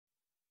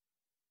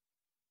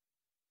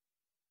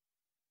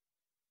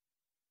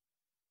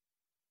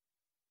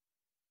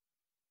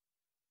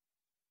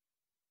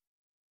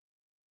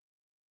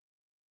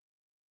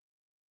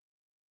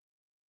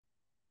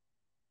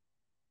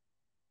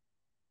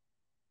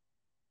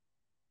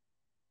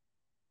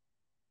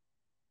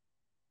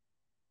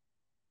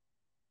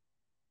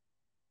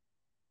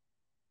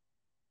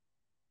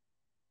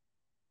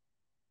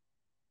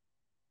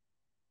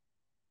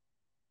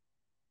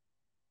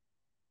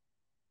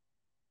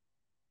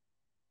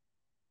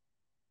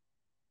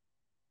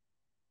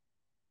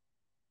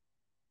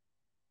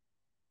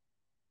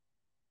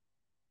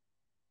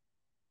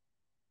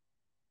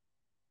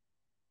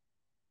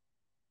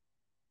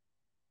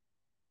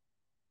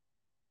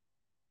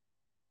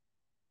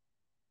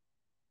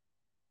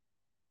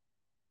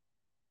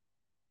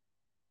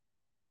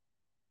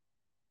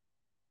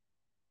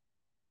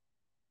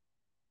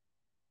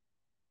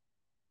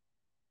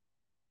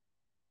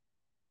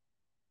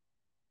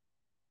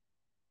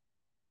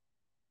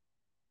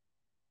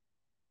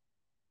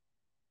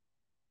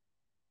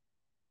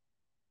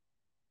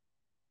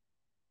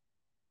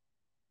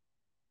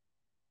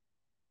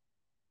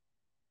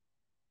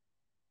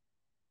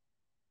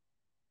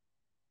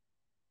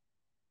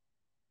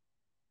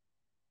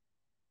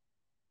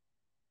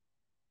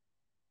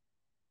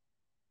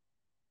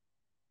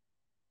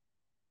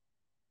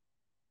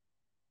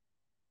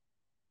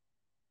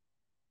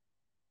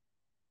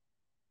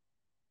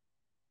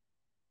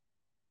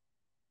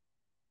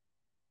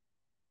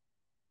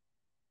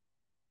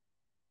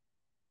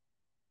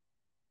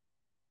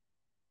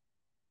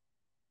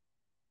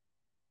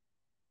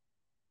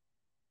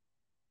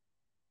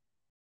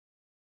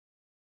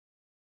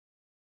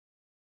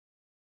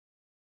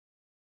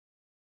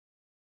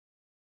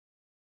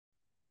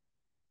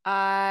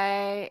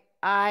I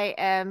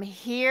am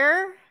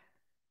here.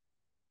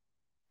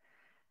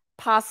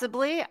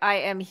 Possibly, I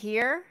am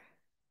here.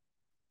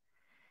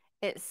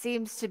 It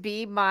seems to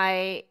be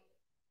my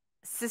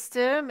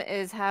system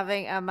is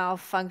having a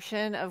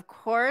malfunction, of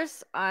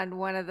course, on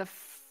one of the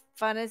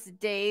funnest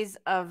days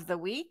of the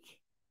week.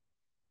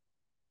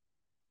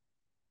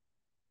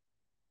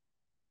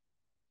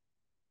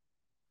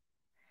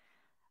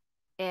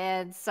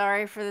 And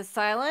sorry for the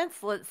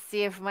silence. Let's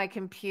see if my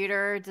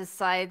computer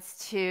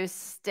decides to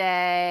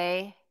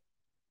stay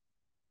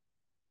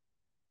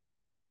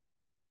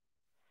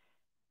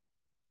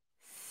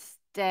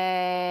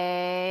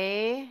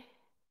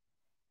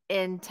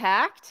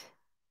intact.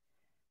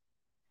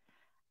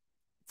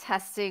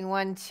 Testing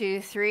one,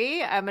 two,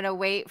 three. I'm going to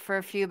wait for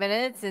a few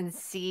minutes and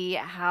see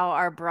how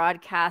our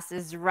broadcast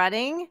is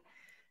running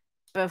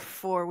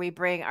before we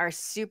bring our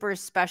super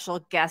special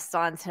guest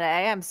on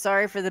today. I'm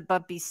sorry for the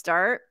bumpy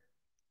start.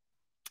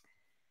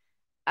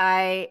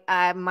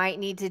 I might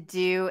need to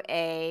do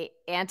a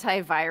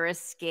antivirus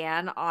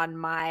scan on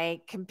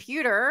my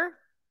computer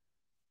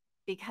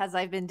because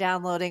I've been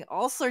downloading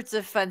all sorts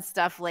of fun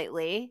stuff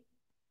lately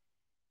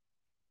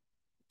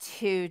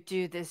to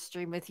do this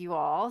stream with you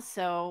all.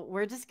 So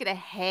we're just going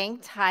to hang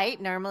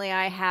tight. Normally,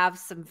 I have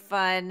some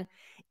fun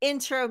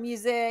intro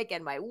music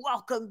and my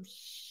welcome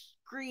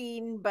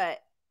screen, but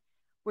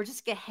we're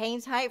just going to hang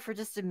tight for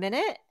just a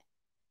minute.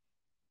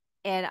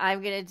 And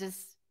I'm going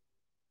to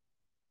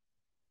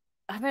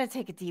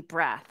take a deep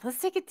breath. Let's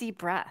take a deep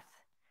breath.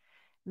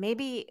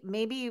 Maybe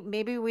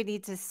we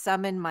need to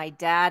summon my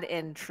dad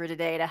in for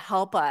today to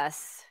help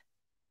us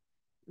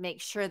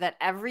make sure that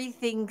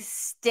everything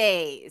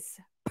stays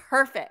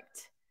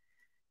perfect.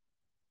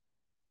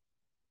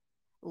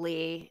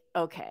 Lee,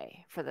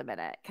 okay, for the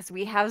minute, because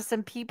we have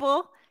some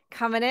people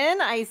coming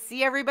in. I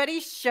see everybody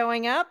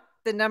showing up.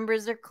 The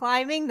numbers are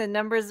climbing. The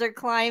numbers are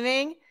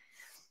climbing.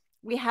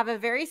 We have a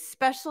very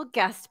special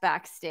guest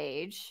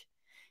backstage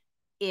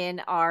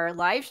in our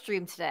live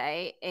stream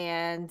today,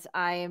 and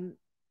I'm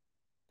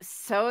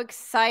so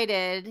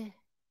excited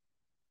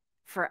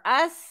for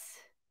us.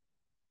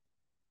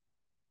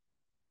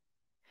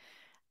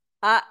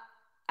 Uh,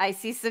 I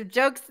see some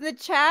jokes in the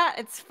chat.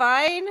 It's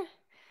fine.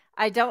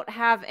 I don't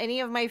have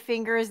any of my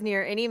fingers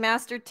near any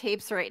master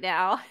tapes right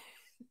now.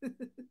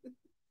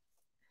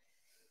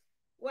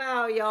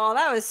 Wow, y'all,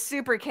 that was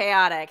super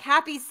chaotic.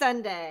 Happy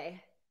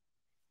Sunday.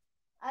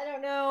 I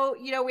don't know,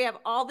 we have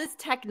all this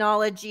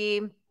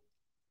technology,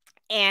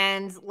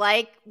 and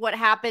like what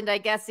happened, I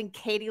guess, in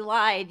Katie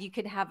Lied, you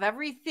could have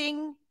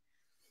everything,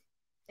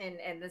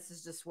 and this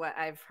is just what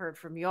I've heard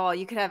from y'all.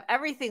 You could have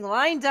everything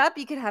lined up,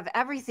 you could have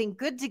everything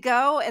good to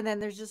go, and then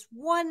there's just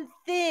one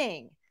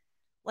thing,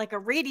 like a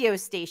radio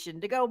station,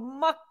 to go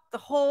muck the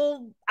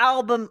whole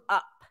album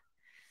up.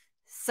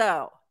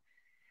 So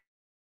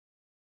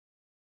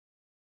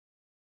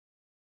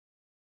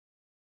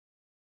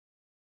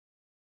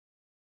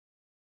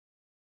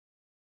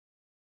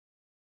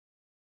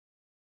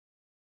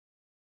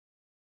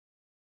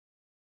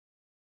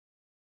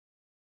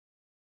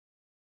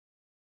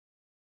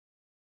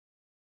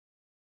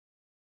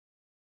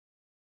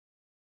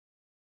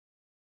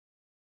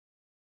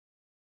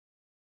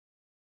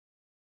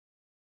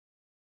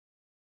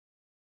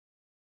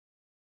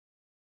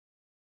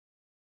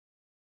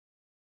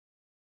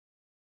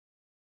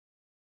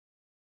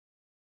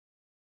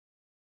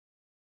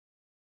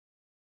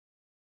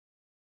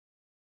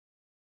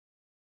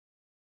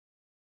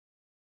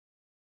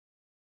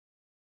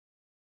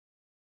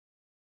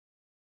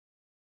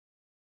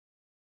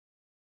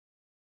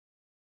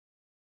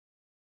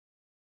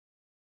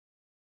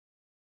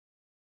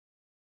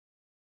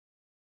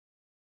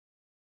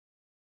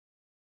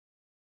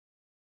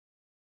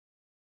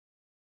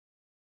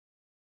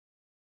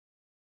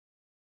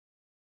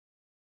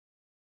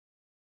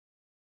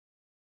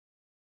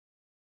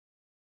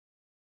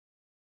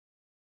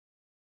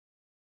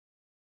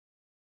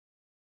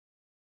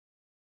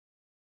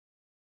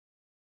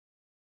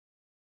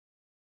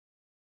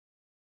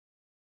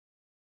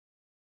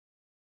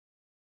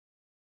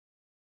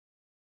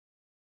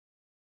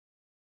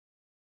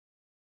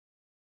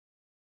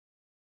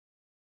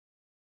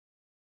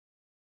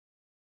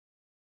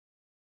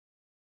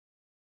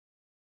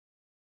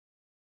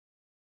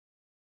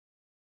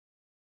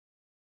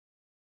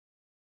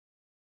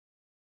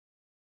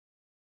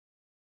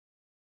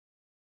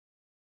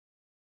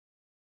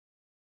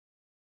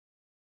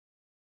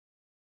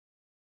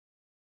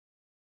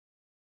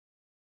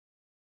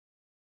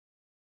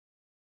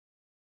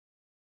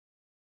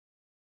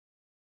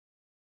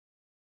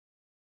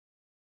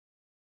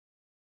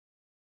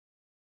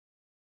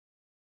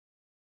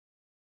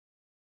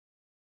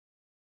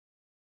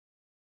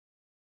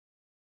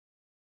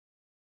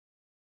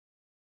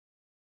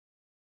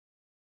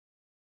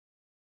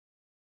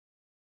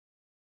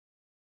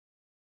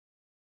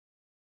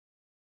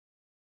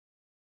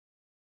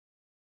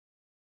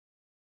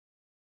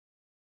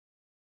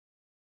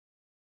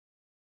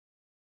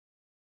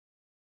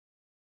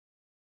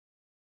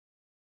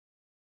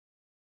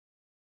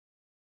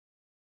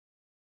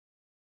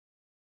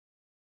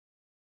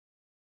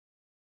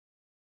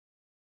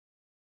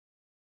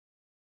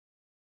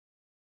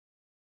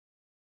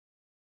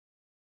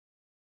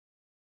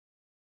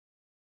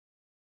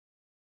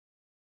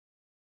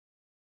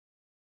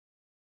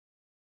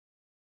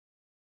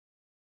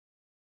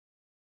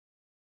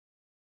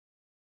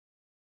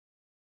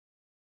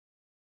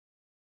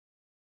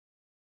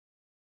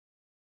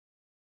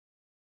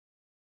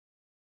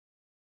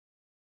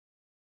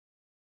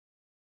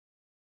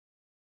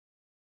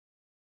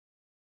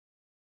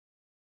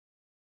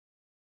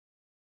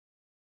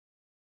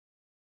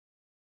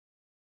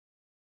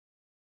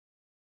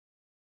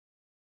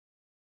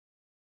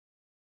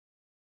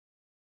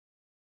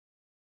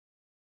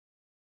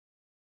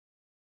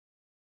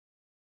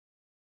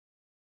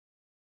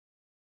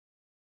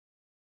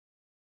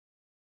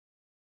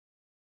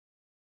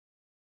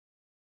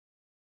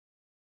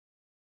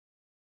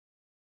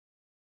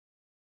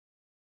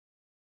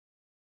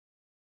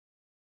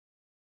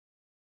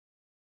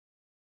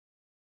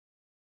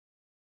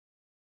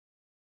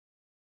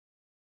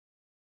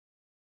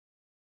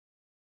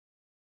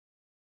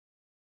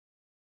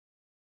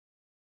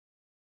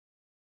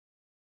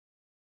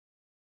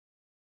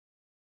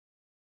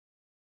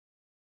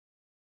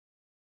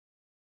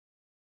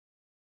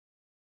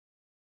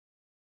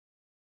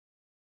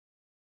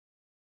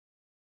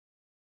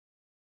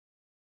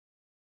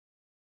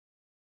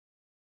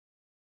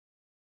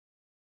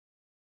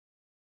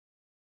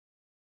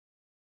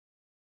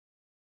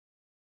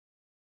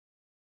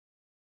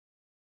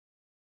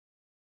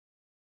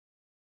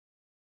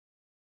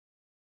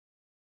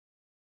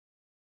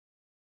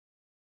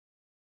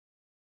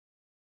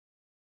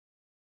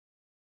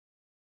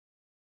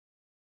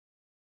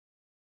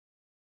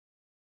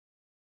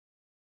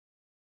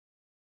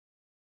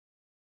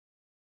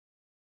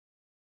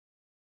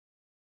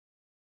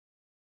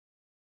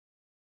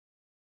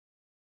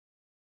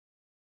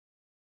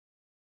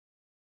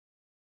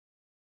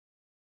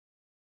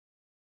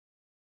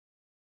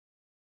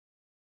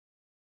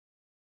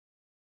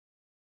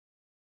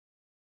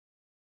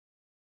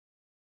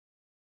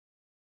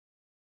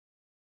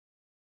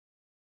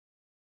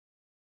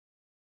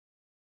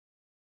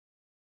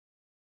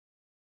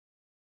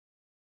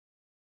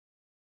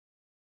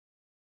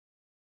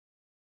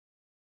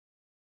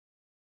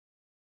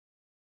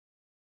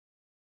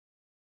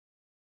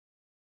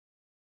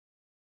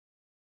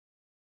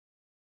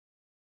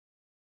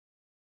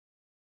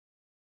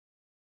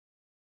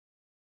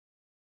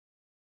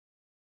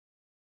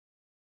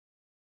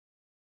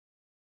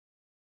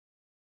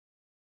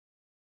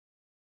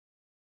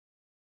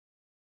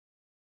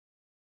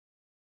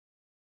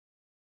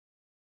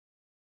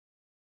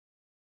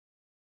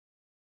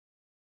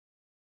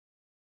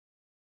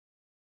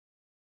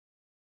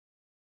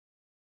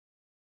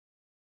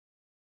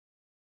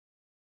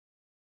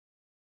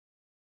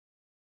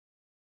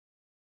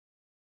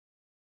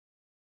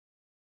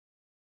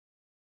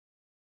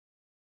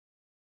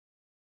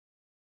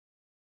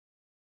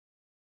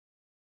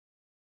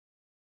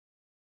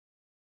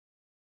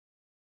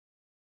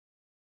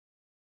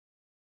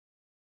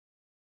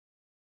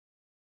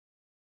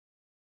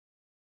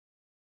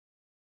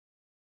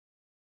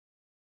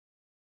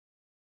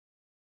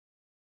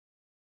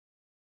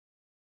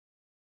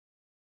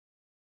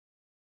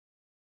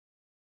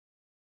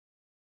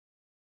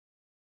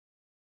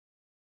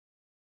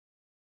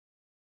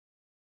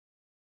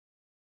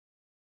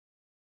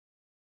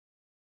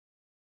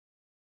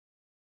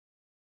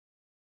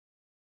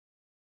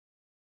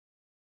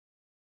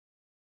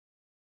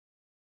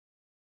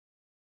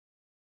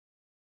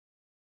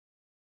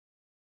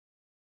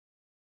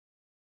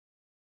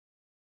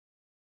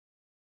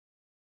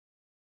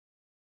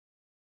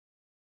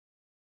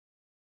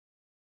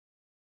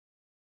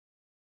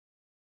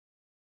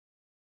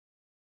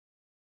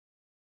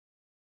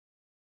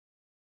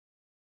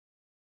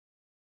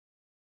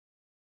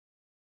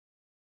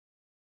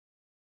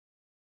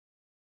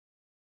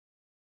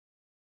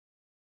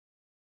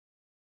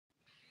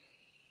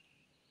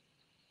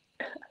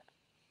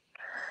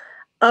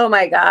Oh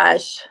my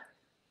gosh.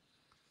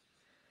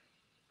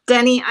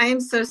 Denny, I am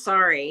so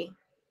sorry.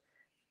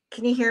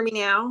 Can you hear me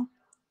now?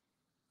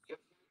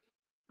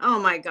 Oh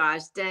my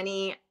gosh,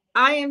 Denny.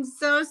 I am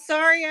so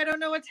sorry. I don't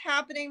know what's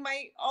happening.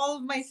 My all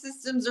of my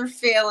systems are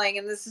failing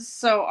and this is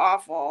so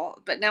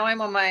awful. But now I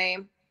am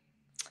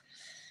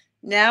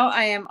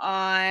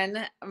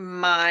on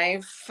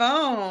my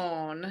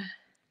phone.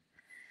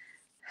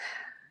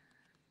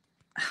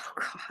 Oh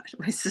god,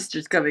 my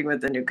sister's coming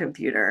with a new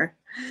computer.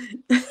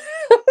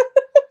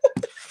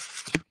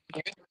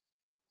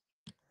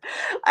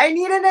 I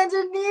need an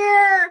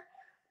engineer.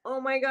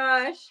 Oh my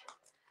gosh.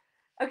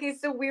 Okay,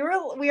 so we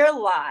are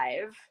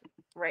live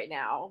right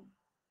now,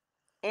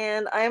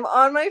 and I'm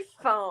on my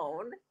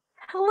phone.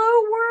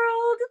 Hello,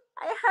 world.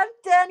 I have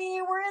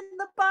Denny. We're in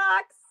the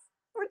box.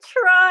 We're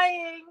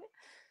trying.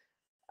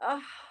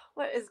 Oh,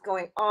 what is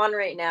going on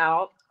right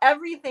now?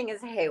 Everything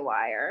is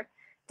haywire.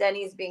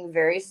 Denny's being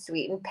very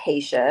sweet and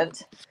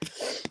patient.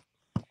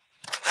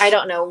 I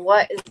don't know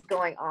what is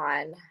going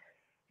on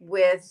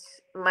with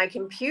my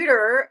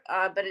computer,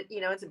 but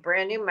it's a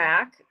brand new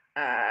Mac,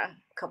 a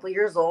couple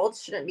years old.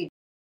 Shouldn't be.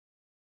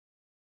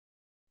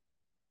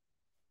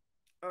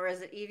 Or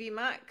is it EV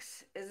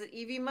Mux? Is it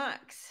EV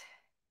Mux?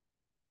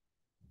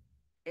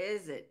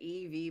 Is it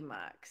EV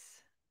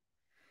Mux?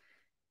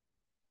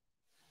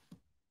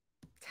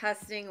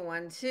 Testing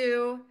 1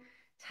 2.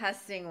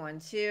 Testing 1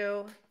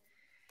 2.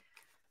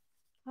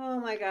 Oh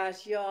my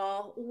gosh,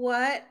 y'all.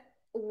 What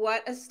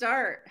a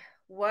start.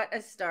 What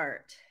a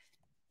start.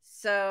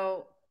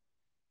 So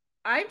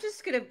I'm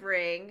just gonna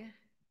bring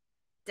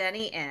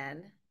Denny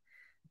in.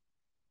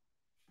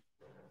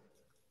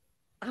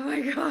 Oh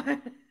my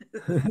god.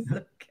 This is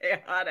so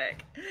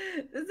chaotic.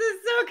 This is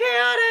so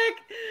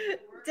chaotic.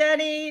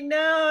 Denny,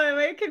 no,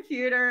 my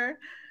computer.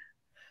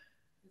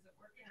 Is it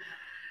working?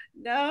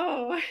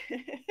 No.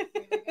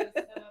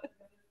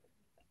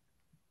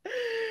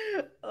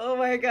 Oh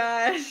my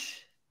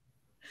gosh.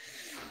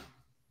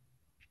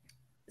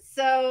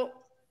 So,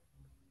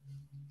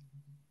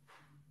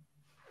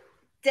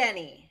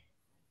 Denny,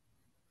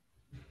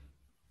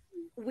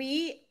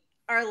 we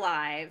are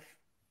live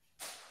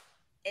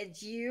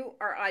and you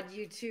are on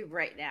YouTube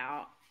right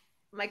now.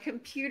 My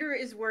computer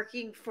is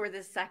working for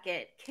the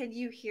second. Can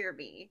you hear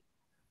me?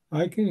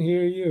 I can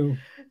hear you.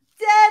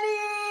 Denny!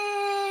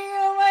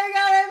 Oh my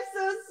God, I'm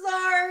so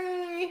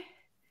sorry.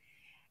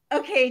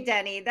 Okay,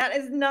 Denny, that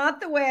is not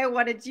the way I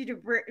wanted you to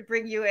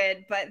bring you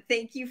in, but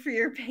thank you for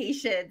your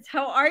patience.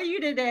 How are you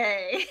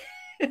today?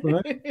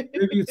 Right?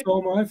 Maybe it's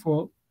all my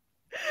fault.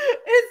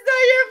 It's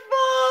not your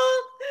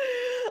fault.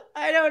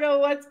 I don't know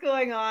what's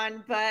going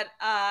on, but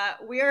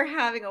we are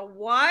having a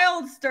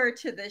wild start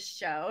to this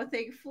show.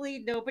 Thankfully,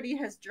 nobody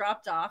has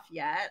dropped off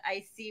yet.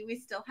 I see we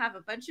still have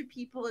a bunch of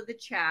people in the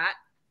chat.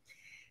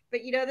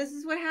 But this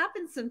is what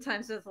happens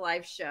sometimes with a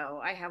live show.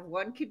 I have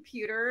one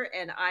computer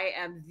and I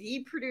am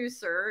the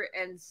producer.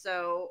 And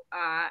so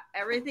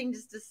everything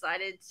just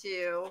decided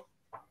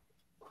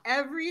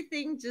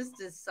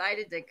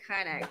to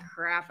kind of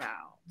crap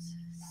out.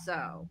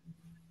 So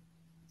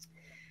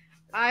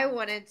I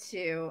wanted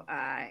to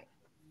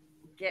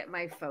get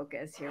my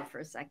focus here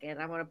for a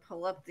second. I want to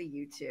pull up the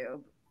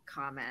YouTube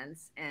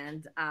comments,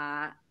 and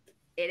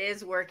it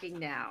is working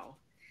now.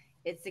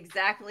 It's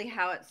exactly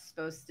how it's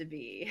supposed to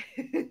be.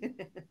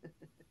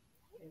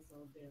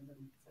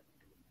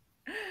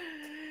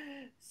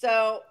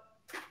 So,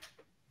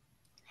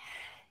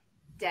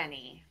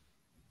 Denny,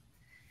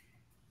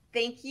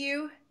 thank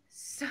you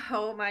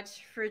so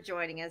much for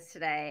joining us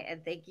today,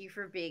 and thank you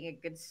for being a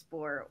good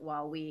sport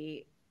while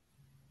we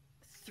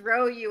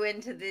throw you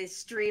into the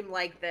stream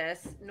like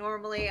this.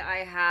 Normally,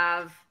 I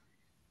have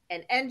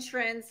an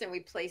entrance and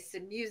we play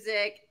some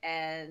music,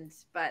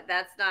 but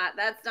that's not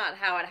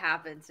how it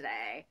happened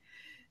today.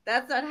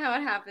 That's not how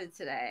it happened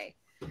today.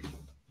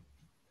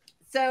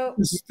 So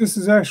this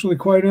is actually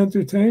quite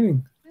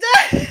entertaining.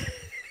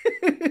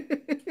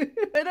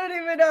 I don't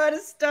even know how to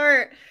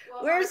start.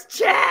 Well, where's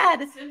Chad?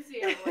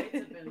 Cimcie, our lights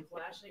have been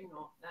flashing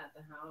at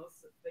the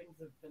house. Things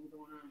have been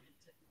going on with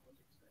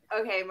technology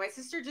today. Okay, my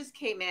sister just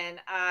came in.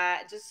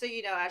 Just so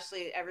you know,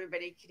 Ashley,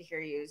 everybody could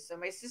hear you. So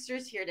my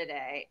sister's here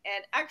today.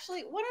 And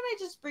actually, why don't I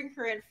just bring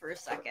her in for a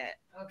second?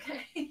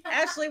 Okay.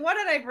 Ashley, why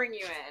don't I bring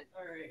you in?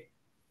 All right.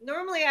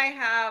 Normally I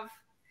have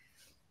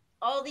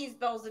all these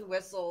bells and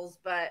whistles,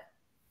 but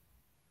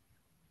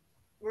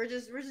we're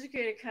just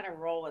gonna kind of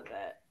roll with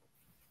it.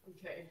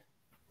 Okay.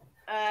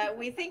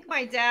 We think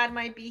my dad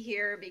might be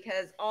here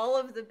because all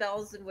of the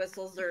bells and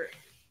whistles are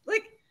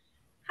like,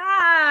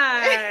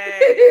 hi.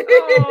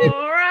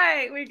 All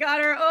right, we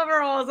got our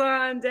overalls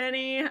on,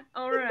 Denny.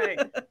 All right.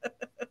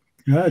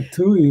 God,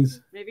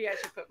 Tui's. Maybe I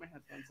should put my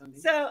headphones on.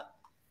 So,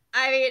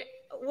 I mean,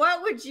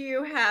 what would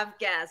you have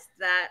guessed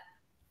that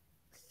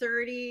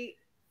 30?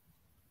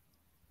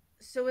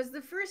 So was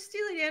the first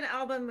Steely Dan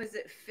album, was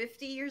it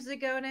 50 years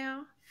ago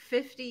now?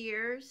 50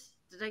 years?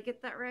 Did I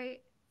get that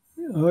right?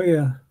 Oh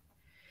yeah.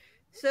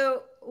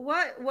 So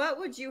what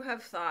would you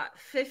have thought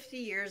 50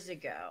 years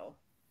ago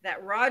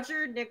that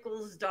Roger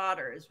Nichols'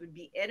 daughters would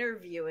be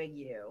interviewing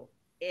you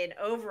in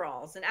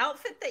overalls, an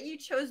outfit that you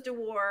chose to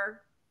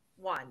wear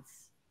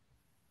once.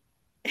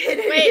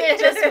 Wait,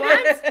 just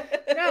once?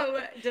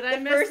 No, did I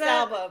miss first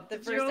that? album? The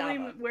Did first you only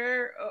album.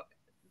 wear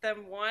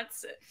them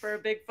once for a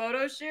big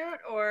photo shoot,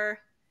 or?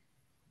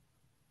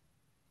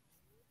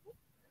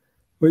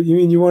 But you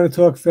mean you want to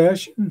talk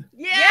fashion?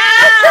 Yeah,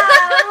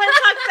 I want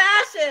to talk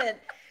fashion.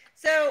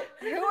 So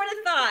who would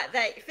have thought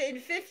that in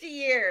 50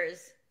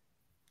 years,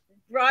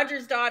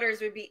 Roger's daughters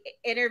would be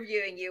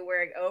interviewing you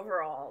wearing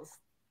overalls?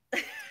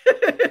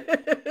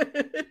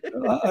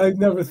 I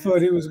never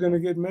thought he was going to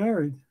get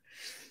married.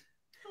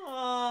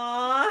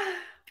 Aww.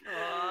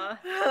 Aw.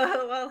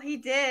 Well, he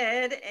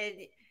did, and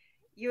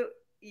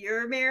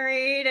you're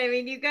married. I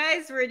mean, you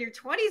guys were in your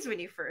 20s when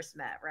you first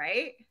met,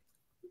 right?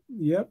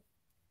 Yep.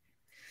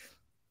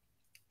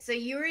 So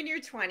you were in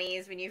your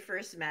 20s when you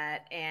first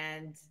met,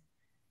 and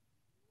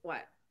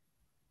what?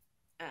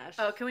 Ash?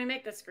 Oh, can we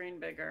make the screen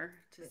bigger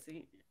to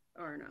see?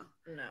 Or no?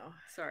 No.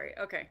 Sorry.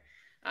 Okay.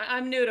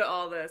 I'm new to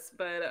all this,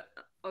 but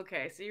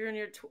okay. So you're in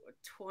your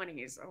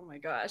 20s. Oh my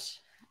gosh.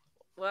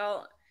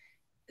 Well,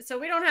 so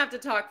we don't have to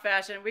talk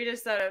fashion. We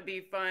just thought it would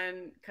be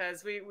fun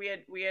because we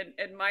had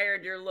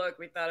admired your look.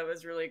 We thought it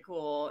was really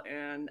cool,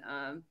 and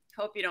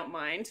hope you don't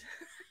mind.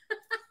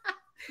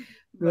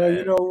 Well,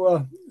 you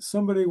know,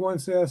 somebody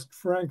once asked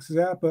Frank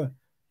Zappa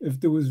if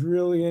there was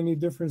really any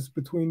difference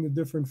between the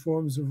different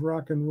forms of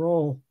rock and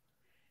roll.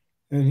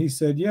 And he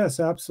said, yes,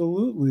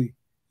 absolutely.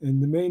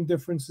 And the main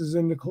difference is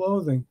in the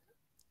clothing.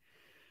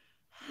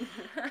 So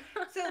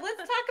let's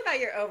talk about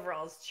your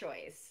overalls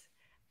choice.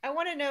 I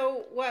want to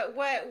know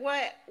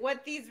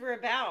what these were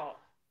about.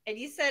 And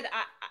you said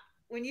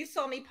when you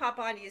saw me pop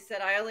on, you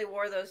said I only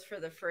wore those for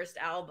the first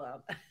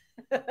album.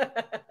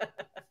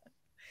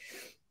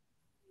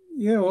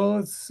 Yeah, well,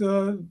 it's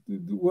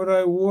what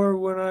I wore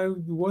when I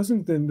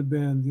wasn't in the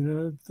band. You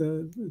know,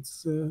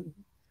 it's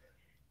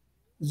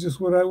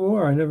just what I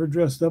wore. I never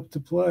dressed up to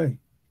play.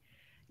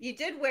 You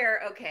did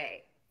wear,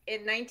 okay.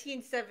 In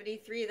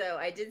 1973, though,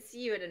 I did see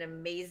you in an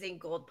amazing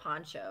gold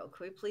poncho.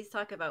 Can we please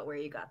talk about where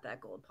you got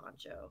that gold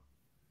poncho?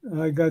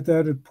 I got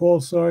that at Paul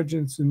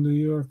Sargent's in New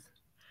York.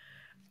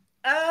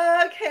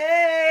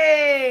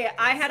 Okay.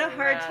 I had so a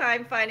hard rad.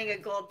 time finding a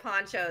gold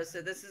poncho,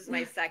 so this is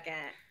my second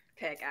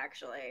pick,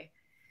 actually.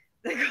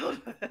 The gold.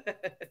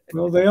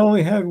 Well, they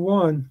only had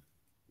one.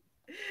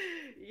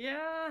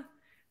 Yeah.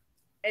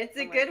 It's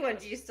a Oh my good one.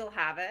 gosh. Do you still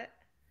have it?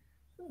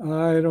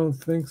 I don't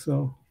think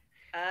so.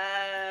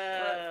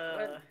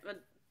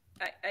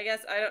 I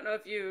guess I don't know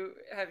if you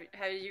have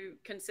you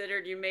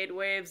considered you made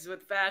waves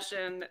with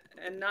fashion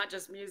and not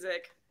just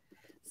music.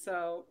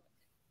 So,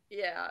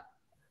 yeah.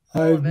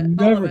 I've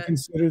never it.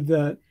 considered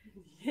that.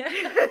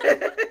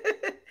 Yeah.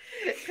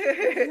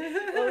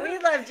 Well, we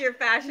loved your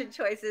fashion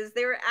choices.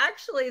 They were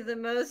actually the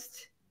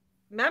most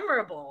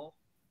memorable,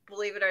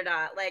 believe it or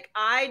not. Like,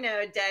 I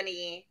know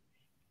Denny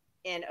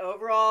in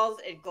overalls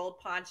and gold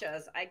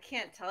ponchos. I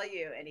can't tell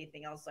you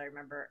anything else I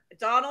remember.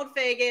 Donald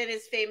Fagen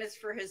is famous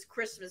for his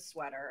Christmas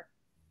sweater.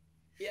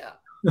 Yeah.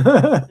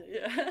 Yeah.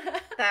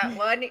 That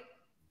one.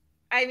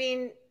 I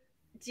mean,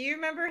 do you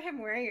remember him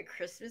wearing a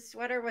Christmas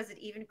sweater? Was it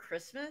even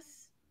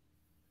Christmas?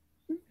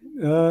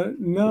 No,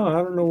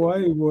 I don't know why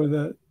he wore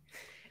that.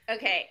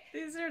 Okay.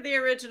 These are the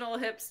original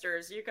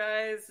hipsters. You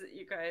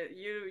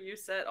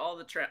set all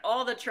the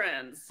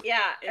trends.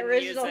 Yeah,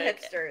 original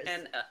music hipsters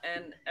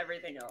and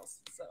everything else.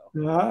 So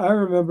I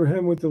remember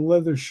him with the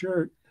leather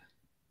shirt.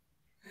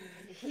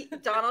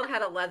 Donald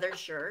had a leather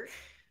shirt.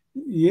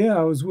 Yeah,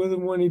 I was with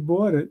him when he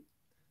bought it.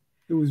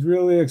 It was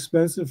really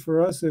expensive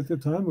for us at the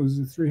time. It was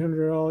a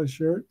 $300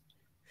 shirt.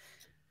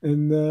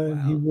 And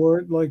Wow. He wore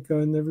it like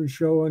on every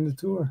show on the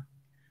tour.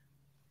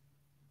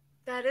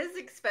 That is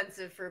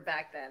expensive for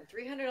back then.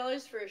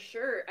 $300 for a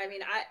shirt. I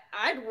mean,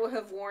 I'd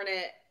have worn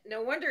it.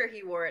 No wonder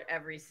he wore it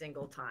every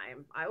single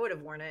time. I would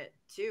have worn it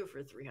too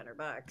for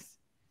 $300.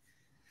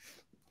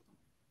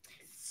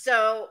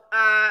 So,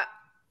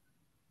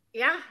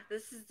 yeah,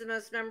 this is the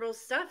most memorable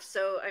stuff.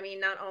 So, I mean,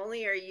 not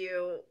only are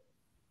you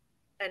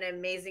an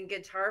amazing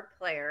guitar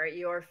player,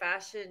 your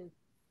fashion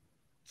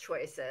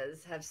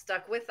choices have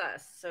stuck with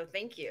us. So,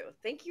 thank you.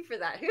 Thank you for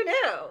that. Who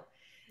knew?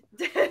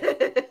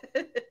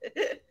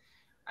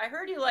 I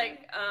heard you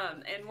like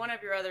in one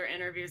of your other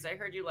interviews. I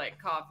heard you like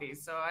coffee,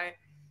 so I'm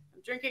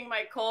drinking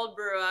my cold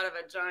brew out of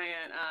a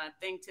giant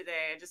thing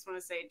today. I just want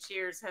to say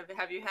cheers.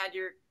 Have you had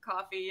your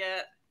coffee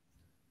yet?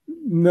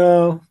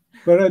 No,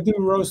 but I do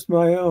roast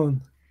my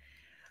own.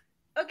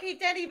 Okay,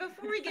 Denny,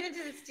 before we get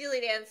into the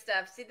Steely Dan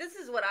stuff, see, this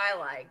is what I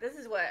like. This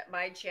is what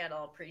my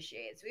channel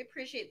appreciates. We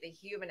appreciate the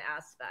human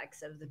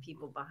aspects of the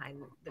people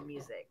behind the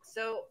music.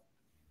 So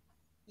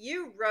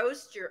you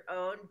roast your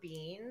own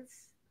beans?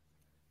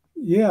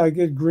 Yeah, I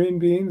get green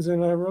beans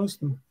and I roast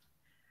them.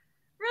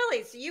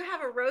 Really? So you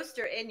have a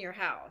roaster in your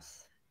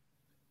house?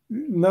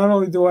 Not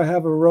only do I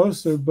have a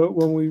roaster, but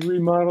when we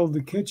remodeled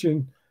the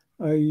kitchen,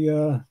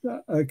 I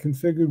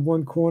configured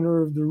one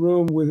corner of the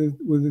room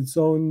with its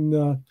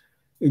own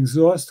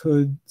exhaust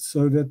hood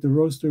so that the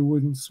roaster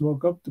wouldn't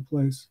smoke up the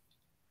place.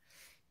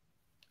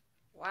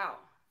 Wow,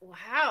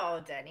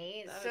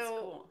 Denny. That so is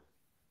cool.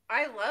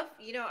 I love,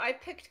 I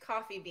picked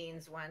coffee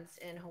beans once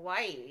in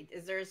Hawaii.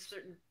 Is there a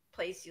certain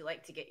place you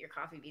like to get your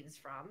coffee beans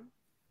from?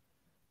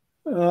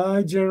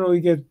 I generally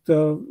get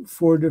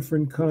 4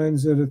 different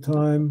kinds at a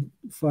time,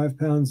 5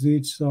 pounds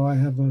each. So I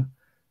have a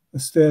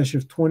stash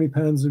of 20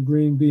 pounds of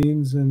green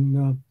beans,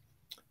 and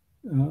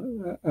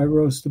I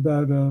roast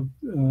about a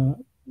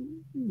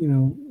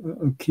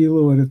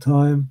kilo at a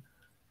time,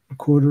 a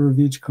quarter of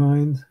each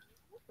kind.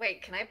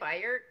 Wait, can I buy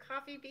your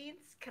coffee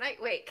beans? Can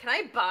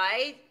I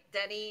buy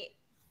Denny?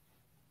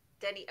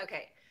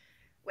 Okay.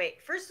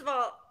 Wait, first of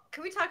all,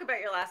 can we talk about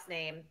your last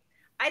name?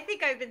 I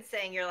think I've been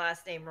saying your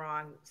last name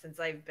wrong since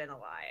I've been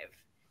alive.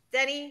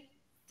 Denny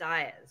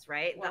Dias,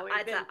 right? Well,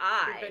 It's an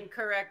I. we've been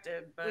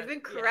corrected, but We've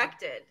been yeah.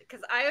 corrected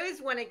because I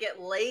always want to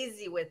get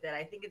lazy with it.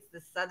 I think it's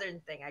the Southern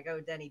thing. I go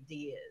Denny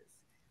Diaz,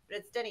 but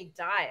it's Denny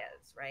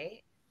Dias,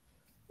 right?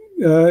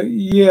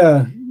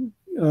 Yeah,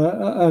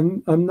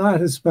 I'm not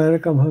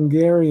Hispanic. I'm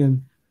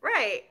Hungarian,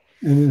 Right.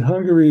 and in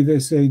Hungary they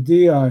say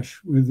Dias,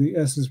 where the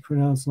S is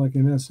pronounced like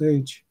an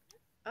SH.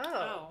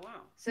 Oh,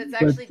 wow. so it's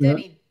But actually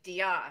Denny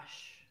Dias.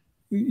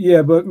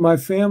 yeah, but my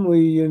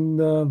family in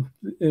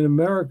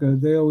America,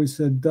 they always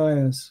said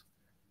Dias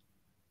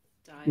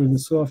with a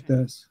Dias. soft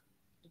Okay. S.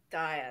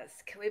 Dias.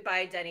 Can we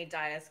buy Denny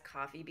Dias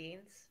coffee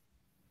beans?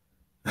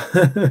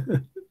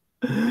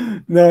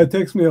 No, it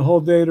takes me a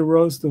whole day to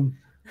roast them.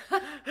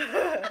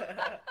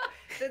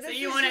 So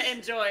you want to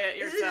enjoy it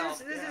yourself.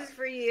 This is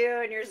for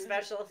you and your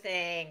special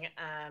thing.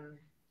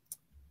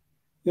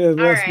 Yeah, it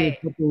All lasts me right.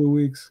 a couple of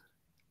weeks.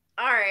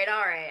 All right,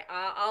 all right.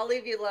 I'll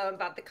leave you alone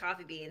about the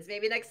coffee beans.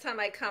 Maybe next time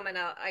I come to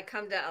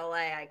LA,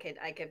 I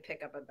could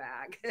pick up a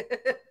bag.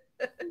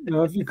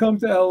 Now, if you come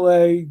to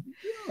LA,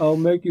 I'll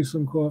make you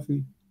some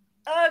coffee.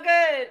 Oh,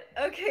 good.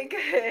 Okay,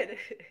 good.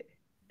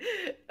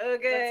 Oh,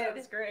 good. That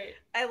sounds great.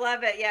 I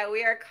love it. Yeah,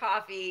 we are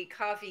coffee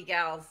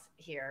gals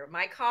here.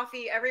 My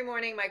coffee every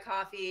morning. My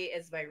coffee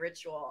is my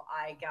ritual.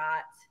 I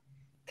got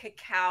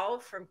cacao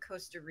from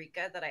Costa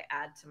Rica that I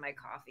add to my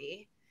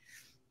coffee,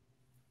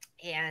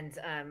 and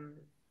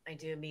I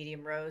do a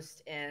medium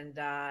roast. And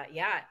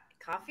yeah,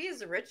 coffee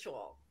is a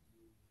ritual.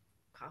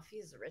 Coffee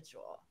is a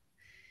ritual.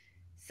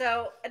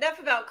 So enough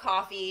about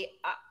coffee.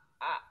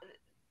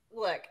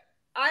 Look,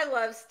 I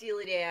love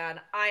Steely Dan.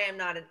 I am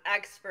not an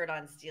expert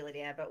on Steely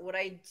Dan, but what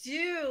I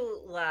do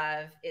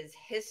love is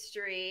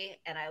history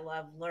and I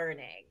love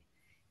learning.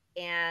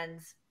 And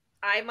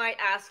I might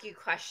ask you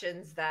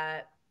questions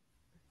that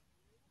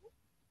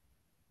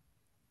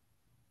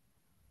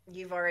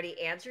you've already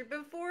answered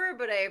before,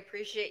 but I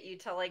appreciate you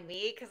telling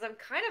me because I'm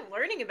kind of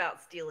learning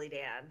about Steely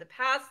Dan. The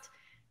past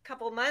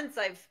couple months,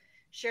 I've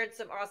shared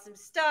some awesome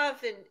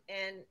stuff,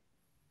 and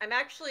I'm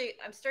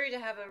starting to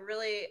have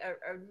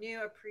a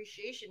new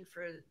appreciation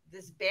for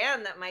this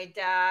band that my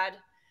dad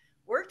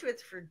worked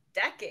with for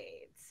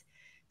decades.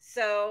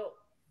 So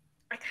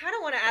I kind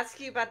of want to ask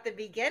you about the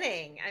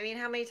beginning. I mean,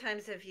 how many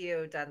times have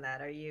you done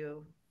that? Are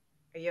you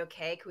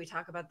okay? Can we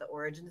talk about the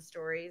origin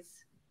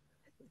stories?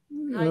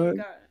 How Uh, you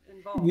got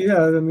involved?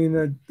 yeah, I mean,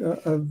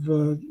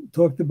 I've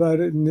talked about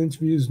it in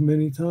interviews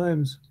many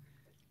times.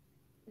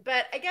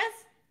 But I guess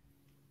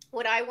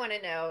what I want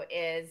to know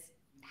is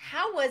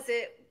how was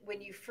it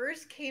when you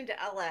first came to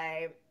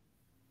LA?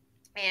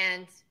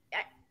 And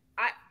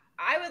I,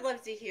 I would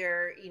love to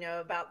hear,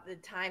 about the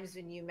times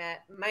when you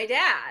met my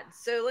dad.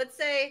 So let's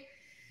say,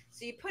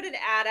 so you put an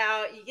ad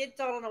out, you get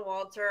Donald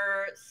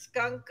Walter,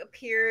 Skunk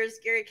appears,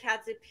 Gary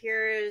Katz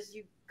appears,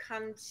 you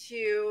come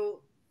to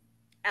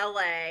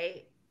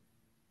LA,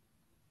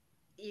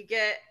 you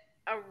get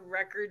a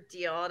record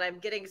deal, and I'm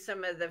getting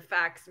some of the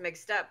facts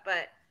mixed up,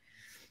 but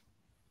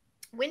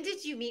when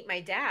did you meet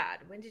my dad?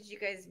 When did you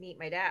guys meet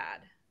my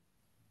dad?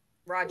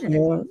 Roger Uh,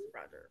 Nichols,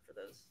 Roger, for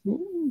those.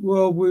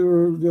 well, we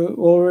were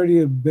already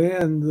a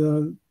band.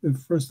 The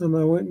first time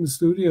I went in the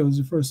studio was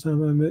the first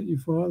time I met your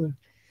father.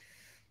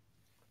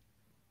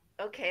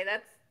 Okay,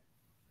 that's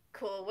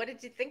cool. What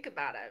did you think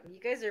about him? You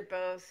guys are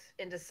both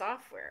into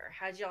software.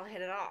 How'd y'all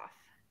hit it off?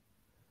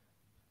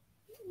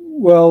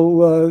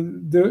 Well,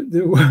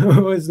 there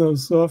was no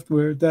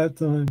software at that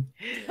time.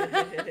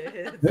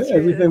 That's true.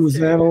 Everything That's was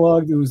true.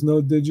 analog. There was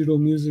no digital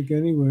music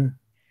anywhere.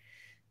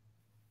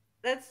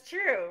 That's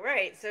true.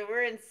 Right. So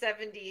we're in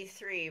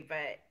 73,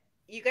 but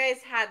you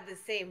guys had the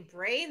same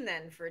brain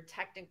then for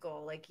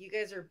technical. Like you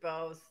guys are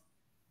both,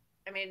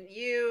 I mean,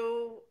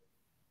 you,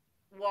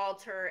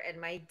 Walter, and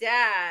my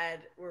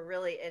dad were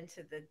really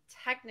into the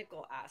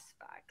technical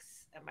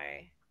aspects.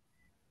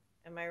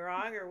 Am I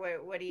wrong, or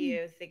what do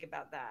you think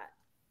about that?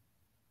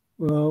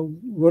 Well,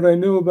 what I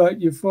knew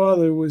about your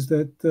father was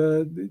that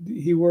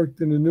he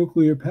worked in a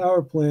nuclear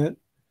power plant,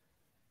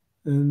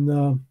 and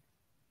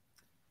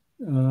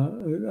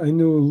I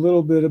knew a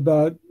little bit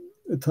about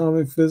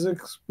atomic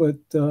physics, but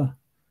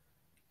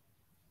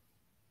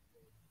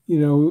we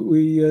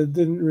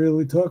didn't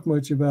really talk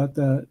much about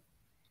that.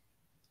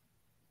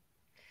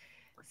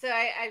 So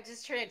I'm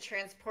just trying to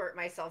transport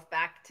myself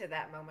back to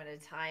that moment in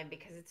time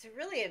because it's a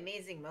really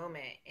amazing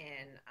moment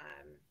in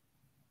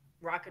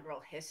rock and roll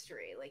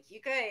history. Like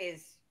you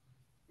guys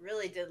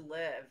really did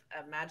live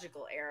a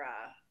magical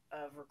era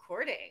of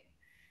recording.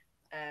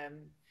 Um,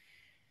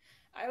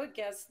 I would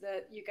guess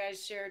that you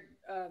guys shared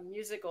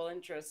musical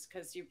interests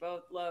because you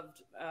both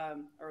loved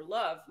or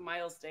love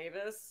Miles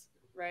Davis,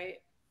 right?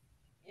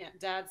 Yeah,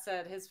 Dad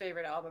said his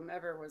favorite album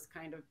ever was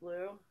Kind of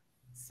Blue.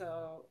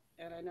 So,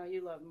 and I know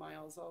you love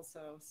Miles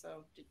also.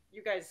 So,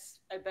 you guys,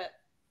 I bet,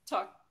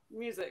 talk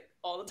music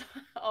all the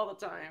time, all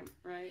the time,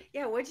 right?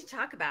 Yeah, what'd you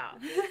talk about?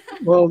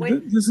 Well,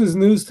 this is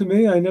news to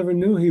me. I never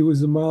knew he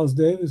was a Miles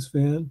Davis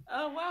fan.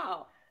 Oh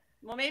wow.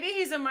 Well, maybe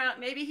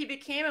maybe he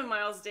became a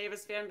Miles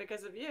Davis fan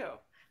because of you.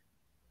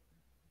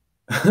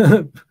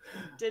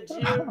 Did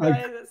you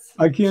guys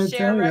I can't share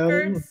tell you.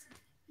 records?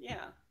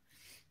 Yeah.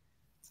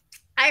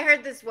 I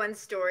heard this one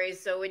story.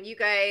 So when you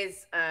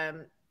guys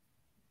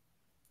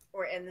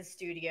were in the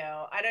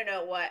studio, I don't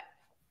know what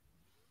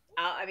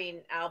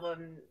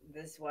album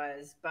this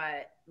was,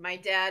 but my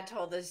dad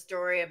told this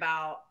story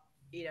about,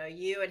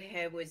 you and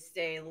him would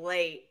stay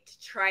late to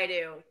try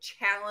to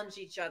challenge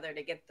each other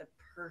to get the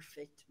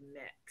perfect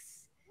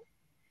mix.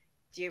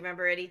 Do you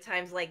remember any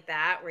times like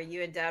that where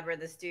you and Dad were in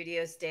the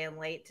studio staying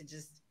late to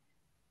just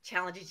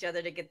challenge each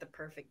other to get the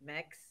perfect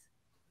mix?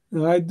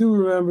 I do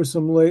remember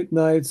some late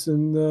nights,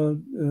 and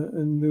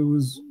there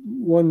was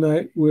one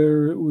night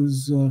where it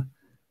was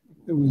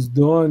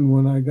dawn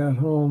when I got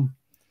home,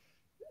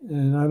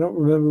 and I don't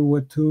remember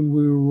what tune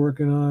we were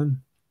working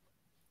on,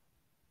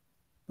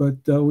 but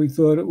we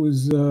thought it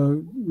was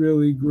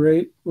really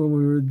great when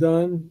we were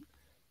done.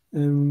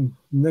 And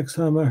next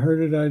time I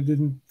heard it, I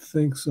didn't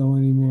think so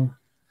anymore.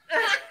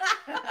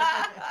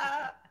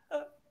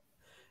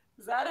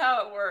 Is that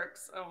how it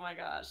works? Oh my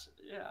gosh.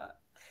 Yeah.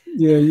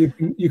 Yeah,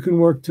 you can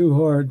work too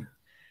hard.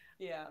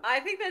 Yeah.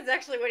 I think that's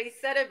actually what he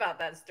said about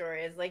that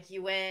story is like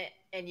you went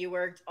and you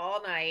worked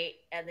all night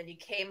and then you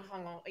came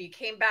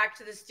back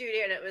to the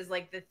studio and it was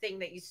like the thing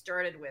that you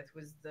started with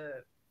was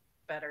the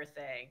better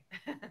thing.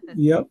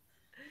 Yep.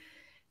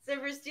 So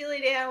for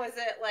Steely Dan, was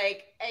it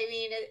like,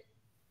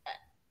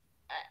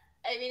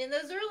 in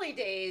those early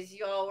days,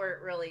 you all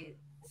weren't really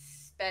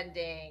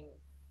spending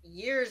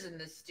years in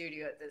the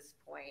studio at this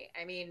point.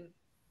 I mean,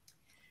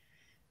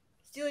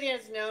 Steely Dan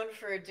is known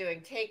for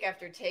doing take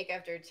after take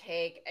after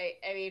take.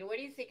 I mean, what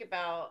do you think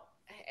about?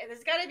 And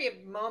there's got to be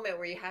a moment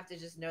where you have to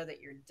just know that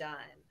you're done.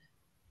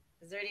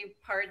 Is there any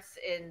parts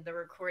in the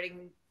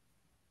recording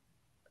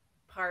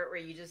part where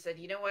you just said,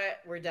 you know what,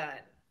 we're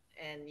done,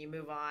 and you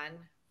move on?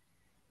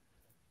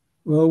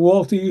 Well,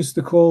 Walter used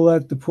to call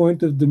that the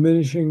point of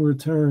diminishing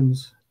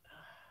returns.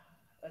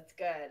 That's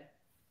good.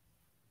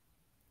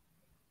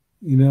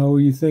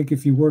 You think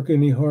if you work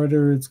any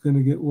harder, it's going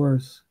to get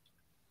worse.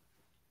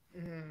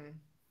 Mm-hmm.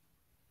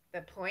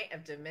 The point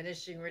of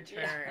diminishing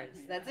returns.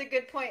 Yeah. That's a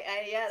good point.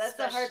 That's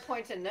a hard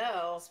point to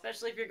know.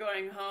 Especially if you're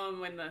going home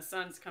when the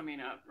sun's coming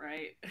up,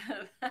 right?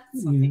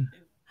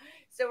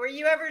 So were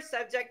you ever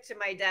subject to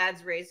my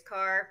dad's race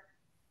car?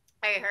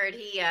 I heard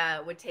he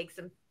would take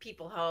some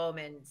people home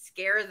and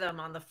scare them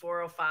on the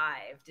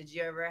 405. Did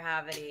you ever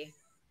have any?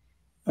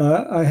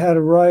 I had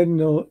a ride in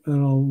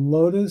a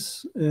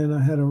Lotus, and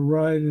I had a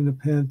ride in a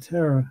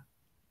Pantera.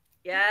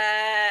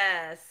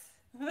 Yes.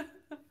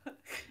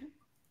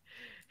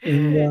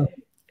 And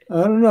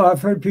I don't know.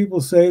 I've heard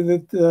people say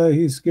that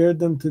he scared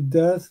them to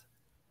death,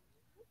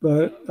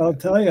 but I'll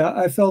tell you,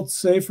 I felt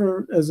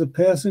safer as a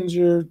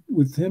passenger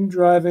with him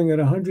driving at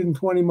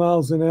 120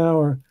 miles an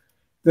hour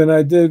than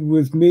I did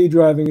with me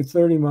driving at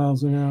 30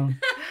 miles an hour.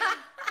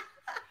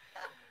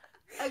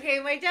 Okay,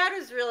 my dad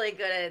was really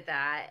good at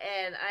that,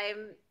 and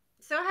I'm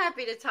so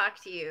happy to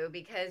talk to you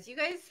because you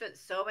guys spent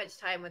so much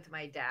time with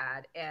my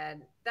dad,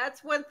 and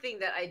that's one thing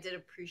that I did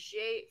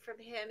appreciate from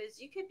him is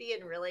you could be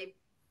in really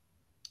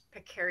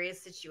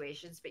precarious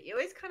situations, but you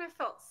always kind of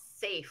felt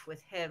safe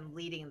with him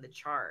leading the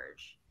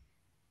charge.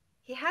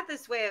 He had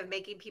this way of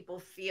making people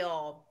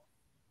feel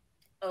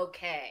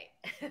okay,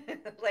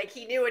 like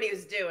he knew what he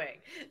was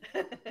doing.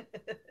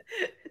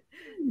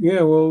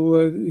 Yeah,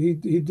 well, he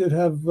did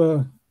have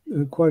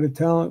quite a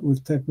talent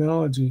with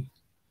technology.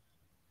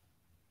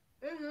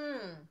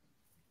 Mm-hmm.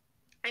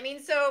 I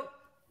mean, so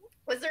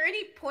was there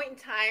any point in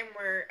time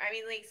where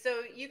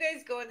so you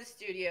guys go in the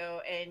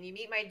studio and you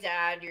meet my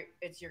dad?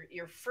 It's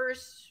your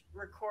first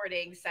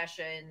recording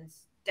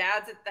sessions.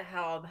 Dad's at the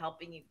helm,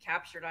 helping you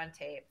capture it on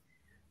tape.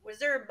 Was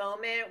there a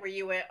moment where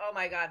you went, "Oh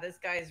my God, this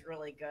guy's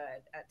really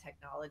good at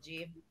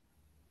technology"?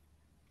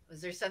 Was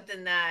there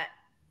something that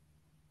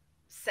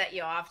set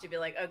you off to be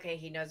like, "Okay,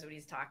 he knows what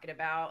he's talking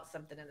about"?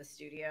 Something in the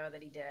studio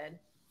that he did?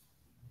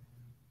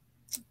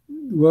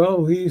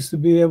 Well, he used to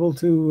be able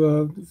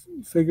to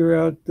figure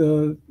out,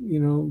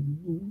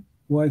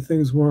 why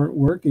things weren't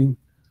working,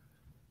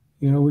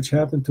 which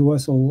happened to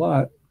us a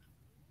lot.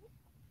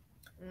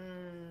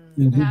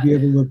 And he'd be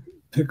able to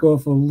pick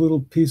off a little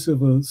piece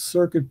of a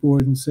circuit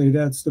board and say,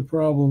 that's the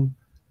problem,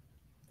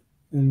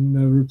 and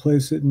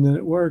replace it, and then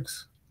it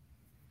works.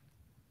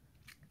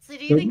 So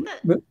do you think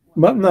that...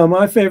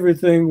 My favorite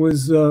thing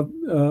was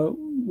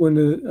when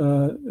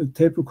a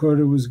tape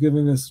recorder was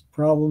giving us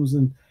problems,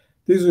 and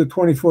these were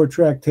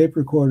 24-track tape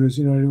recorders.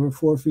 They were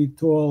 4 feet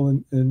tall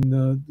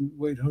and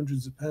weighed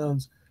hundreds of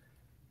pounds.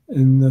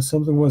 and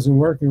something wasn't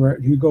working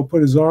right, he'd go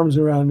put his arms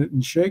around it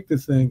and shake the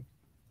thing,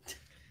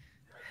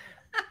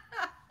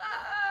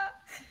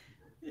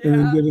 and then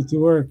Yeah. get it to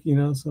work.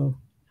 So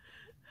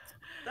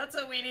That's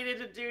what we needed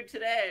to do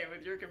today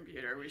with your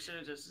computer. We should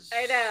have just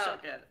I know.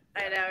 shook it.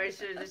 I know. We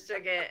should have just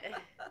shook it.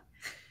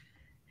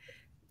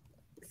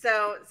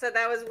 So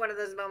that was one of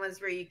those moments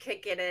where you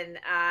kick it and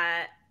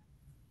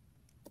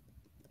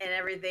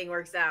everything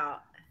works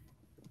out.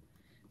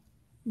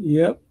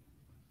 yep.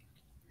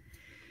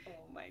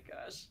 Oh my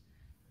gosh.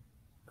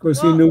 Of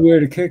course, Well, he knew where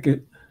to kick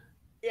it.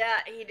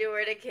 Yeah, he knew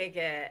where to kick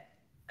it.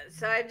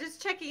 So I'm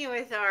just checking in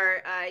with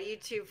our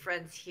YouTube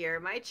friends here.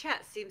 My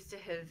chat seems to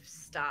have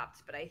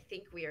stopped, but I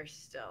think we're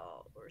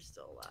still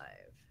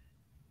live.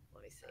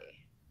 Let me see.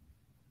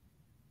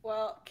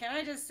 Well, can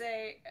I just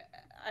say,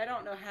 I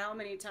don't know how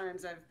many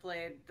times I've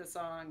played the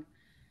song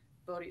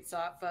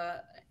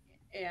Bodhisattva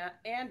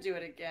and Do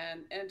It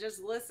Again, and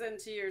just listen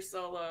to your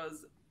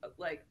solos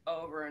like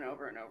over and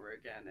over and over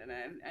again. And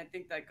I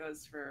think that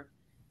goes for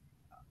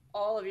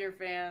all of your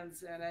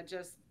fans, and I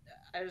just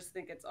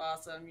think it's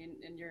awesome.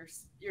 And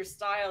your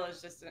style is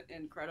just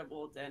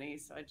incredible, Denny.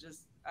 So I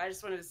just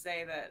wanted to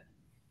say that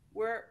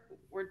we're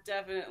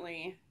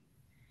definitely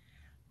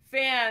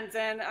fans,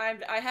 and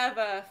I have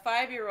a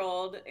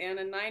 5-year-old and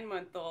a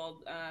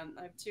 9-month-old. I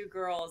have 2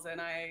 girls,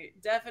 and I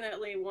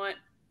definitely want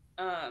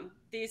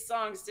these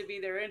songs to be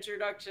their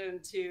introduction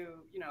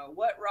to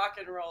what rock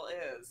and roll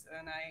is,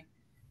 and I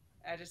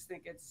just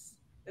think it's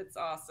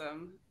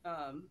awesome.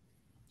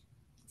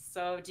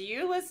 So do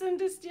you listen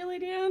to Steely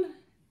Dan?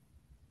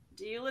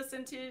 Do you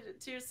listen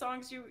to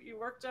songs you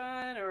worked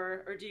on,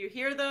 or do you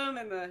hear them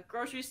in the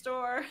grocery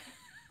store?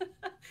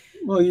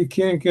 Well, you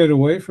can't get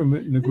away from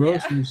it in the Yeah.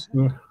 grocery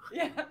store.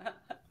 Yeah.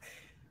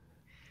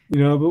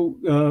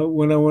 But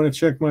when I want to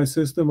check my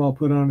system, I'll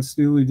put on a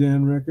Steely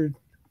Dan record.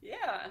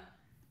 Yeah.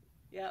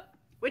 Yeah.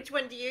 Which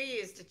one do you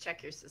use to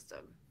check your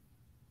system?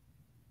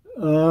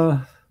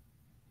 A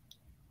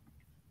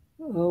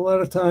lot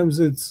of times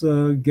it's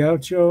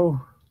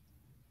Gaucho.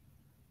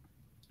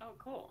 Oh,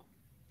 cool.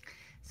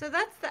 So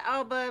that's the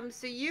album.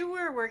 So you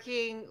were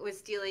working with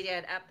Steely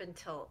Dan up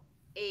until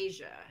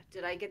Asia.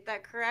 Did I get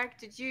that correct?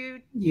 Did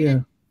you?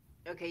 Yeah.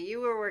 Okay, you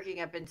were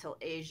working up until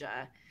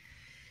Asia.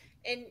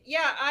 And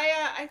yeah,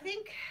 I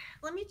think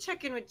let me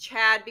check in with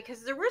Chad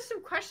because there were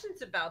some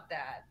questions about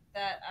that.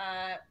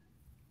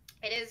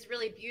 It is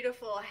really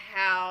beautiful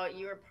how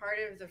you were part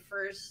of the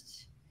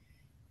first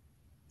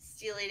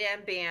Steely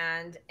Dan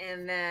band,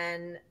 and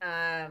then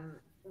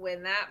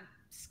when that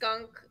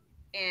Skunk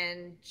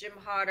and Jim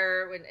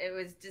Hodder, when it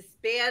was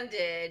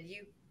disbanded,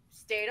 you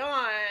stayed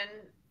on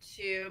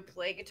to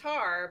play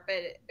guitar, but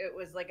it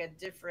was like a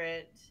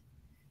different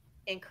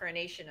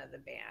incarnation of the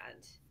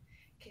band.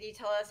 Can you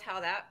tell us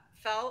how that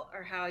felt,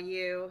 or how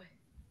you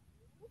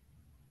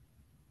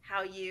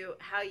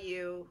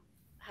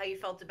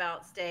felt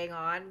about staying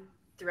on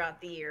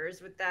throughout the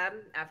years with them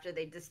after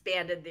they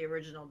disbanded the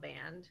original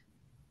band?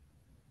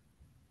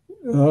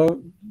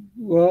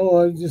 Well,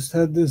 I just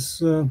had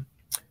this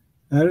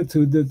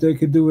attitude that they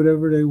could do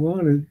whatever they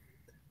wanted,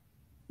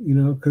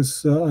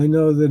 because I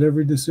know that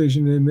every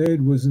decision they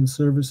made was in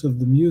service of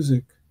the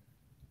music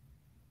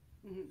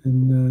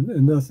and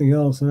nothing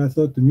else. And I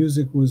thought the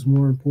music was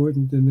more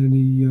important than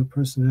any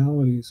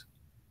personalities.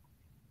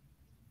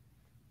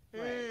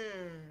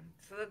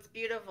 So that's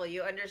beautiful.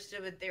 You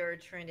understood what they were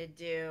trying to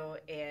do,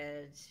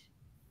 and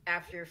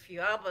after a few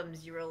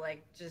albums, you were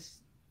like,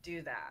 just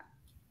do that.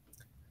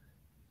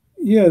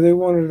 Yeah, they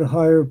wanted to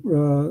hire,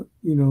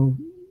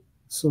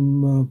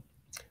 some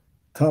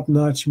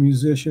top-notch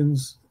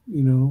musicians,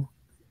 and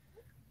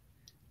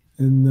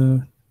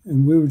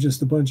we were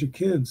just a bunch of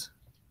kids.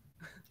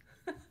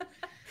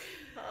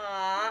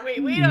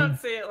 We don't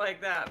see it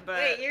like that, but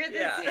wait, you're the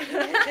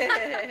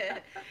yeah.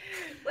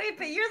 Wait,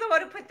 but you're the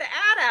one who put the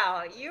ad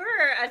out. You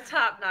were a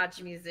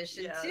top-notch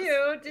musician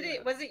too.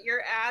 Was it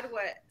your ad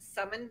what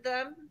summoned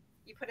them?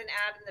 You put an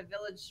ad in the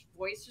Village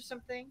Voice or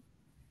something?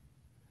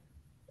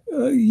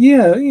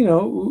 Yeah,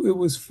 it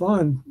was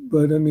fun,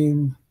 but I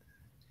mean,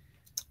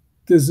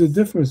 there's a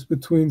difference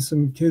between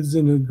some kids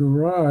in a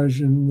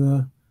garage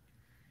and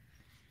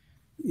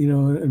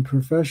and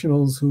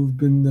professionals who've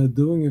been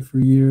doing it for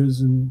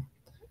years and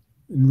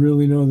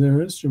really know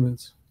their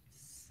instruments.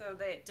 So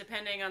they,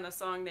 depending on the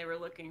song, they were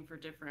looking for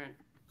different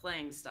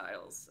playing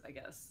styles, I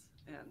guess,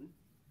 and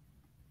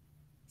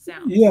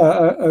sounds. Yeah,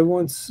 I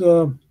once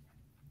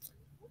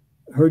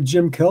heard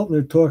Jim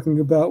Keltner talking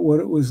about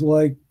what it was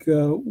like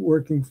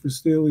working for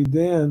Steely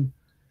Dan,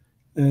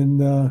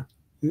 and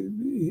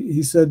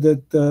he said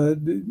that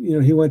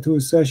he went to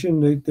a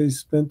session. They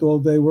spent all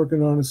day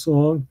working on a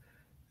song,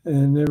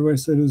 and everybody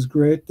said it was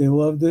great. They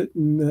loved it,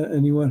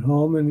 and he went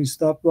home and he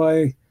stopped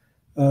by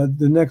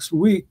the next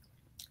week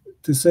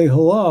to say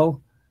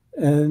hello,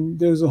 and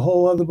there's a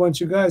whole other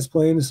bunch of guys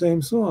playing the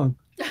same song.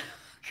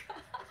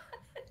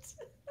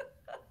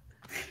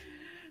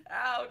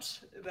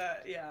 Ouch!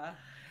 Yeah.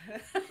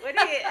 What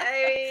do you?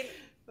 I mean,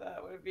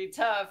 that would be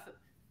tough.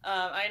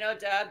 I know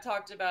Dad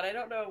talked about, I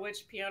don't know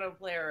which piano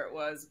player it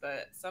was,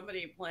 but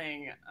somebody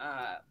playing,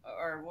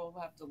 or we'll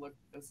have to look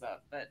this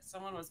up, but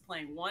someone was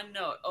playing one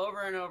note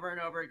over and over and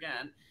over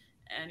again.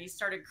 And he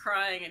started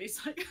crying and he's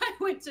like, I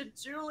went to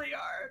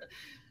Juilliard.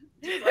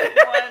 Just like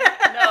one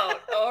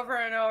note over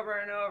and over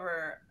and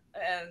over.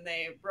 And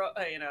they broke,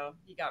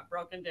 he got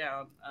broken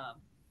down.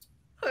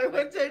 I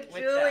went to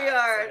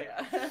Juilliard.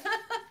 That, so, yeah.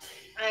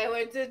 I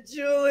went to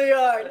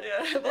Juilliard.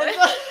 Yeah.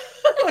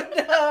 Oh,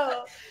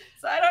 no.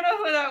 So I don't know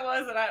who that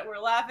was, and we're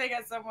laughing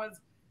at someone's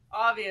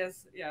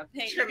obvious,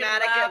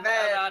 traumatic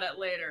event about it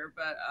later.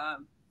 But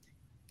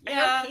I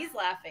hope he's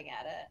laughing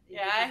at it.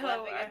 I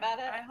hope about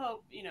it. I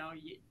hope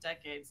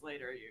decades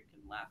later you can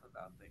laugh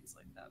about things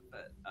like that.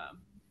 But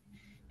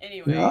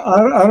anyway,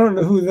 I don't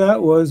know who that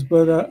was,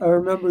 but I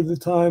remember the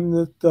time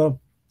that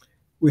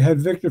we had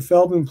Victor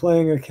Feldman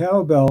playing a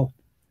cowbell,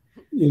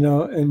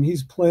 and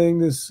he's playing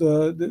this,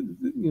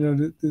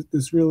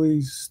 this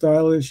really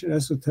stylish and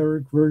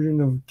esoteric version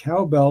of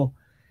cowbell,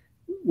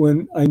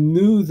 when I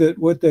knew that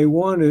what they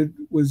wanted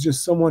was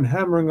just someone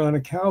hammering on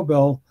a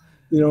cowbell,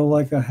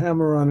 like a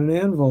hammer on an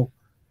anvil.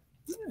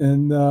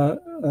 And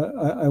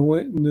I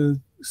went in the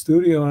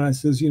studio and I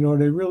says, they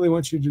really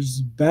want you to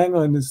just bang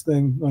on this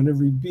thing on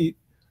every beat.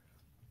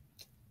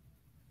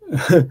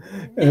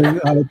 And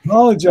I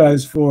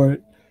apologized for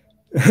it.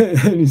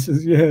 And he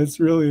says, yeah, it's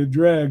really a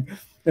drag.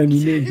 And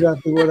he knew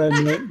exactly what I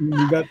meant, and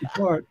he got the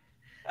part.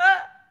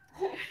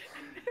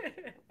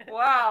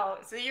 Wow.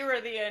 So you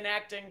were the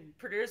enacting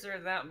producer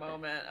in that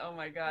moment. Oh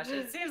my gosh.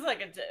 It seems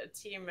like a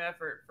team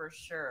effort for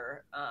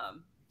sure.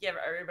 Give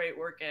everybody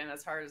working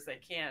as hard as they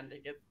can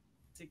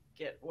to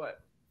get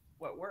what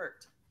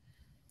worked.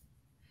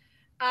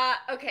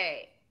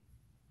 Okay.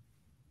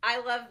 I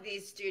love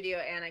these studio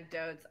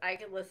anecdotes. I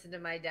could listen to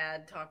my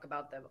dad talk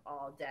about them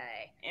all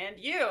day. And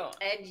you.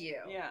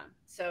 Yeah.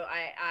 So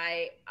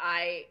I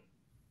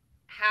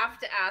have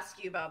to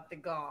ask you about the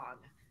gong.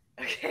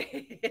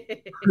 Okay.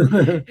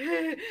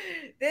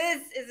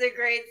 This is a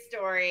great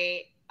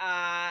story.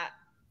 Let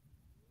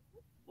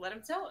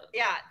him tell it.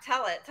 Yeah,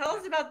 tell it. Tell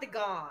us about the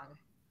gong.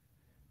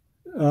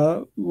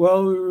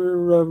 Well, we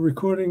were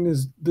recording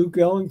this Duke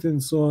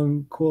Ellington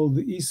song called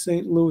the East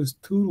St. Louis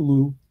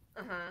Toodaloo.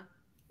 Uh-huh.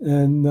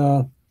 And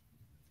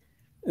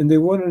they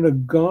wanted a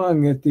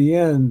gong at the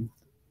end,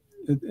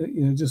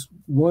 just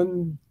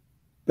one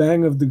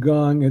bang of the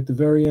gong at the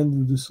very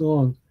end of the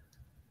song.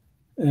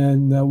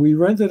 And we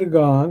rented a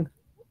gong,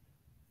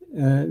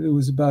 and it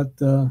was about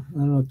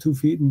 2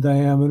 feet in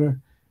diameter,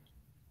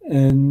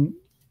 and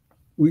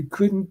we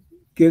couldn't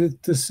get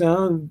it to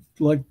sound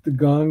like the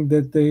gong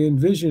that they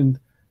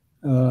envisioned.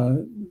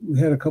 We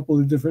had a couple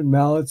of different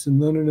mallets, and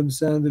none of them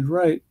sounded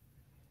right.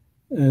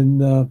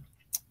 And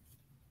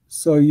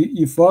so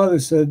your father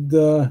said,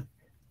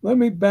 let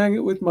me bang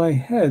it with my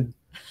head.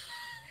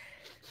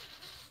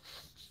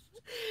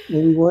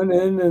 And we went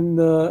in,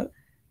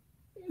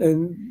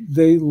 and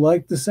they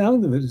liked the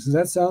sound of it. He said,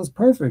 that sounds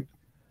perfect.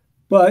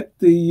 But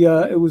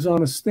it was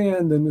on a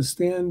stand, and the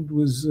stand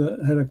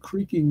had a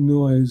creaking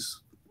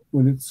noise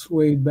when it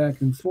swayed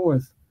back and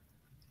forth.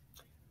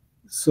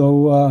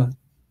 So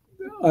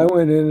I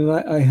went in, and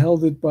I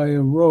held it by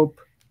a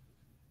rope.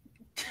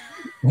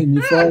 And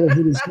your father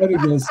hit his head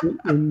against it,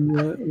 and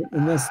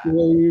that's the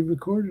way we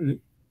recorded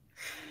it.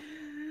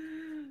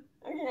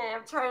 Okay,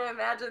 I'm trying to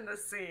imagine the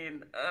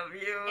scene of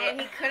you. And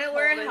he couldn't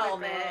wear a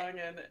helmet.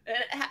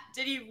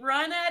 Did he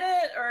run at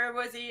it, or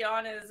was he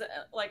on his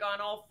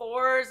on all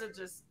fours, and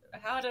just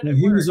how did it work?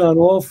 He was on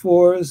all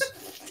fours,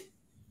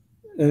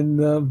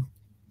 and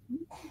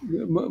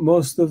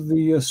most of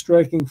the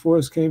striking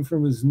force came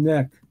from his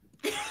neck.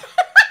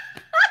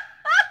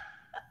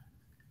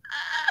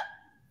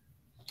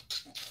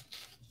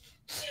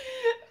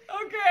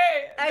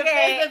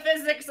 Okay. The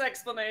physics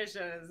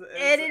explanation is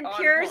and in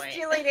pure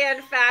Steely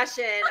Dan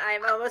fashion,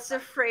 I'm almost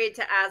afraid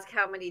to ask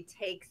how many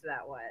takes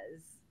that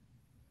was.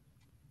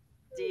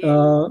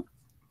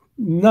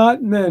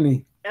 Not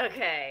many.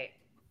 Okay.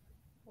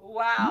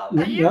 Wow.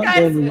 Were you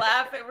guys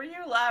laughing? Were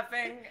you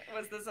laughing?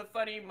 Was this a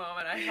funny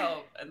moment? I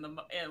hope. And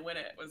when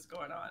it was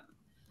going on.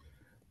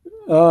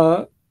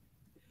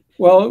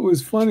 Well, it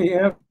was funny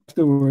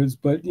afterwards,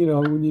 but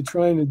when you're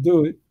trying to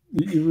do it,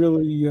 you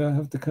really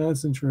have to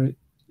concentrate.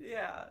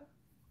 Yeah.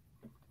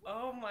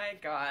 Oh my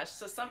gosh.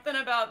 So something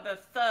about the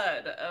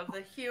thud of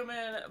the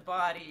human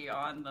body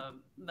on the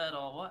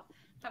metal.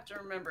 I have to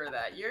remember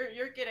that.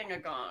 You're getting a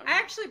gong. I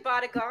actually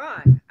bought a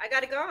gong. I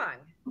got a gong.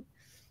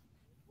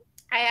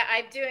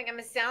 I'm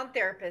a sound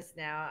therapist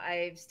now.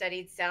 I've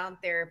studied sound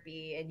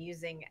therapy and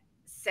using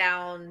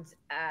sound,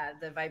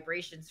 the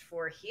vibrations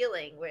for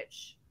healing,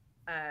 which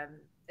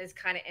is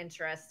kind of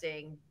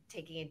interesting,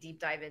 taking a deep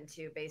dive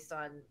into based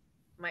on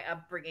my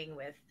upbringing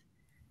with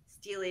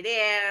Steely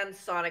Dan,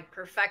 sonic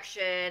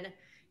perfection,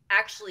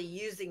 actually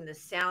using the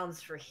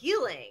sounds for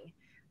healing.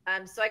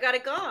 So I got a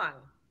gong.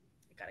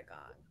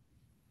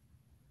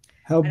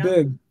 How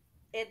big?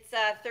 It's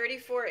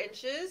 34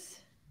 inches.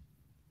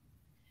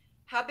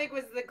 How big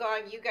was the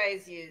gong you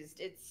guys used?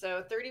 It's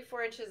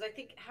 34 inches. I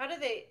think,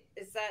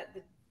 is that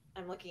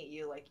I'm looking at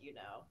you like you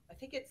know. I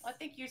think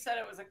you said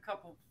it was a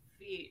couple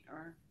feet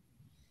or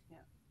yeah.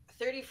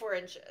 34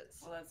 inches.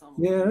 Well, that's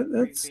almost Yeah, that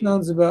 3 feet.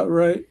 sounds about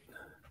right.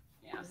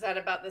 Yeah. Is that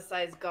about the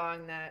size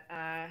gong that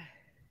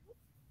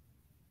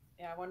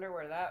Yeah, I wonder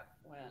where that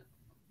went.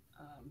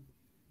 Um,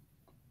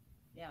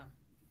 yeah.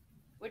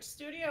 Which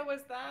studio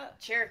was that?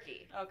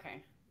 Cherokee?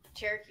 Okay.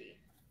 Cherokee.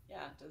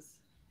 Yeah.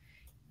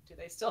 Do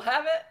they still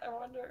have it? I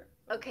wonder.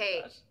 Oh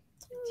Okay.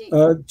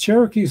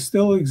 Cherokee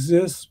still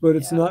exists, but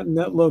it's Yeah. not in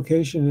that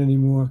location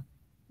anymore.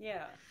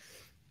 Yeah.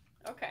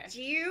 Okay.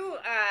 Do you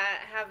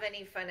have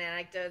any fun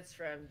anecdotes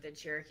from the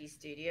Cherokee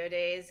studio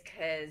days?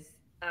 Because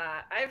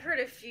I've heard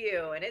a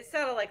few, and it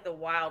sounded like the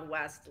Wild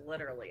West,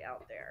 literally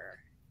out there.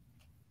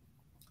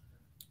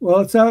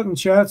 Well, it's out in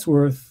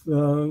Chatsworth,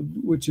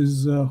 which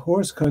is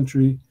horse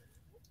country.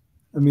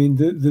 I mean,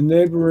 the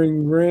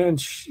neighboring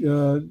ranch,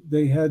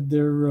 they had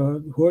their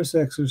horse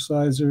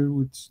exerciser,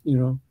 which,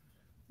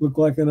 looked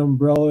like an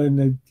umbrella, and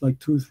they like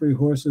two or three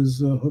horses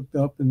hooked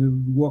up, and they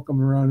would walk them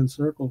around in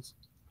circles.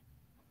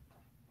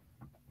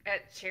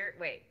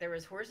 Wait, there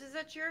was horses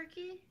at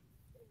Cherokee?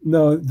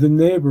 No, the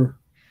neighbor,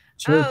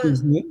 Oh,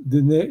 Cherokee's,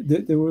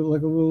 they were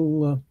like a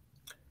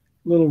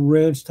little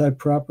ranch type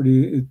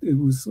property. It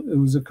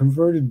was a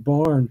converted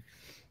barn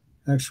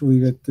actually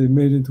that they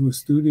made into a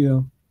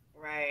studio.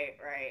 right,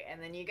 right.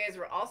 And then you guys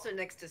were also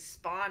next to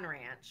Spawn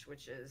Ranch,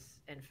 which is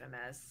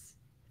infamous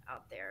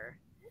out there.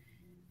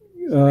 Do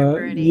you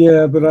remember any?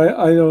 Yeah, but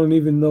I don't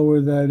even know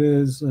where that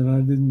is, and I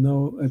didn't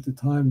know at the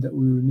time that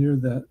we were near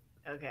that.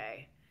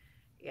 Okay.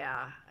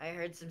 Yeah, I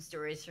heard some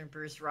stories from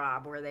Bruce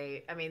Robb where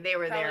I mean, they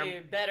were Probably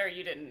there. better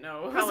you didn't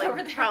know.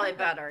 Probably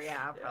better.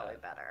 Yeah, probably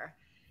better.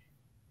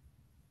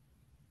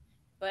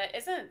 But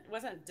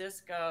wasn't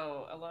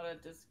disco, a lot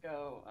of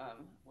disco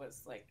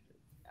was like,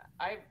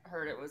 I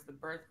heard it was the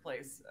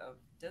birthplace of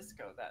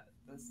disco.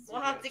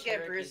 We'll have to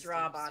get Bruce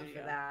Robb on studio.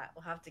 for that.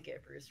 We'll have to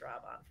get Bruce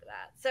Robb on for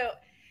that. So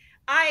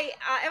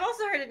I've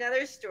also heard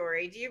another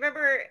story. Do you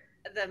remember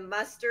the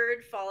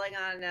mustard falling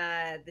on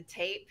the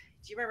tape?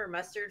 Do you remember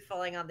mustard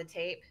falling on the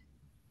tape?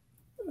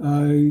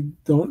 I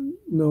don't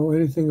know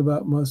anything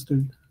about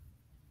mustard.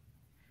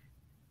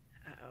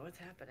 Uh-oh, what's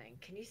happening?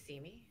 Can you see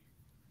me?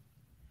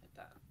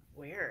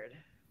 Weird.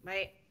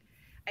 I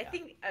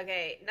think,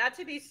 okay, not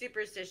to be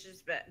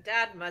superstitious, but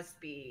Dad must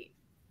be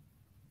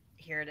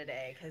here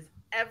today because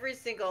every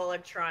single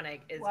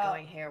electronic is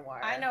going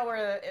haywire. I know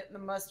where the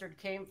mustard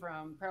came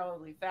from.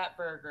 Probably Fat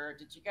Burger.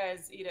 Did you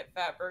guys eat at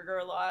Fat Burger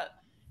a lot?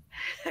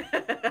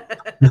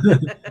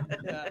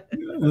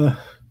 Yeah.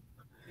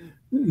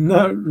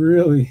 Not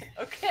really.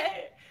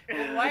 Okay.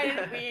 Well, why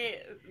didn't we?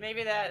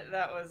 Maybe that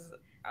was,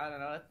 I don't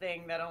know, a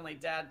thing that only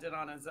Dad did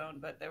on his own.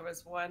 But there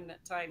was one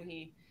time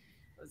he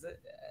was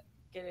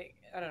getting,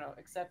 I don't know,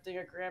 accepting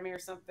a Grammy or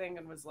something,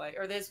 and was like,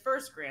 or his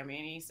first Grammy,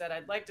 and he said,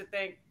 "I'd like to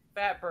thank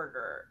Fat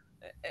Burger."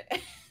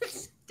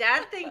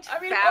 Dad thanked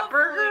Fat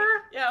Burger?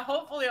 Yeah,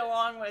 hopefully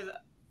along with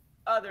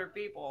other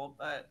people,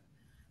 but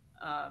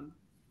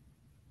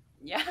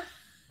yeah.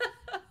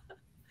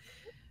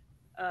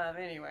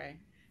 Anyway.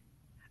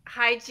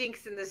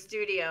 Hijinks in the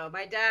studio.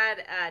 My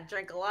dad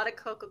drank a lot of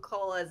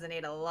Coca-Colas and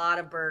ate a lot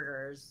of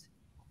burgers.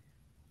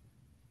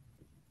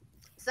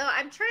 So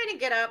I'm trying to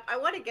get up. I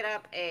want to get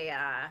up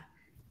an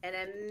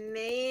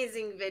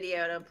amazing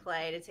video to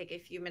play to take a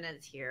few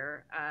minutes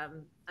here.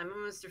 I'm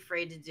almost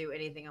afraid to do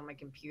anything on my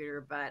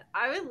computer, but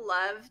I would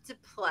love to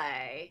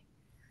play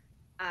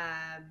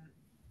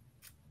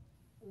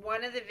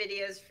one of the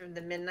videos from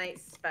the Midnight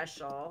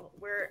Special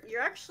where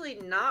you're actually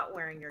not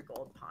wearing your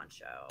gold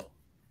poncho.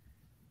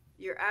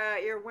 You're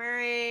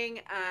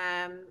wearing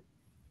I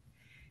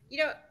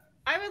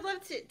would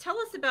love to tell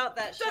us about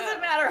that show.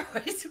 Doesn't matter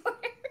what he's wearing.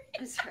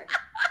 I'm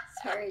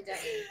sorry,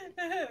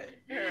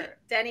 Denny.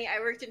 Denny, I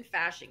worked in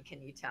fashion.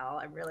 Can you tell?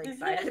 I'm really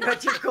excited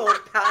about your gold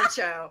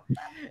poncho.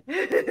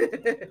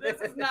 This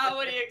is not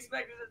what he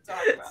expected to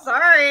talk about.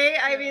 Sorry.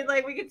 I mean,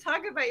 like, we could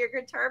talk about your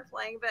guitar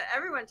playing, but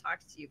everyone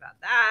talks to you about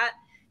that.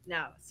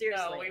 No,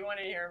 seriously. No, we want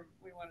to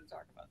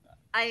talk about that.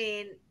 I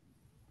mean,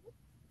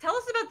 tell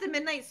us about the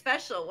Midnight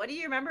Special. What do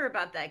you remember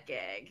about that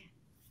gig?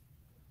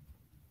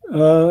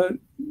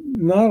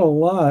 Not a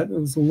lot. It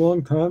was a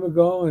long time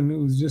ago, and it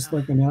was just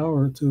like an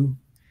hour or two.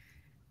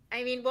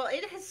 I mean, well,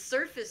 it has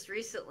surfaced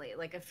recently.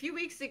 Like a few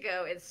weeks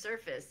ago, it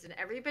surfaced, and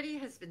everybody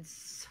has been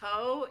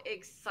so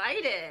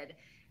excited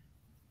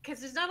because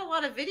there's not a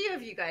lot of video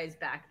of you guys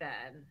back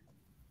then.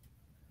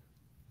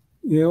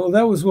 Yeah, well,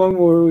 that was one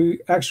where we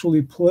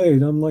actually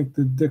played, unlike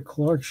the Dick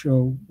Clark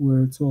show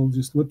where it's all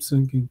just lip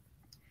syncing.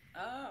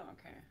 Oh,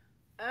 okay.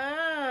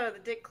 Oh, the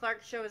Dick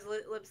Clark show is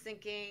lip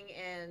syncing,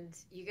 and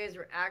you guys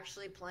were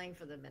actually playing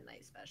for the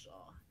Midnight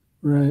Special.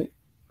 Right.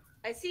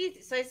 I see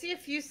a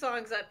few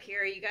songs up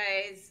here. You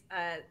guys,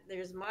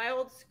 there's My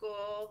Old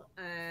School,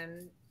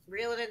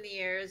 Reel It In the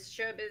Years,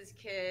 Showbiz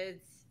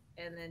Kids,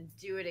 and then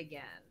Do It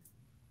Again.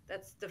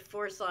 That's the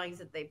 4 songs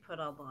that they put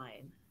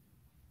online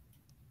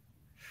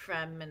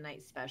from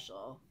Midnight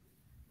Special.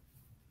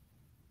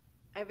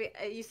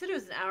 You said it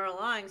was an hour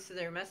long, so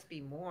there must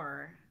be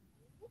more.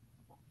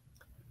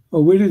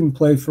 Oh, we didn't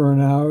play for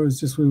an hour. It was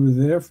just we were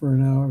there for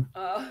an hour.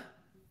 Oh,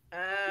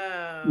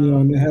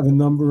 And they have a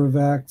number of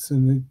acts,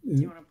 and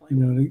do you want to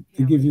play?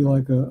 they give you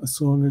like a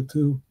song or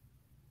two.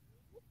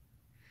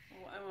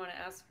 Well, I want to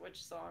ask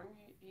which song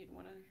you'd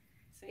want to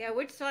sing. Yeah,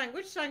 which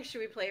song should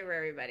we play for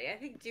everybody? I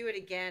think Do It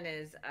Again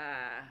is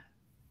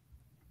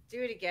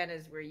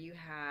where you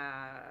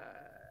have,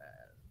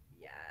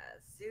 yes.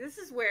 See, this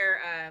is where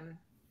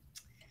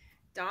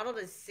Donald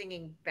is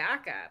singing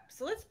backup.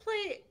 So let's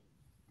play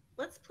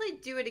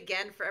Do It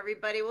Again for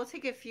everybody. We'll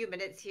take a few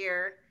minutes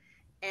here,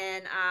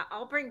 and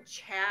I'll bring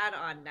Chad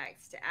on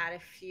next to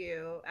ask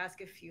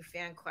a few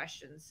fan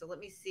questions. So let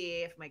me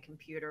see if my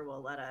computer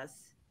will let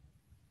us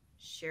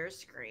share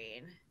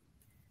screen.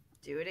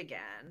 Do it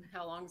again.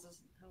 How long is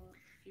this?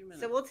 A few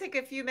minutes. So we'll take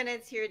a few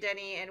minutes here,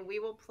 Denny, and we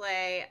will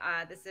play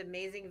this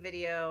amazing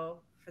video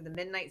for the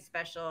Midnight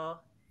Special.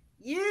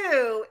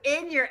 You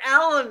in your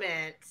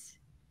element,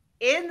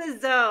 in the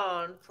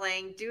zone,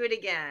 playing Do It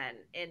Again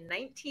in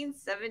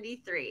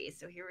 1973.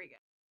 So here we go.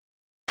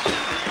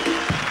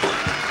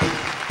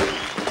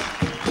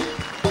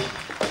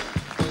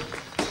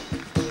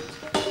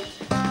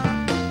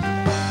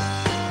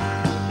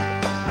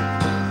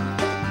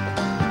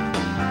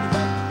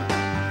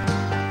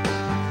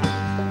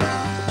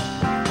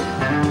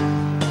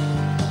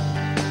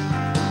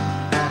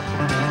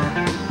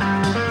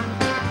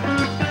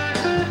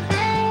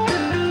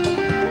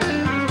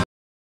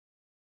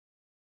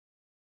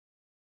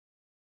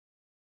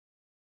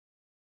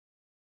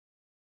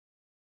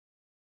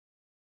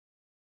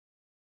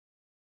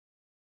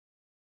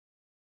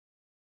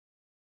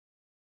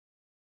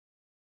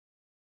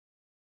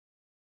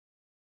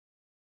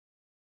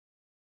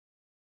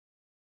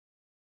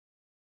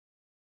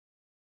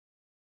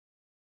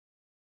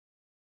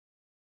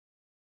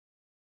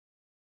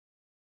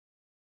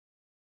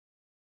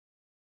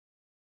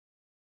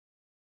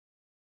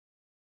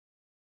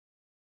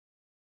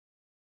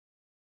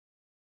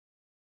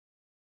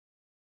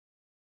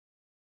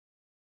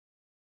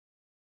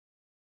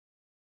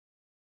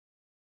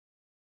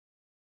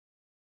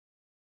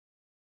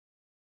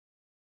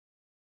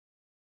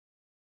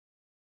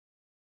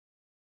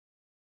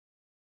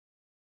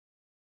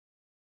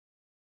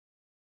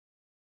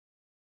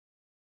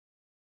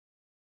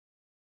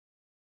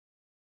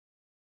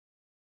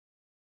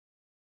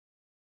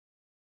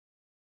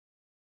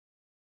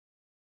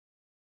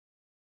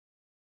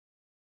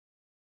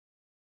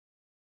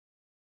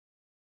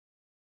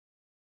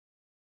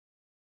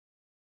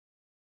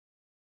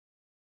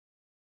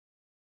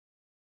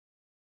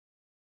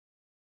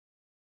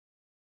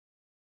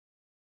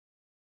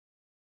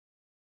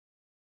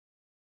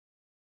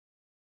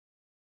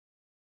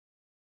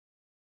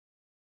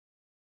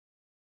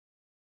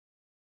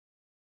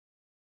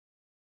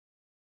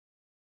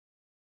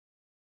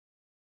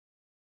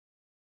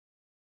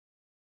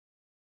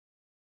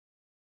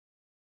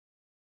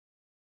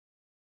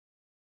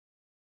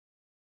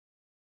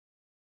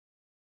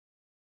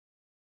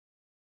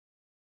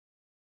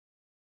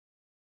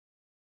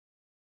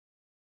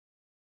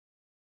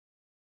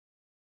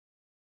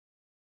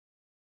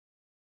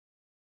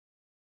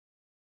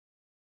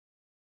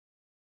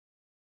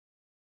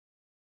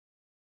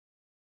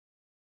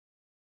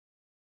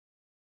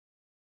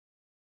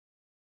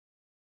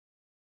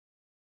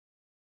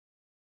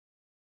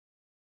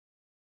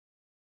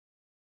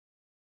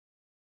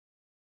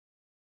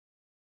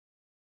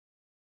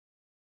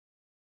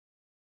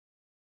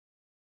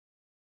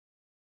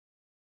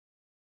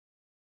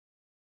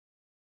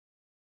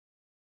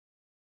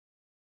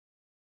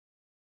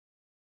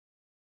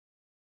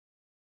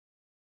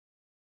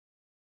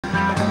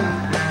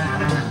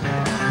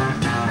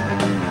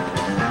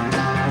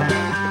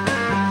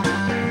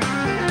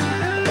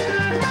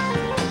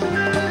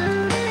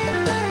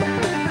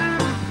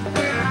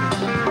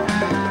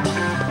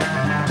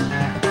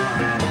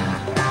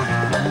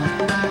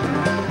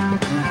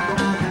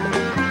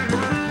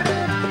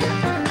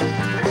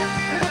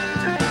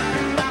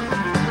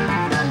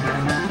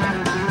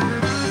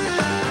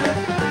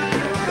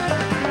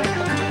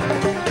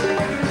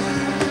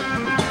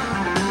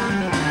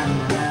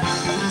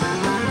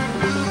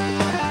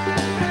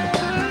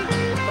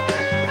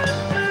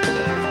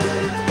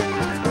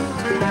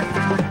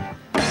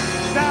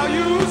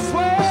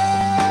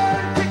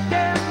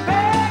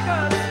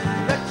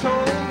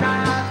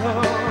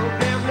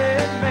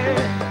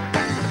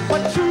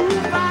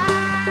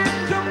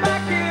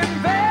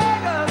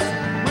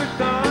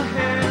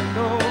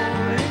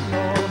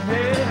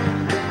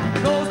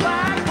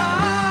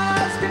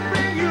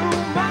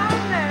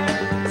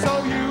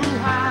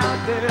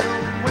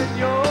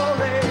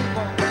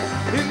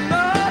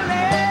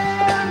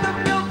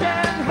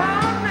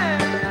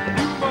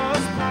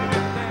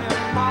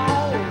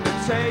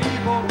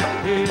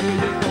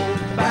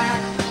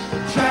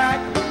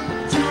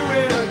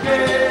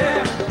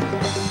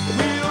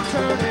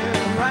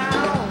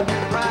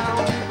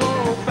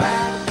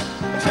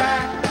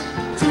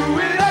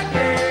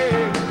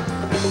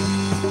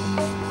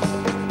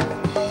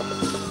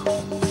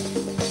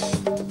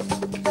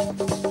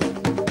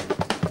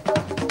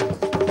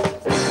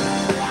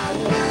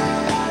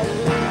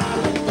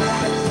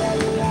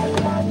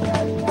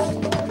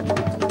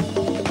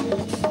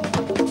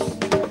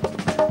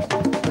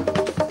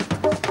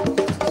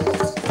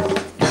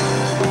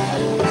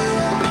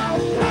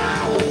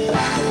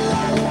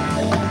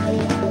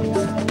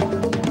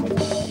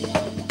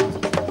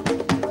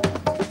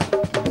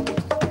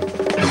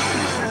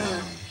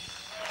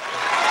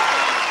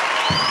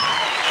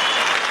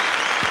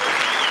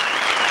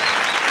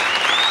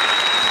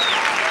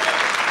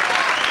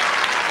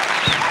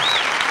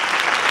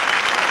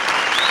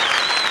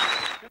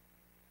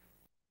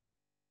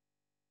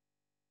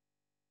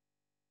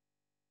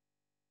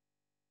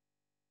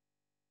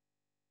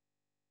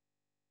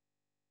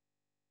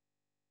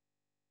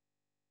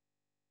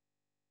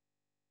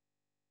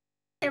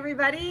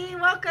 Everybody,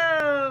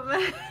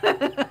 welcome.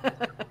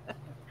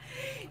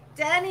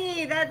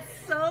 Denny, that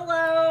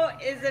solo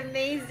is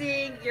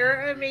amazing.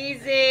 You're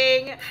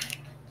amazing.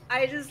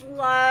 I just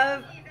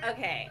love.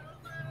 Okay.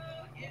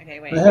 Okay,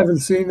 wait. I haven't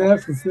seen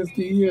that for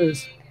 50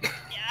 years.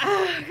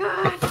 Oh,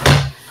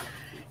 God.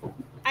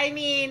 I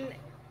mean,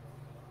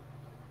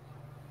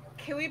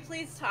 can we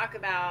please talk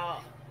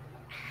about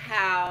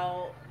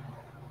how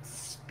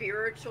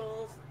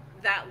spiritual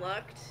that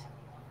looked?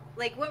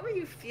 Like, what were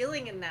you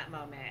feeling in that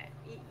moment?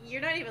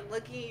 You're not even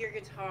looking at your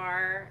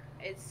guitar.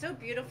 It's so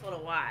beautiful to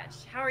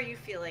watch. How are you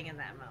feeling in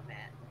that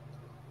moment?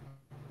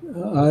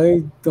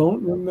 I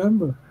don't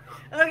remember.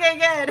 Okay,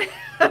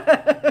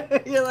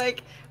 good. You're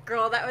like,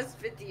 girl, that was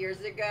 50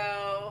 years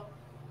ago.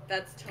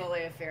 That's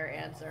totally a fair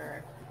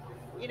answer.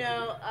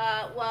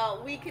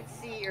 Well, we could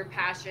see your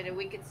passion and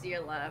we could see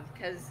your love,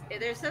 because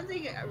there's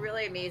something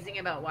really amazing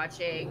about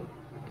watching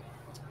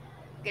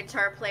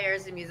guitar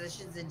players and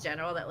musicians in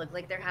general that look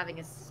like they're having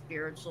a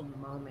spiritual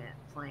moment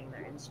playing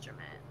their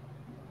instrument.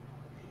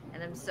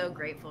 And I'm so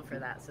grateful for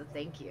that. So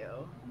thank you.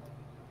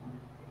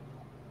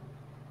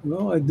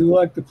 Well, I do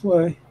like to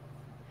play.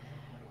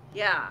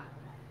 Yeah,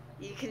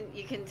 you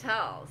can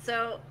tell.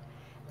 So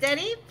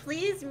Denny,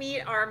 please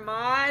meet our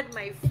mod,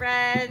 my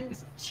friend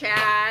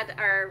Chad.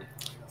 Are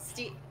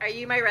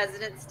you my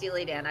resident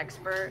Steely Dan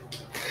expert?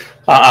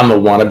 I'm a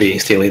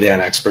wannabe Steely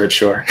Dan expert,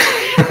 sure.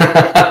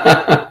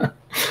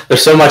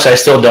 There's so much I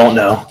still don't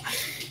know.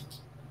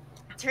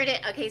 Turn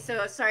it. Okay,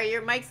 so sorry,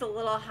 your mic's a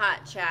little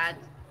hot, Chad.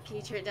 Can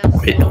you turn it down?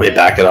 Let me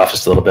back it off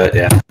just a little bit.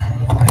 Yeah.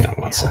 Hang on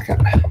one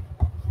second.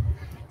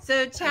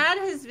 So Chad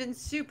has been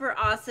super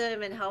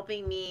awesome in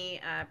helping me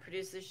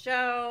produce the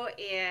show,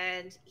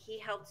 and he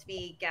helped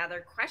me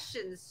gather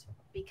questions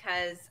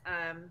because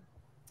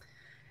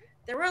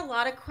there were a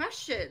lot of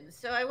questions.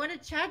 So I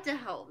wanted Chad to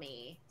help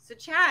me. So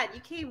Chad,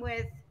 you came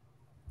with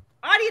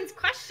audience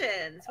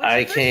questions.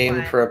 I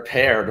came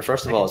prepared.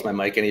 First of all, is my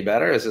mic any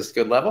better? Is this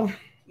good level?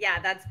 Yeah,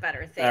 that's better.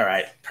 Thanks. All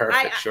right,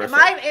 perfect. It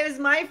was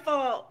my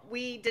fault.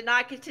 We did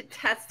not get to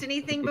test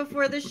anything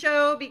before the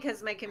show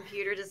because my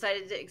computer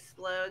decided to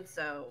explode.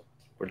 So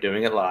we're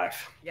doing it live.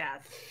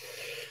 Yes.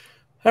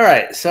 All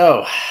right.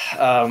 So,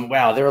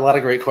 wow, there were a lot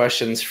of great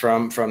questions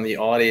from the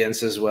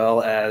audience, as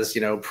well as,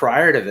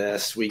 prior to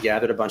this, we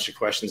gathered a bunch of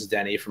questions,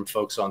 Denny, from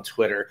folks on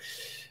Twitter.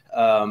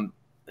 And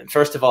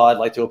first of all, I'd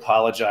like to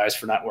apologize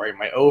for not wearing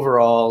my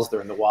overalls. They're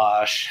in the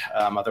wash.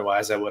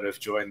 Otherwise, I would have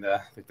joined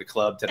the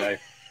club today.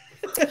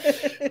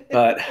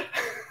 But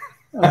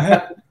I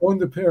haven't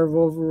owned a pair of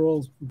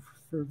overalls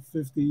for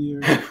 50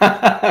 years.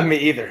 Me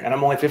either, and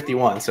I'm only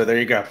 51, so there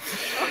you go.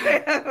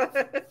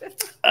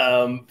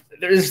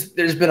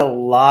 There's been a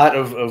lot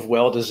of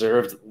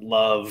well-deserved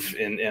love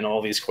in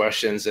all these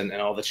questions and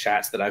all the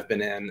chats that I've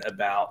been in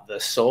about the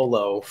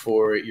solo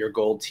for your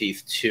Gold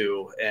Teeth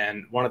 2.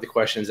 And one of the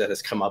questions that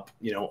has come up,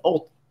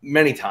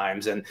 many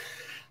times, and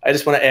I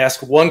just want to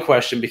ask one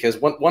question because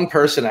one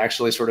person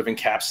actually sort of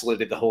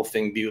encapsulated the whole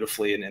thing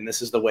beautifully, and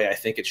this is the way I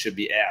think it should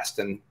be asked.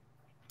 And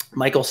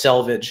Michael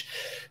Selvage,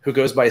 who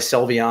goes by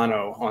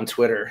Selviano on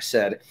Twitter,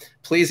 said,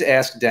 "Please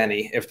ask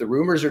Denny if the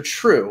rumors are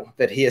true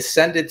that he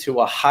ascended to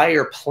a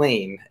higher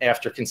plane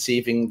after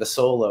conceiving the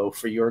solo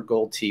for Your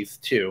Gold Teeth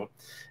 2.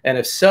 And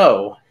if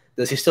so,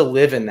 does he still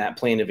live in that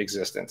plane of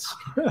existence?"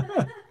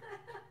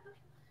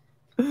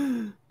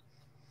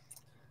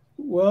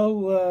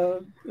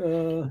 Well,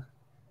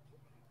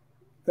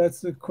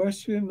 that's a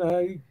question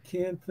I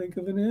can't think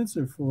of an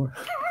answer for.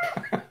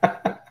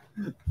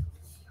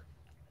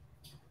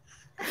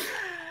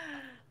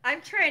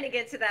 I'm trying to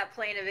get to that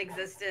plane of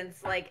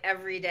existence like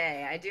every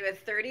day. I do a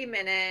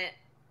 30-minute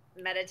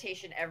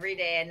meditation every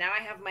day, and now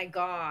I have my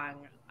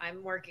gong.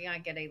 I'm working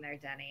on getting there,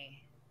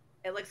 Denny.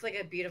 It looks like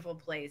a beautiful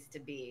place to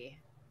be.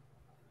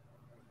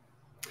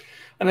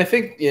 And I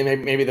think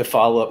maybe the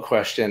follow-up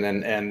question,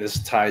 and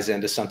this ties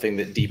into something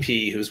that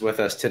DP, who's with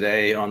us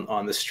today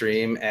on the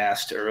stream,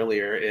 asked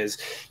earlier, is,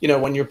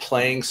 when you're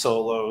playing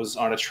solos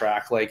on a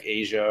track like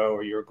Asia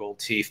or Your Gold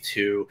Teeth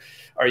 2,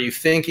 are you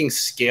thinking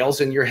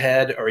scales in your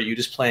head, or are you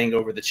just playing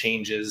over the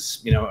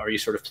changes? Are you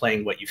sort of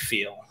playing what you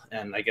feel?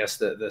 And I guess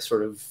the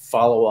sort of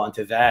follow-on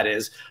to that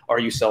is, are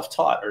you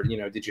self-taught, or,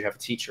 did you have a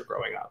teacher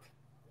growing up?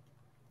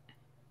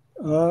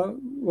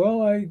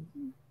 Well, I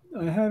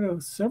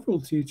had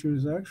several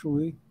teachers,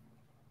 actually.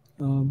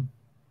 The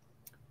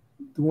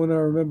one I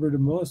remember the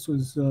most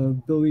was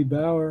Billy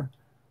Bauer.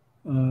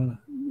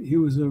 He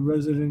was a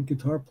resident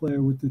guitar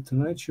player with the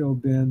Tonight Show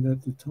band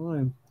at the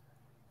time,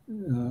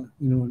 in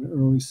the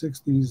early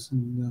 60s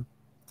and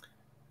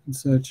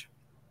such.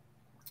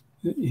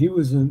 He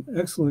was an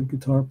excellent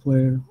guitar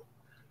player.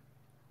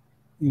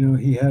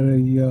 He had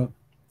a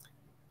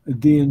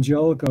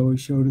D'Angelico. He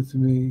showed it to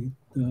me.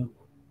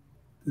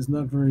 There's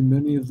not very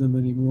many of them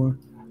anymore.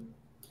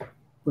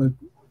 But,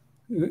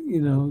 he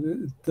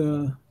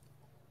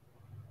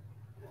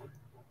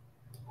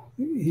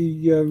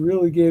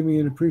really gave me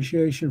an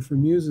appreciation for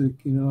music.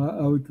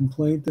 I would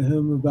complain to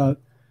him about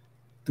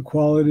the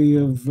quality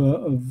of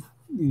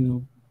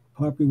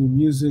popular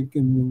music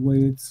and the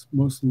way it's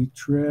mostly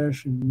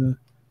trash. And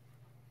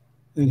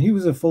And he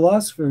was a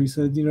philosopher. He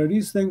said,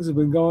 these things have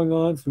been going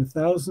on for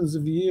thousands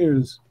of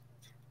years.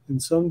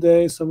 And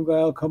someday some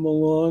guy will come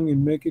along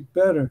and make it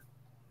better.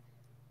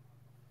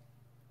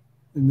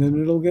 And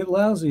then it'll get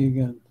lousy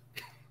again.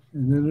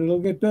 And then it'll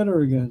get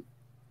better again.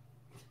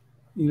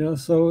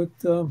 So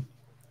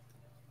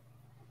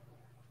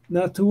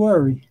not to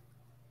worry.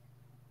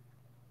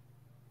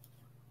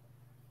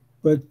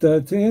 But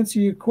to answer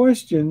your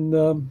question,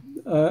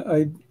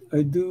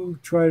 I do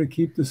try to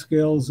keep the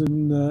scales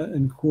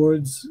and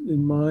chords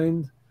in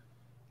mind.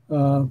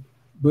 But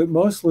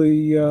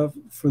mostly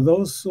for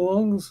those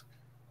songs,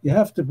 you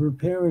have to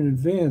prepare in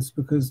advance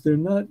because they're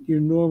not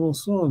your normal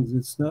songs.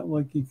 It's not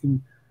like you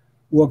can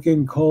walk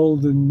in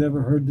cold and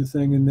never heard the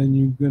thing and then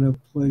you're going to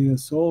play a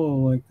solo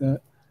like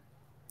that.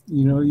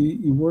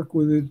 You work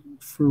with it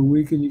for a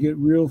week and you get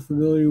real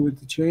familiar with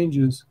the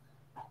changes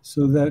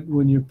so that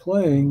when you're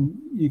playing,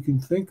 you can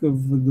think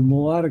of the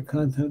melodic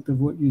content of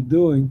what you're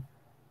doing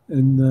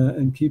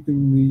and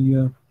keeping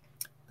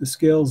the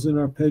scales and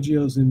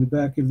arpeggios in the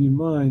back of your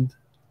mind.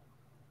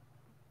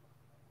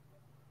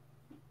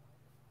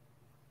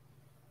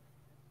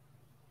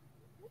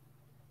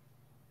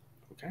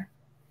 Okay.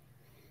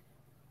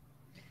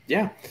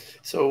 Yeah.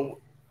 So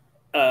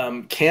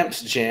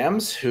Camps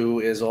Jams, who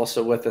is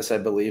also with us, I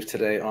believe,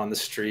 today on the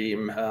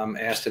stream,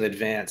 asked in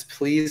advance,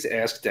 please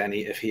ask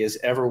Denny if he has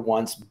ever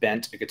once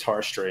bent a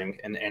guitar string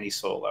in any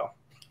solo.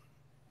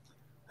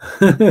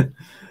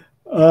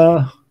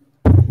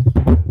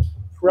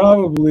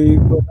 Probably,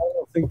 but I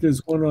don't think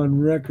there's one on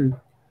record.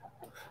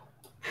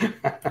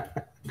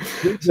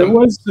 There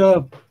was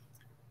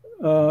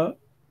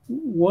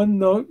one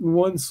note and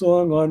one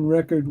song on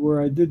record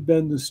where I did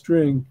bend the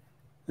string,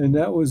 and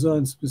that was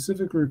on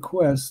specific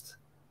request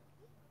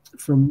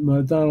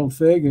from Donald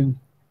Fagen,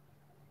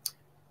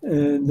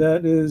 and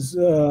that is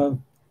the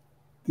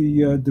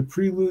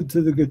prelude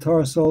to the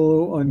guitar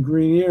solo on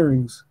Green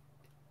Earrings.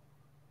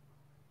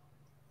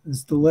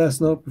 It's the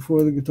last note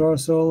before the guitar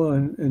solo,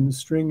 and the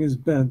string is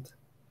bent.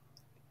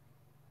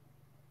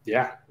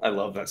 Yeah, I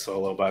love that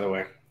solo, by the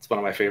way. It's one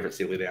of my favorite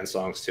Steely Dan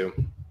songs, too.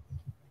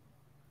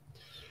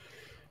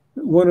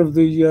 One of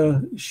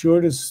the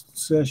shortest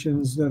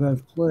sessions that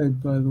I've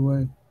played, by the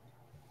way.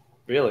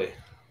 Really?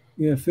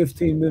 Yeah,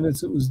 15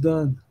 minutes it was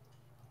done.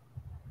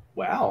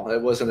 Wow,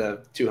 it wasn't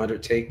a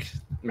 200-take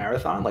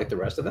marathon like the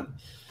rest of them?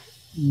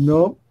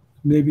 Nope,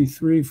 maybe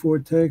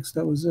 3-4 takes,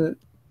 that was it.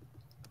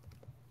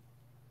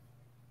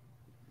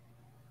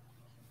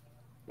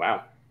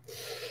 Wow.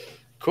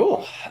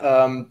 Cool.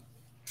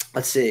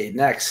 Let's see.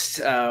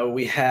 Next,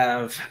 we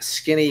have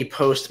Skinny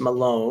Post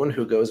Malone,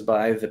 who goes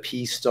by the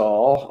P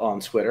Stall on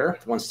Twitter,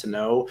 wants to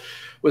know,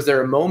 was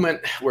there a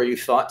moment where you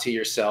thought to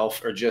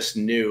yourself or just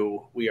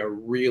knew we are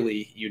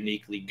really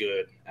uniquely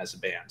good as a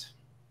band?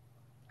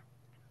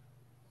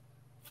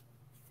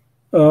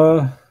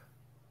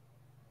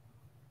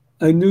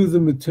 I knew the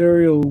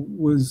material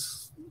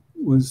was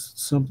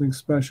something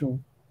special.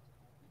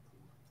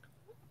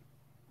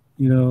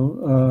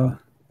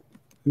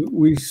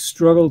 We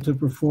struggled to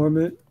perform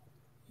it.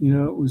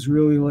 It was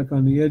really like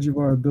on the edge of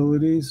our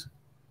abilities,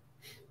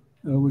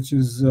 which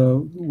is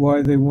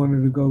why they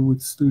wanted to go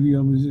with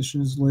studio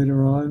musicians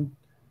later on,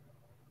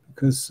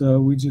 because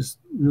we just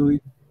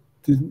really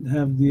didn't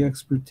have the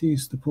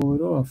expertise to pull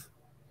it off.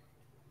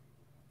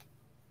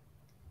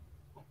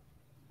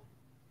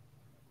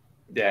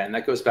 Yeah, and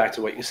that goes back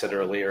to what you said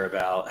earlier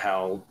about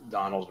how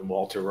Donald and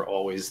Walter were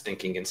always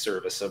thinking in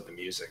service of the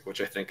music, which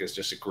I think is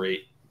just a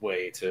great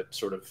way to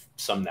sort of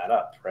sum that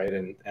up, right?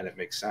 And it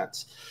makes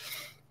sense.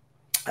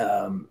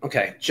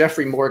 Okay,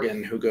 Jeffrey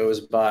Morgan, who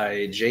goes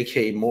by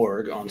JK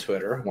Morg on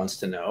Twitter, wants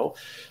to know,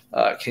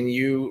 can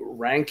you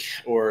rank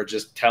or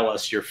just tell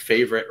us your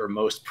favorite or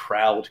most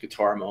proud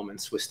guitar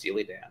moments with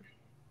Steely Dan?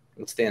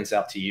 What stands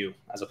out to you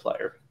as a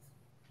player?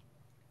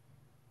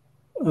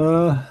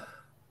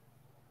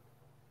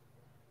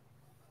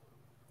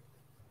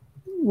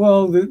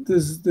 Well,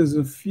 there's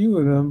a few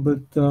of them,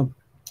 but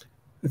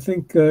I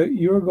think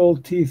Your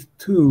Gold Teeth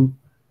 2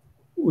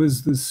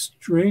 was the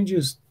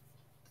strangest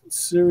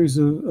series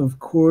of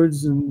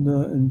chords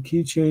and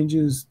key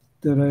changes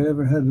that I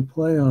ever had to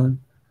play on.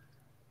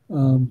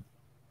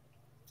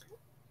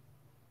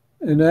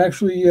 And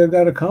actually, I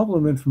got a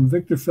compliment from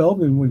Victor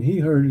Feldman when he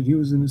heard it. He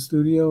was in the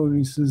studio, and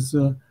he says,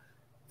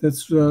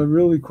 that's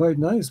really quite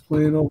nice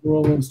playing over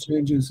all those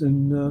changes.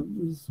 And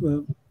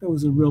that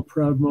was a real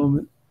proud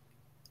moment.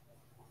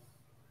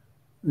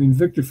 I mean,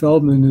 Victor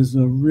Feldman is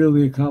a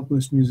really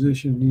accomplished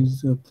musician.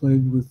 He's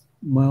played with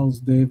Miles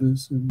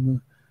Davis, and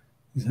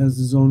he has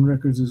his own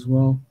records as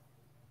well.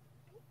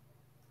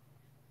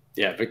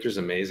 Yeah, Victor's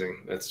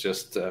amazing. It's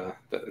just,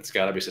 it's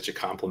got to be such a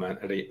compliment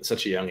at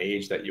such a young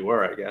age that you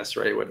were, I guess,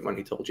 right, when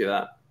he told you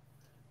that.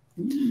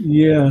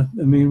 Yeah,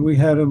 I mean, we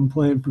had him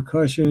playing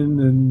percussion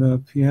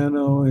and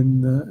piano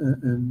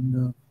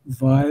and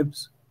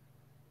vibes.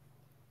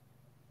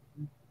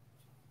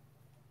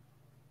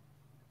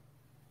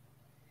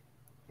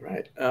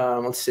 Right.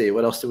 Let's see.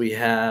 What else do we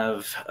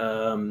have?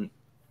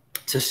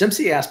 So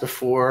Cimcie asked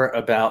before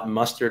about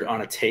mustard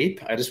on a tape.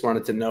 I just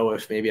wanted to know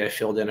if maybe I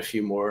filled in a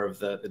few more of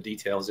the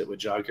details that would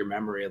jog your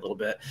memory a little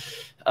bit.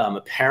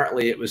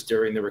 Apparently, it was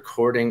during the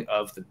recording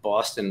of the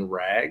Boston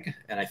Rag,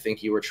 and I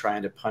think you were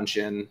trying to punch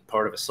in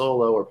part of a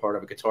solo or part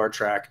of a guitar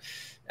track.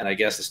 And I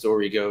guess the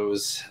story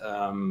goes,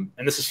 and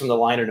this is from the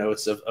liner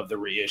notes of the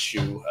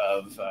reissue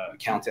of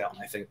Countdown,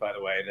 I think, by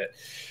the way, that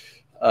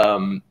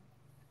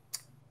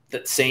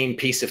that same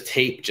piece of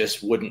tape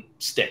just wouldn't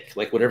stick.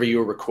 Like whatever you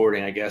were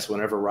recording, I guess,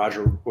 whenever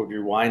Roger would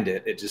rewind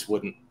it, it just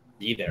wouldn't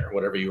be there,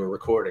 whatever you were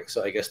recording.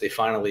 So I guess they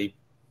finally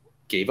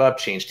gave up,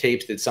 changed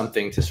tapes, did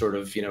something to sort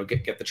of,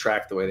 get the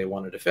track the way they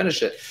wanted to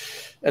finish it.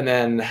 And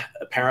then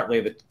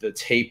apparently the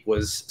tape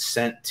was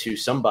sent to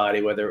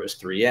somebody, whether it was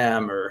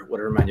 3M or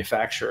whatever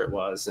manufacturer it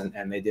was,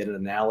 and they did an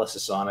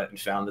analysis on it and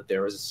found that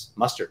there was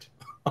mustard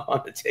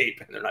on the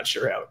tape, and they're not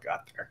sure how it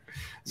got there.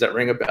 Does that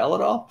ring a bell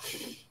at all?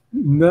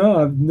 No,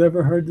 I've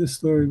never heard this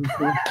story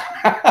before.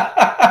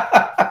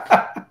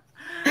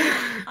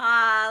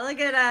 Look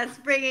at us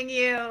bringing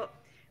you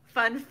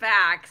fun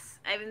facts.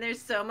 I mean,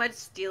 there's so much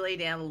Steely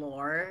Dan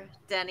lore,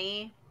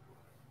 Denny.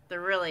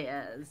 There really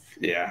is.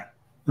 Yeah.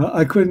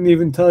 I couldn't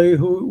even tell you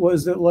who it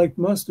was that liked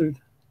mustard.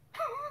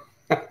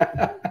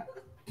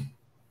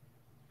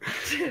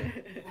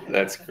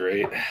 That's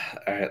great.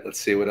 All right, let's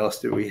see. What else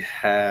do we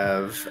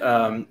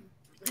have?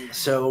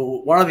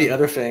 So one of the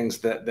other things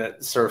that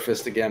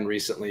surfaced again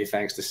recently,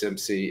 thanks to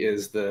Cimcie,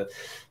 is the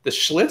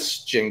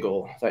Schlitz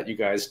jingle that you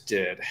guys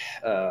did.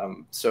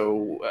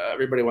 So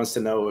everybody wants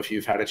to know if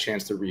you've had a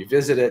chance to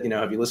revisit it.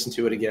 Have you listened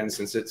to it again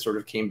since it sort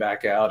of came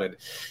back out? And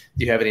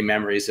do you have any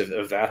memories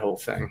of that whole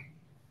thing?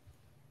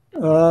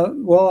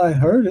 Well, I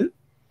heard it.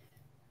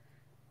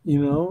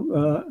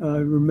 I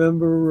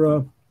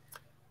remember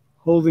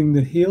holding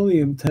the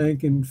helium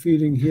tank and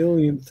feeding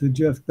helium to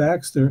Jeff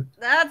Baxter.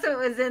 That's what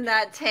was in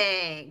that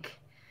tank.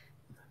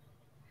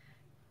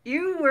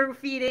 You were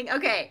feeding.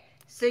 Okay,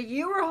 so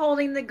you were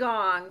holding the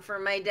gong for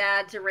my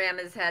dad to ram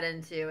his head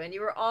into, and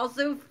you were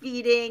also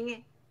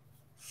feeding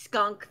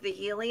Skunk the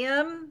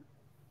helium.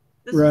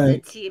 This was a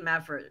team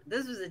effort.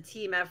 This was a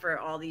team effort,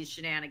 all these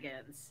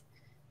shenanigans.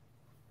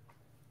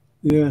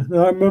 Yeah,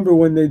 I remember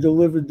when they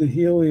delivered the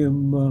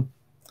helium,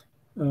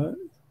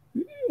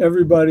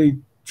 everybody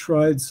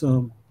tried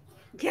some.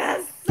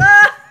 Yes.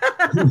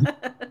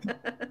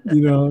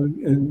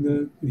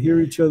 And hear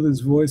each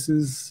other's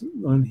voices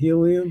on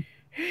helium.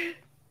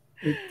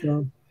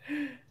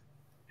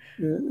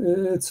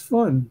 It's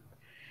fun.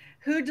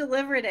 Who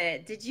delivered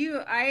it? Did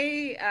you?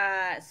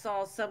 I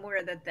saw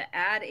somewhere that the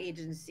ad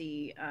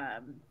agency,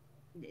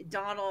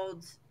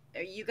 Donald,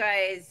 you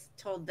guys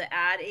told the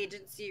ad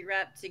agency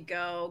rep to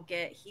go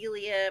get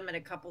helium and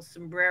a couple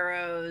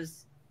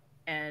sombreros,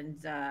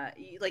 and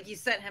you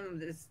sent him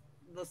this.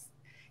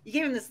 You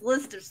gave him this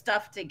list of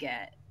stuff to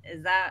get.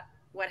 Is that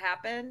what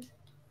happened?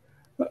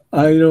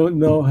 I don't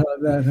know how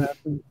that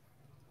happened.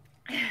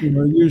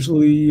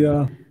 Usually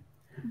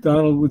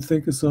Donald would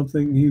think of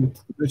something, he would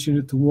mention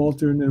it to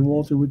Walter, and then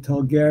Walter would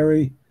tell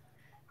Gary,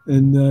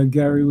 and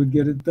Gary would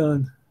get it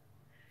done.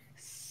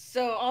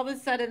 So all of a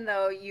sudden,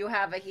 though, you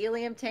have a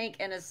helium tank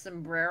and a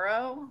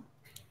sombrero,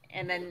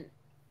 and then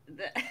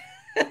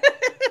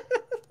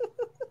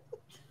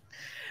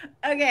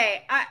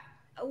okay,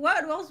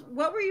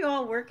 what were you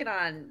all working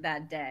on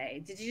that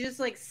day? Did you just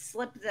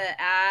slip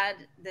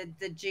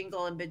the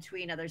jingle in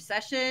between other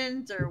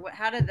sessions, or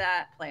how did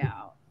that play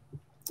out?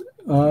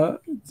 I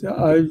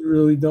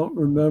really don't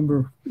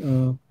remember.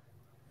 It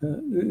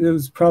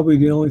was probably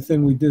the only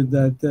thing we did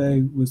that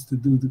day was to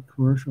do the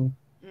commercial.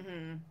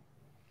 Mm-hmm.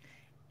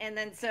 And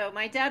then so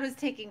my dad was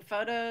taking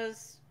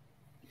photos,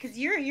 because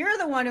you're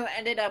the one who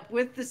ended up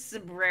with the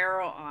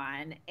sombrero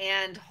on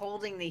and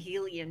holding the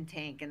helium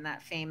tank in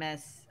that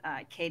famous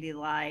Katie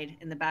Lied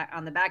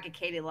on the back of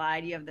Katie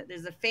Lied.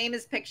 There's a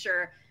famous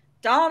picture,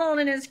 Donald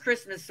in his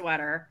Christmas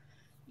sweater,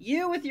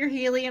 you with your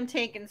helium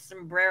tank and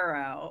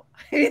sombrero.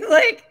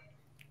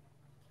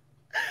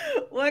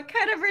 What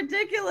kind of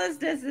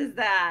ridiculousness is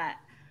that?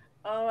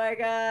 Oh my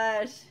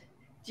gosh.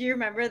 Do you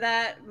remember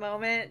that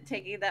moment,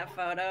 taking that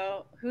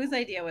photo? Whose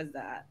idea was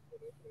that?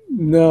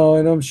 No,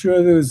 and I'm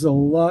sure there's a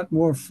lot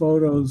more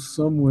photos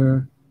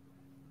somewhere.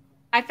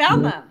 I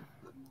found them.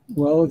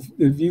 Well,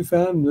 if you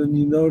found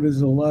them,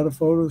 there's a lot of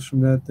photos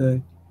from that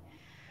day.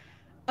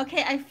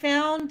 Okay, I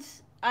found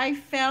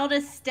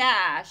a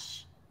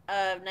stash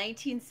of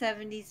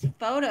 1970s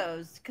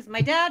photos, because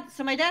my dad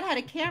had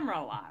a camera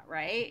a lot,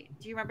 right?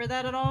 Do you remember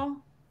that at all?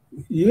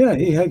 Yeah,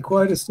 he had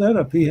quite a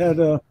setup. He had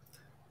a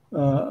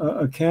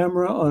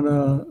camera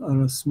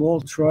on a small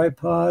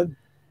tripod,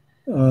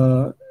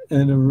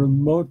 and a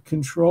remote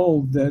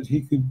control that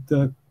he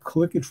could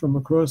click it from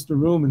across the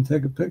room and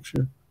take a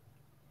picture.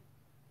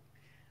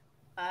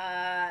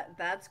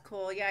 That's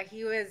cool. Yeah,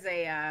 he was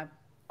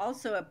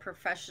also a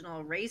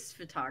professional race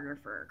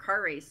photographer,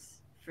 car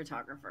race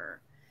photographer.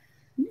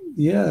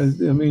 Yeah,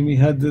 I mean, he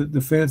had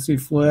the fancy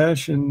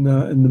flash and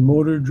the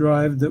motor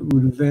drive that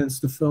would advance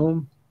the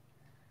film.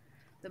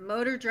 The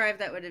motor drive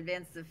that would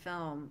advance the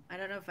film. I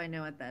don't know if I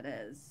know what that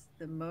is.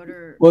 The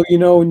motor. Well, you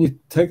know, when you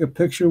take a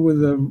picture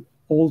with an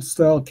old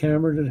style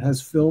camera that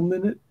has film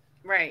in it,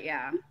 Right.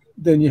 Yeah.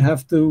 then you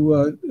have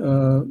to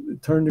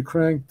turn the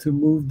crank to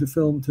move the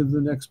film to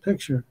the next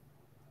picture.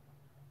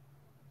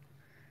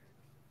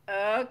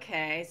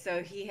 Okay.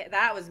 So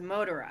that was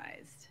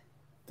motorized.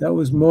 That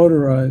was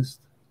motorized.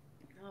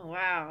 Oh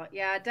wow.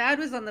 Yeah, Dad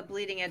was on the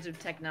bleeding edge of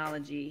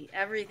technology.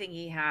 Everything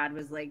he had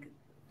was like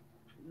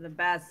the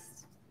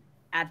best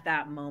at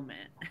that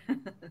moment.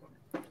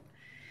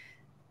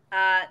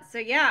 So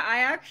yeah, I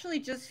actually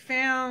just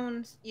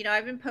found,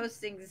 I've been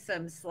posting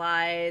some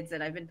slides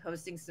and I've been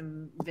posting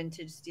some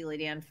vintage Steely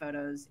Dan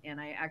photos,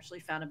 and I actually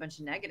found a bunch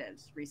of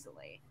negatives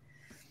recently.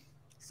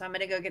 So I'm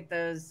gonna go get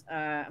those.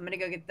 I'm gonna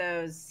go get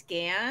those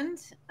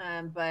scanned.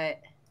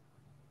 But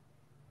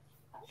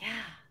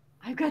yeah,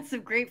 I've got some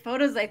great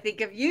photos, I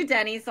think, of you,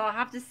 Denny. So I'll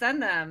have to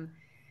send them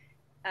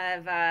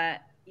of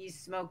you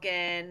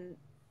smoking.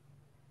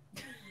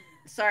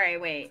 Sorry,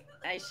 wait.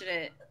 I should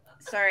have.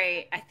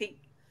 Sorry, I think.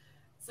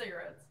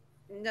 Cigarettes.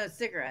 No,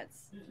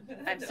 cigarettes.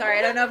 I'm sorry.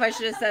 I don't know if I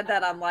should have said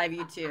that on live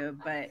YouTube,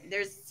 but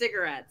there's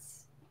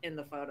cigarettes in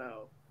the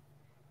photo.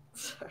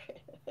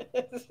 Sorry.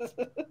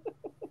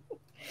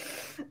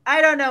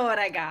 I don't know what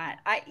I got.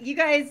 You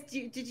guys,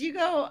 did you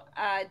go?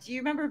 Do you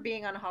remember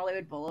being on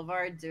Hollywood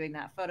Boulevard doing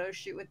that photo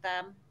shoot with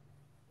them?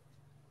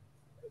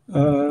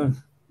 No,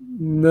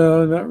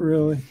 not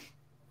really.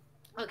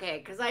 Okay,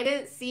 because I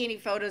didn't see any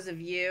photos of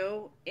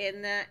you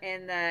in that,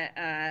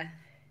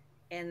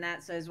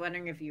 so I was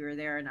wondering if you were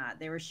there or not.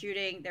 They were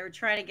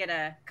trying to get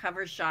a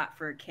cover shot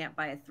for Can't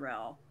Buy a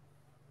Thrill,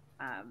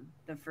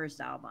 the first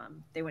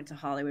album. They went to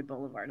Hollywood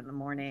Boulevard in the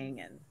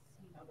morning, and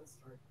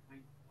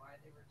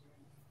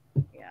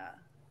yeah,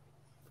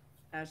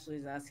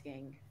 Ashley's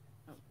asking.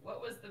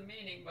 What was the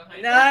meaning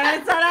behind No, that?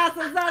 let's not ask.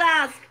 Let's not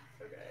ask.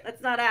 Okay.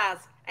 Let's not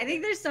ask. I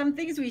think there's some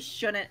things we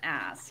shouldn't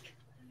ask.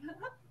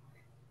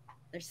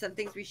 There's some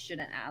things we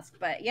shouldn't ask.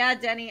 But yeah,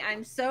 Denny,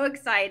 I'm so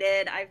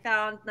excited. I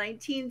found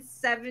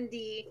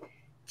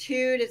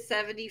 1972 to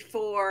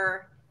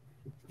 74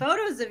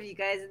 photos of you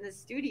guys in the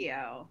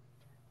studio.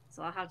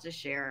 So I'll have to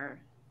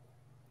share.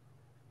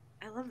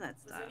 I love that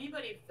stuff. Was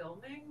anybody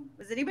filming?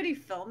 Was anybody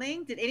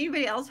filming? Did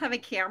anybody else have a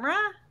camera?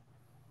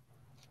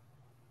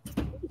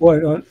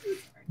 What,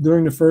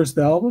 during the first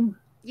album?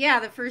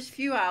 Yeah, the first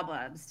few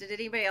albums. Did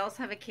anybody else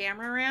have a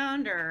camera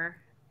around, or?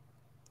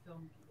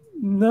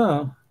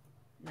 No.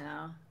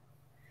 No.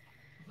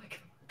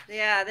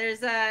 Yeah,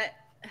 there's a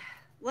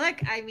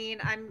look. I mean,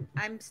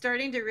 I'm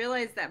starting to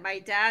realize that my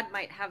dad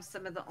might have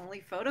some of the only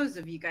photos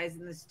of you guys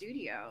in the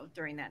studio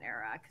during that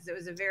era, because it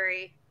was a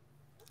very.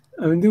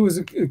 I mean, there was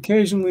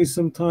occasionally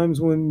sometimes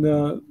when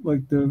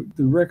like the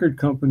record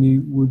company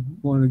would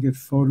want to get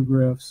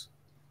photographs,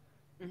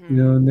 Mm-hmm.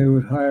 and they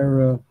would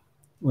hire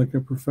like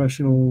a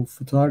professional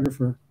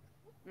photographer.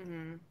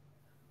 Mm-hmm.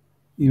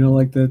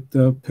 Like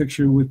that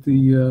picture with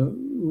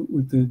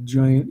the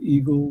giant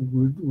eagle.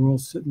 We're all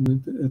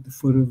sitting at the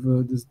foot of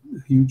this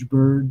huge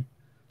bird.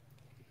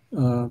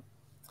 That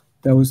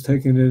was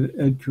taken at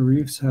Ed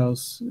Carif's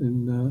house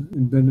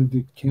in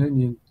Benedict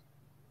Canyon.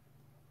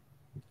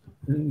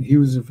 And he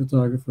was a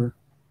photographer.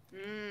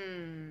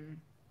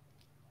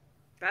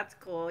 That's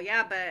cool.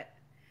 Yeah, but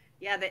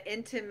yeah, the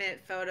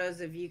intimate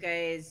photos of you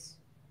guys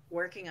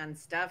working on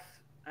stuff,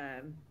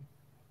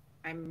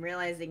 I'm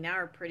realizing now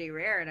are pretty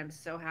rare, and I'm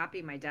so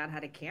happy my dad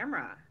had a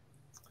camera.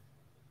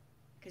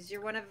 Because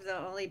you're one of the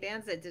only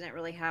bands that didn't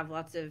really have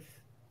lots of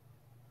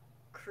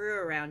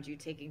crew around you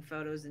taking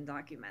photos and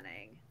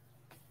documenting.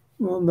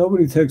 Well,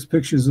 nobody takes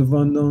pictures of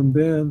unknown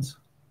bands.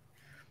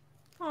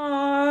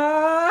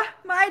 Aww,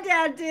 my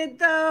dad did,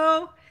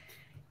 though.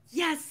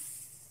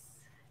 Yes.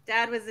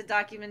 Dad was a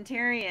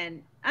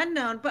documentarian.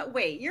 Unknown, but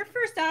wait, your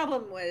first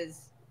album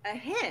was a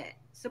hit.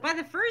 So by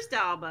the first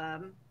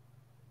album...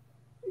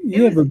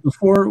 Yeah, but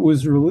before it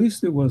was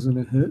released, it wasn't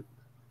a hit.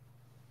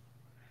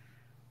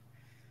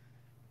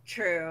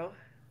 True.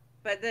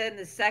 But then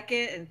the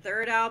second and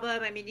third album,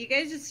 I mean, you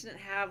guys just didn't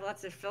have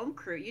lots of film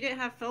crew. You didn't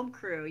have film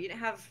crew. You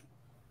didn't have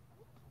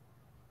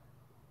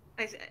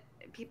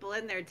people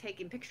in there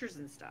taking pictures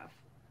and stuff.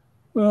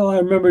 Well, I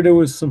remember there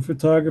was some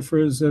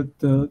photographers at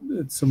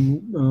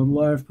some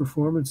live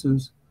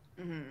performances.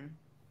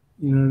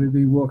 Mm-hmm. They'd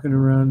be walking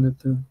around at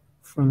the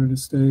front of the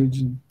stage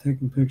and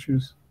taking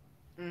pictures.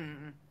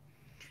 Mm-hmm.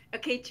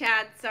 Okay,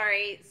 Chad,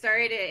 sorry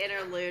to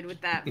interlude with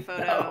that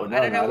photo. No,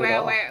 I don't know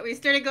not where we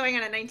started going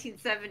on a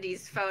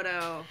 1970s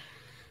photo.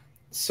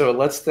 So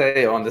let's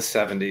stay on the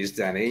 70s,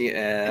 Denny,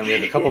 and we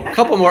have a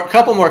couple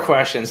more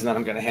questions, and then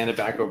I'm going to hand it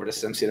back over to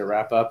Cimcie to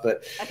wrap up.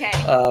 But okay,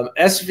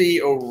 SV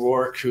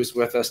O'Rourke, who's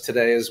with us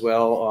today as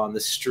well on the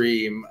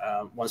stream,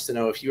 wants to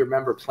know if you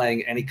remember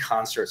playing any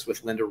concerts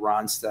with Linda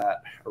Ronstadt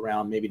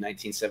around maybe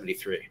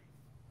 1973.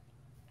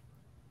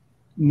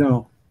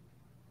 No.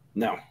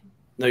 No,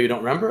 you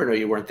don't remember, or no,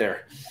 you weren't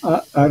there?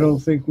 I don't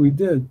think we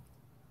did.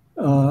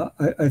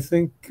 I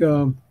think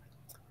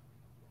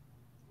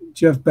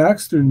Jeff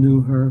Baxter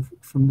knew her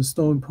from the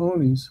Stone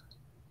Ponies.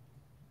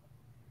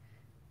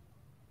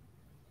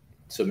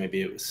 So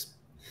maybe it was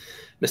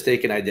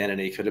mistaken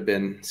identity. Could have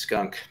been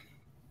skunk.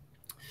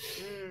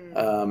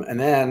 And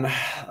then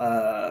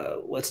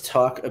let's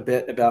talk a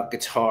bit about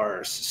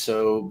guitars.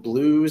 So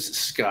Blues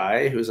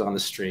Sky, who's on the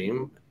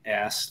stream,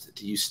 asked,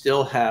 do you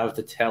still have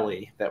the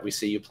Telly that we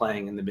see you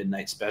playing in the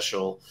Midnight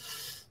Special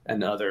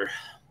and other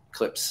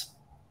clips?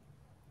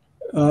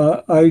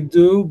 I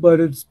do, but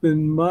it's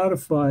been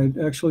modified.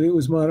 Actually, it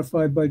was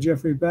modified by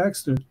Jeffrey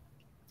Baxter.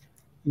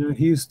 You know,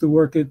 he used to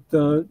work at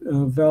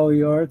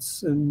Valley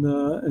Arts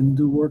and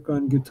do work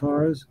on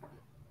guitars.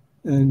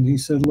 And he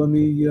said, let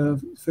me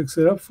fix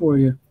it up for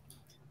you.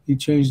 He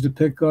changed the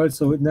pick guard,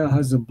 so it now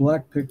has a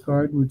black pick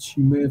guard, which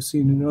you may have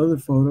seen in other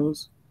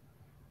photos.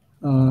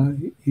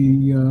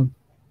 He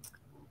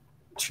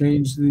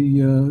changed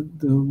the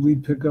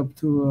lead pickup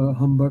to a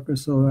humbucker,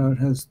 so now it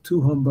has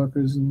 2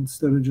 humbuckers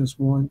instead of just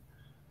 1.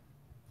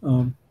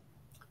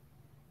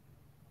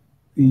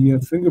 The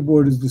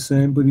fingerboard is the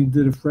same, but he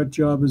did a fret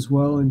job as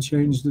well and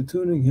changed the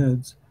tuning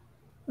heads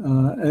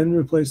and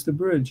replaced the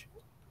bridge.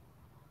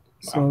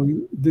 Wow. So,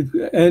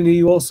 and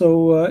he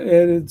also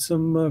added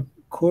some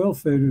coil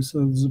faders,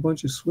 so there's a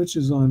bunch of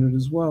switches on it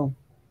as well.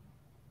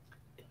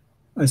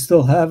 I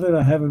still have it.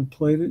 I haven't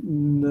played it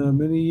in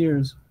many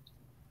years.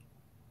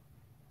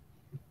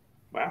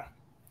 Wow.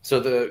 So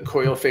the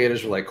coil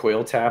faders were like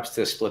coil taps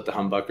to split the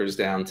humbuckers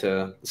down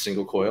to a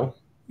single coil?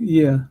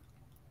 Yeah.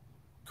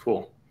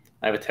 Cool.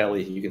 I have a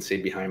Telly you can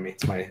see behind me.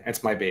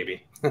 It's my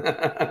baby.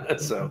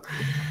 So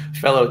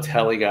fellow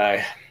Telly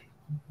guy.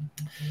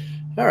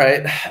 All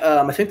right.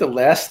 I think the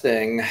last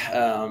thing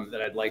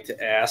that I'd like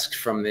to ask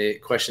from the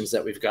questions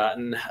that we've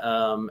gotten,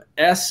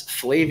 S.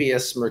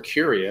 Flavius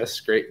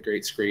Mercurius,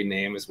 great screen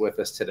name, is with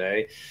us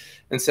today,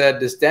 and said,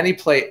 does Denny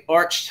play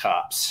arch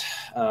tops?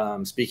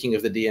 Speaking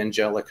of the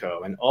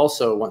D'Angelico, and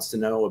also wants to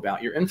know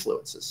about your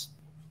influences.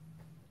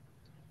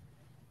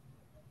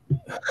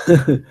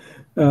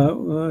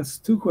 Well, that's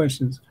 2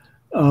 questions.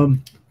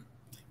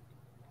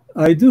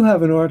 I do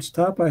have an arch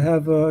top. I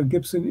have a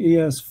Gibson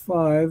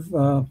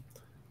ES5.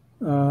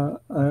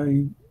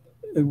 I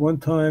at one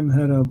time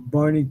had a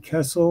Barney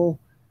Kessel,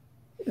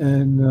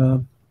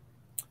 and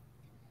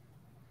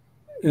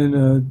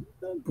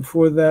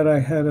before that I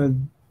had a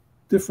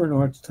different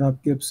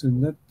archtop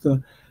Gibson. That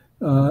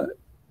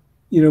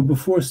you know,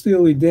 before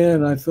Steely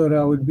Dan, I thought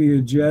I would be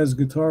a jazz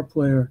guitar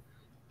player.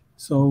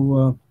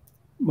 So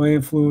my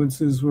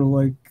influences were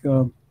like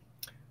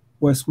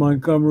Wes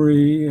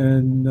Montgomery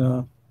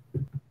and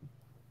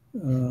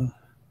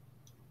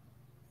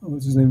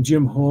what's his name,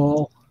 Jim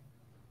Hall.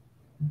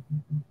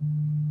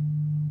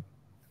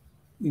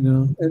 You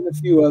know, and a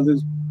few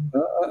others.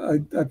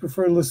 I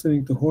prefer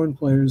listening to horn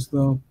players,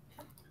 though.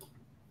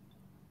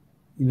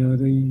 You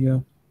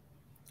know,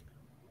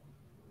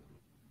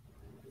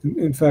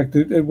 in fact,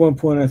 at one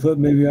point I thought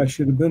maybe I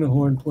should have been a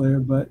horn player,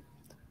 but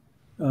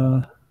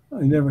I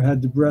never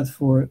had the breath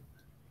for it.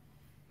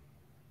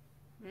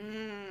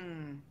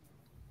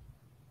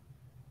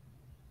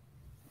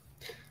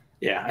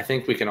 Yeah, I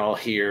think we can all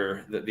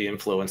hear the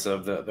influence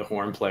of the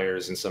horn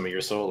players in some of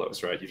your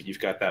solos, right? You've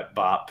got that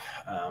bop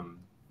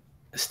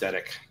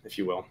aesthetic, if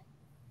you will.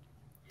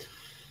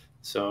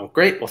 So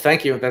great. Well,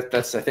 thank you.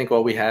 That's, I think,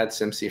 all we had,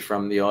 Cimcie,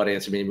 from the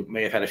audience. I mean, we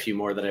may have had a few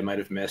more that I might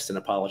have missed, and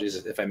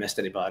apologies if I missed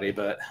anybody,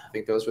 but I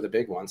think those were the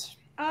big ones.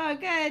 Oh,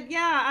 good.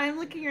 Yeah, I'm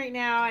looking right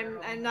now.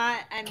 I'm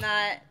not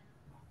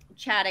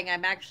chatting.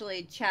 I'm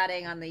actually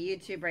chatting on the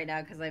YouTube right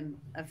now because I'm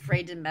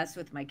afraid to mess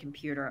with my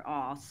computer at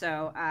all.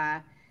 So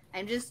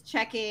I'm just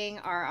checking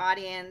our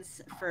audience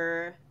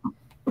for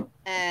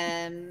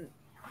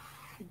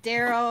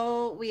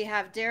Daryl. We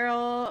have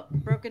Daryl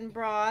Broken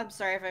Broad.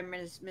 Sorry if I'm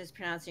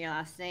mispronouncing your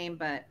last name,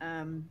 but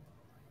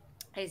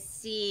I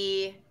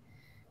see,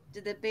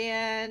 did the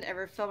band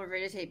ever film or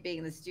videotape being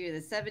in the studio in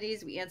the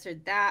 70s? We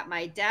answered that.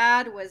 My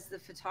dad was the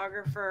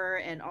photographer,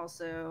 and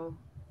also,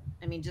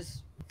 I mean,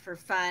 just for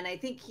fun, I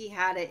think he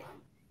had it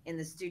in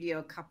the studio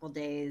a couple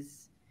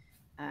days.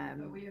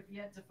 But we have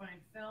yet to find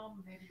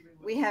film. Maybe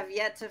we have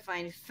yet to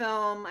find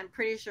film. I'm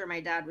pretty sure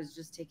my dad was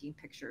just taking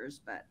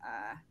pictures, but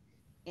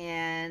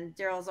and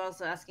Daryl's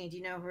also asking, do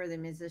you know who are the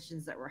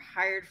musicians that were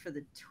hired for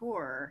the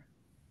tour?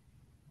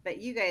 But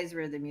you guys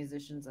were the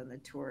musicians on the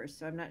tour,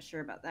 so I'm not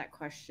sure about that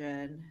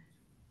question.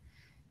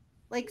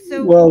 Like,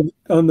 so well,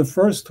 on the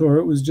first tour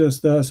it was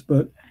just us,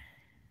 but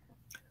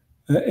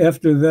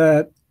after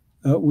that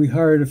we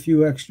hired a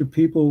few extra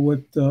people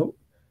with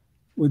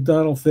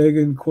Donald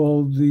Fagen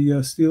called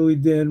the Steely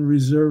Dan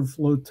Reserve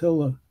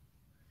Flotilla.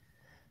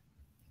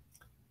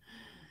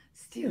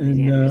 Steely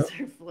Dan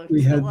Reserve Flotilla.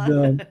 We had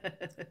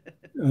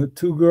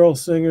 2 girl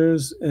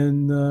singers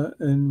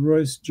and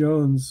Royce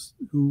Jones,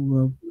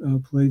 who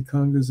played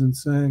congas and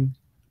sang.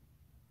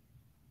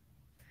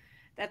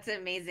 That's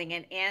amazing.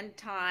 And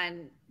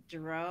Anton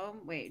Jerome,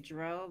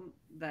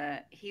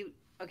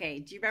 okay,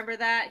 do you remember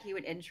that? He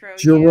would intro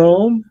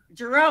Jerome? You.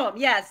 Jerome,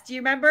 yes. Do you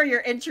remember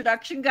your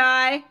introduction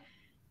guy?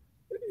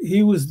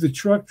 He was the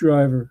truck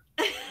driver.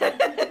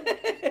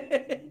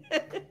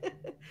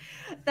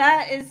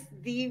 That is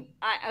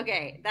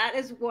that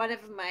is one of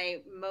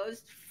my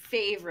most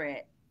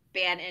favorite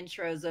band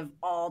intros of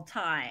all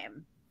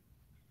time.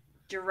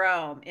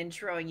 Jerome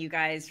introing you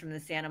guys from the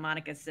Santa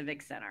Monica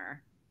Civic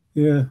Center.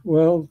 Yeah,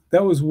 well,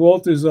 that was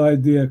Walter's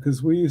idea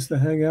because we used to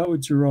hang out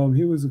with Jerome.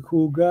 He was a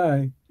cool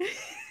guy,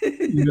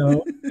 you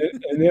know.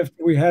 And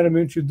after we had him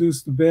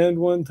introduce the band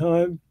one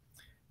time,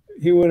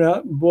 he went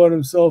out and bought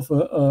himself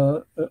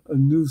a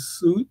new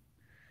suit,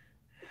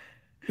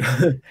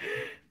 you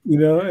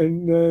know,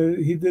 and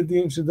he did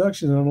the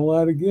introduction on a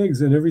lot of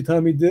gigs. And every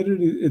time he did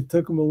it, it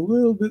took him a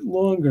little bit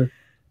longer.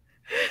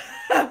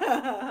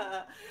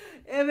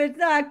 If it's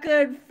not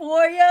good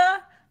for you,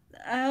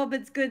 I hope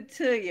it's good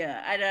to you.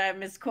 I know I'm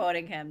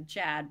misquoting him,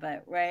 Chad,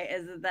 but right?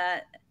 Isn't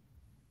that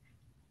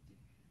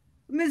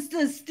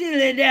Mr.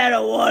 Steely Dan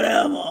or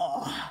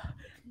whatever?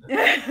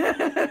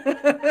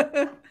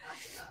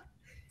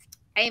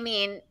 I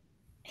mean,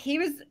 he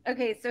was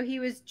okay. So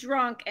he was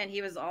drunk and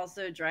he was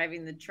also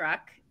driving the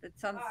truck. That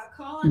sounds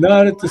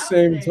not at the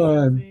same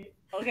time.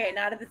 Okay,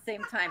 not at the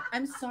same time.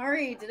 I'm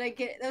sorry. Did I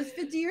get that was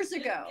 50 years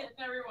ago? Getting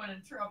everyone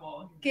in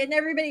trouble. Getting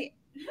everybody.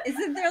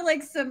 Isn't there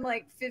like some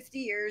like 50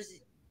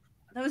 years?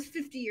 That was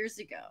 50 years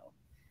ago.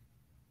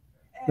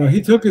 No,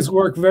 he took his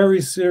work very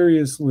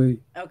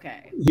seriously.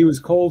 Okay. He was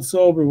cold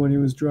sober when he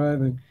was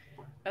driving.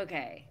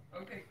 Okay.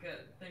 Okay,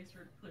 good. Thanks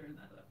for clearing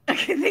that up.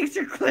 Okay, thanks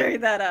for clearing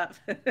that up.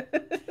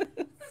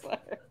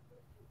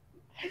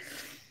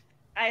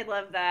 I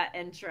love that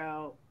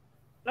intro.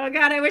 Oh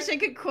God, I wish I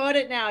could quote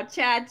it now.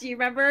 Chad, do you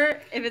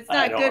remember? If it's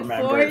not good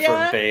for you,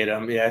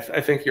 verbatim. Yeah,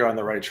 I think you're on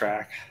the right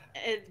track.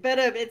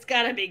 It's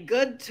gotta be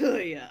good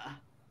to you.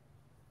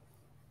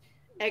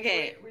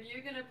 Okay. Were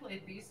you gonna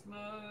play Beast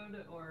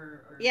Mode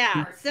or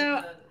yeah?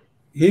 So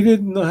he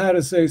didn't know how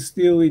to say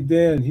Steely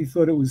Dan. He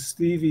thought it was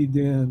Stevie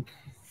Dan.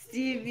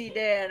 Stevie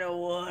Dan or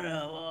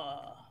whatever.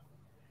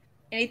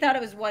 And he thought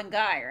it was one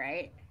guy,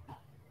 right?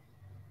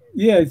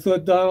 Yeah, he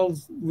thought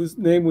Donald's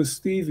name was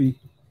Stevie.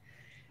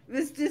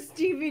 Mr.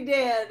 Stevie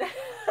Dan.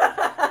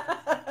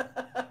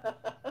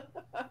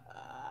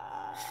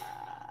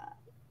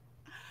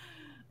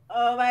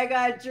 Oh my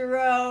God,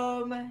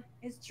 Jerome.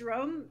 Is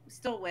Jerome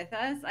still with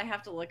us? I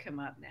have to look him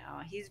up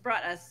now. He's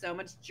brought us so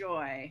much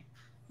joy.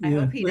 Yeah. I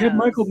hope he knows. We had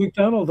Michael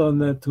McDonald on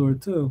that tour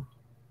too.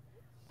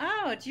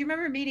 Oh, do you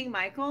remember meeting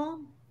Michael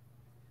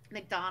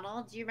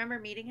McDonald? Do you remember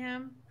meeting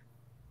him?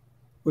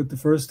 What, the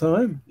first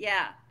time?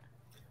 Yeah.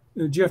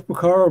 Jeff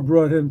Porcaro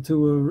brought him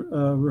to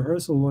a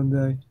rehearsal one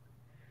day.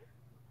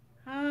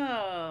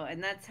 Oh,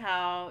 and that's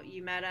how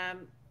you met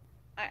him.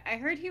 I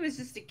heard he was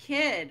just a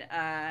kid.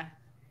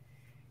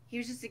 He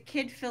was just a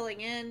kid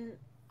filling in.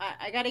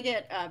 I got to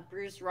get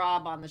Bruce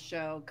Robb on the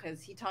show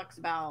because he talks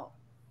about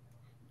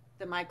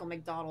the Michael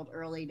McDonald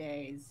early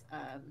days.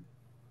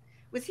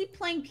 Was he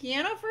playing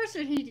piano first,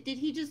 or did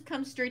he just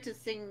come straight to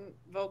sing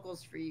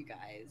vocals for you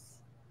guys?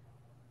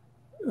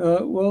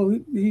 Well,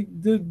 he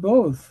did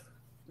both.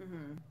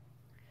 Mm-hmm.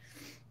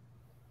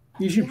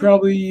 You should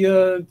probably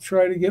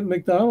try to get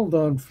McDonald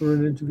on for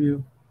an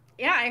interview.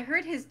 Yeah, I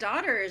heard his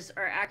daughters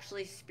are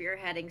actually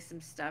spearheading some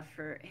stuff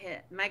for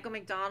hit. Michael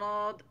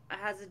McDonald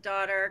has a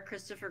daughter.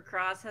 Christopher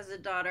Cross has a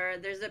daughter.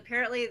 There's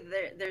apparently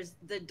there's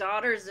the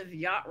daughters of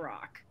Yacht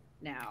Rock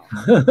now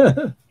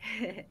that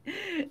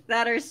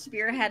are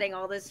spearheading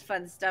all this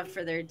fun stuff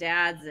for their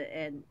dads.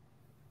 And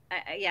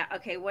yeah,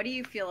 okay. What do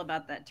you feel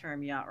about that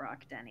term Yacht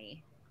Rock,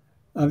 Denny?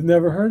 I've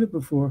never heard it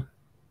before.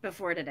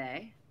 Before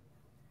today?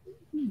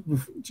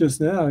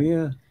 Just now,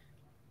 yeah.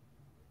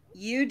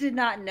 You did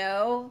not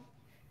know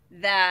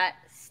that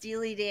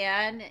Steely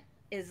Dan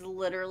is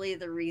literally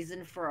the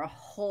reason for a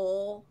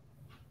whole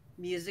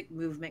music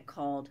movement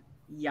called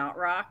yacht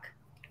rock.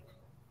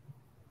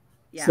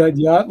 Yeah. Said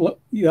yacht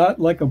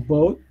like a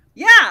boat?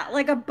 Yeah,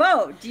 like a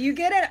boat. Do you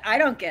get it? I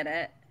don't get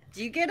it.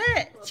 Do you get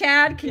it?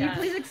 Chad, can you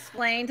please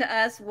explain to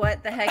us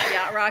what the heck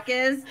yacht rock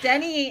is?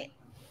 Denny,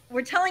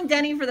 we're telling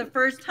Denny for the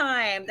first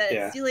time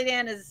that Steely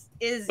Dan is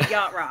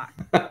yacht rock.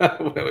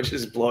 Which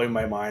is blowing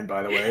my mind,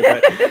 by the way.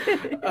 But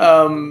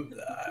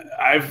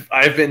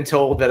I've been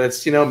told that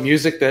it's, you know,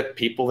 music that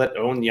people that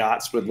own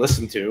yachts would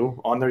listen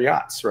to on their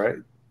yachts, right?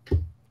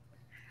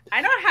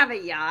 I don't have a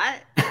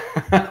yacht.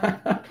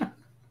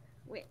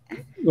 Wait.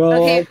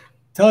 Well, okay. I'll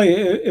tell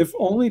you, if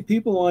only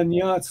people on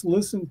yachts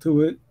listened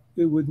to it,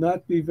 it would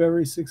not be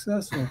very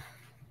successful.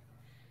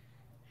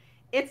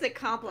 It's a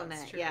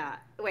compliment, yeah.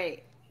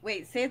 Wait,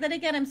 say that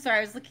again. I'm sorry.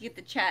 I was looking at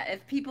the chat.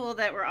 If people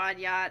that were on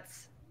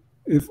yachts.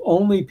 If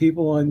only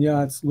people on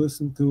yachts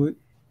listened to it,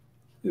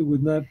 it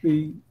would not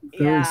be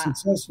very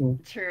successful.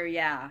 True.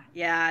 Yeah,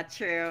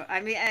 true. I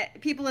mean,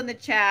 people in the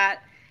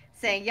chat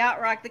saying yacht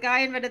rock, the guy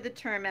invented the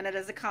term, and it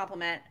as a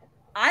compliment.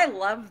 I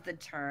love the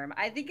term.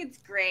 I think it's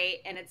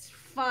great, and it's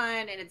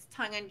fun, and it's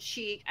tongue in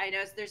cheek. I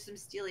know there's some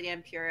Steely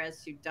Dan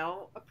purists who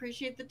don't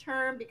appreciate the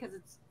term because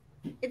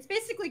it's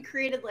basically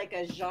created like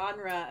a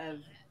genre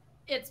of.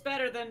 It's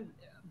better than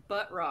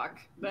butt rock.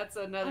 That's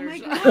another. Oh my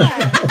God.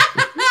 That's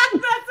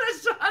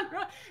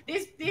genre.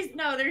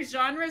 There's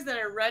genres that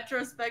are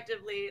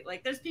retrospectively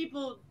like. There's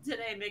people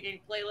today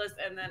making playlists,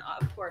 and then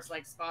of course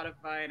like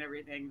Spotify and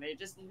everything. They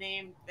just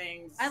name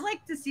things. I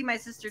like to see my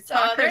sister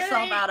talk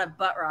herself out of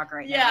butt rock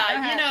right now.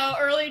 Yeah,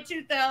 early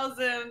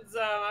 2000s.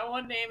 I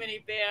won't name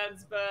any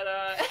bands, but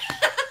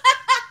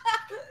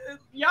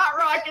yacht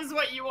rock is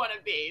what you want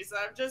to be. So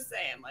I'm just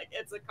saying, like,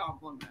 it's a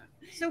compliment.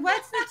 So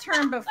what's the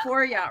term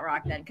before yacht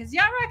rock then? Because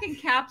yacht rock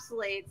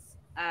encapsulates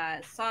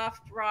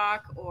soft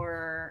rock,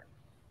 or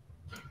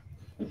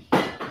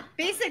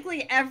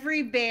basically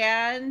every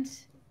band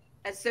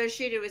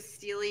associated with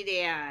Steely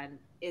Dan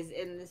is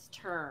in this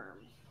term,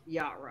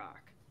 yacht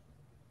rock.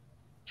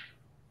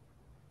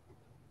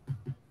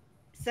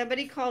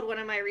 Somebody called one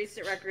of my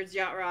recent records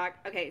yacht rock.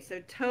 Okay,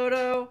 so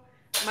Toto,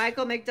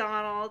 Michael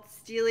McDonald,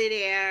 Steely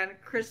Dan,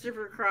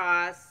 Christopher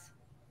Cross.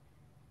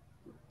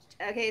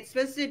 Okay, it's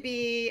supposed to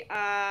be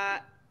I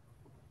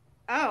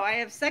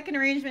have second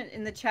arrangement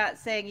in the chat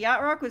saying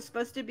yacht rock was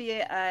supposed to be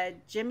a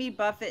Jimmy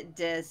Buffett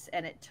diss,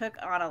 and it took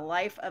on a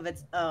life of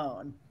its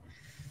own.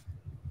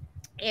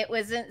 It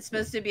wasn't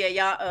supposed to be a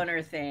yacht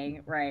owner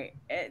thing, right?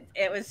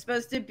 It was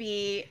supposed to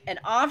be an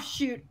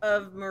offshoot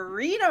of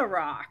Marina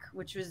rock,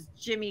 which was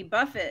Jimmy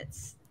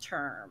Buffett's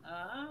term.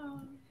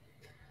 Oh.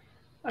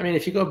 I mean,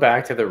 if you go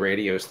back to the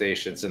radio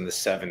stations in the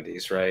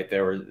 70s, right,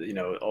 there were,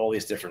 all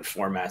these different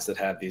formats that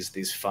had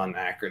these fun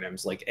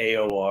acronyms like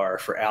AOR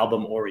for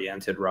album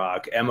oriented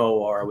rock,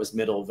 MOR was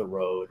middle of the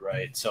road,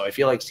 right? So I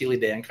feel like Steely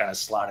Dan kind of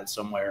slotted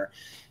somewhere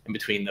in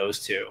between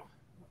those two.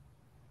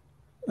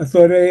 I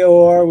thought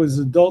AOR was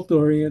adult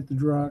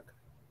oriented rock.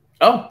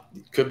 Oh,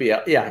 could be.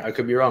 Yeah, I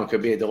could be wrong.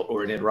 Could be adult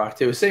oriented rock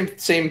too. Same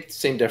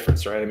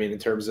difference, right? I mean, in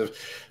terms of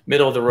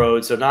middle of the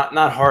road, so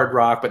not hard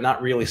rock, but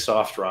not really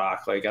soft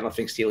rock. Like, I don't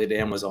think Steely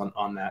Dan was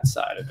on that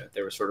side of it.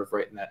 They were sort of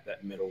right in that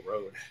middle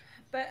road.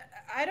 But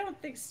I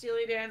don't think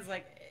Steely Dan's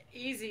like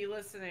easy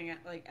listening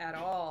at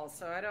all.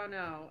 So I don't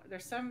know.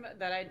 There's some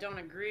that I don't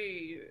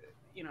agree.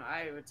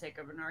 I would take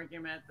up an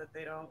argument that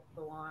they don't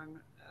belong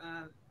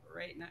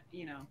right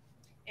now.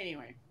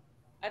 Anyway.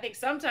 I think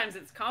sometimes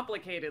it's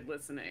complicated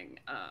listening,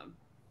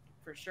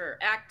 for sure.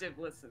 Active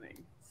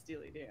listening,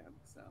 Steely Dan.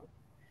 So,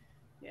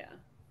 yeah.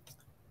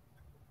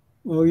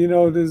 Well,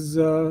 there's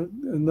a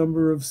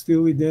number of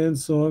Steely Dan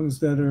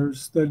songs that are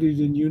studied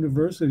in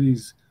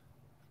universities.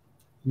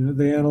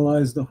 They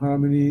analyze the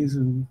harmonies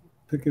and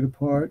pick it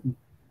apart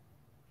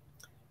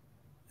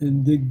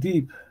and dig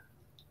deep.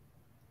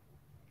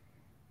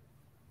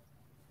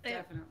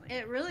 Definitely.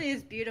 It really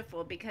is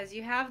beautiful because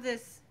you have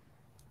this.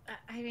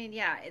 I mean,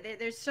 yeah,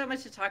 there's so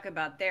much to talk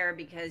about there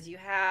because you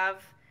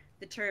have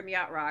the term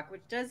yacht rock,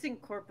 which does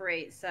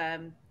incorporate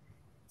some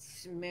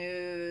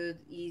smooth,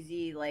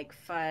 easy, like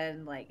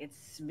fun, like it's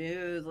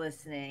smooth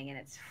listening and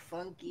it's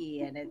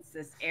funky and it's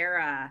this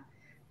era.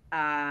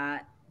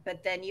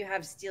 But then you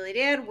have Steely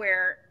Dan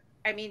where,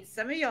 I mean,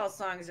 some of y'all's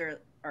songs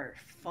are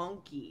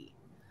funky,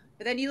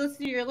 but then you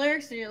listen to your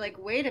lyrics and you're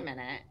like, wait a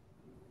minute,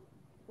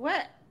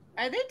 what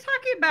are they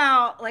talking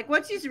about? Like,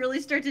 once you really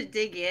start to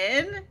dig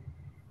in,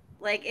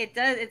 like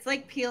it's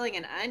like peeling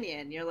an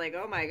onion. You're like,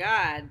 oh my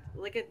God,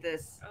 look at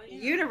this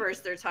universe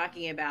they're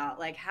talking about.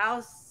 Like,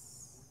 how?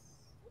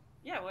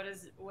 Yeah,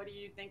 what do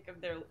you think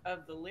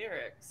of the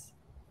lyrics,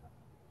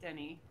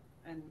 Denny,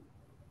 and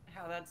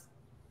how that's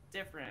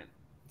different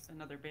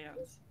than other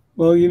bands?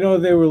 Well,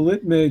 they were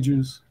lit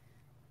majors,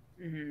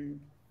 Mm-hmm.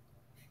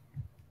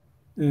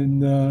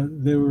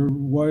 and they were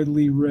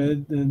widely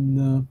read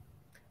and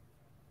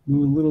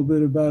knew a little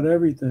bit about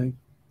everything.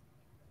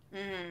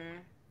 Mm-hmm.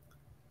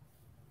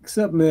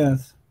 Except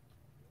math.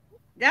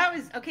 That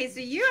was okay.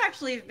 So you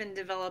actually have been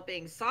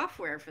developing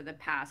software for the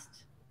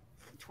past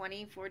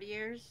 20, 40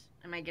 years.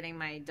 Am I getting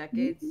my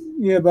decades?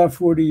 Yeah, about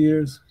 40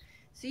 years.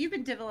 So you've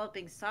been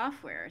developing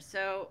software.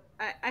 So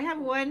I have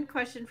one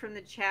question from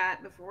the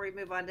chat before we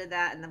move on to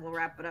that, and then we'll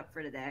wrap it up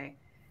for today.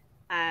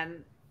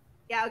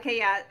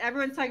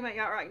 Everyone's talking about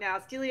yacht rock now.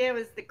 Steely Dan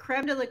was the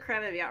creme de la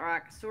creme of yacht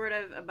rock, sort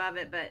of above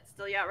it, but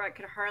still yacht rock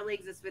could hardly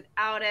exist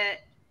without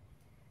it.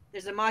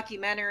 There's a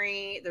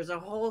mockumentary. There's a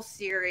whole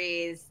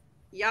series.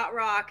 Yacht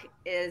rock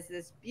is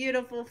this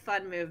beautiful,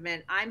 fun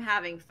movement. I'm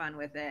having fun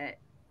with it.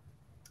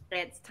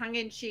 It's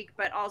tongue-in-cheek,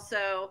 but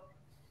also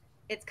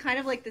it's kind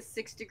of like the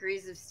 6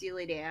 degrees of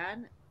Steely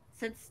Dan.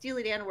 Since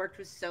Steely Dan worked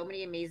with so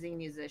many amazing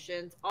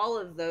musicians, all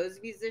of those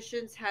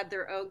musicians had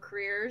their own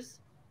careers.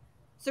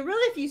 So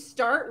really, if you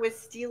start with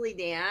Steely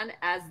Dan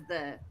as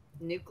the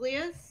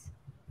nucleus,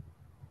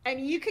 I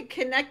mean, you could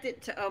connect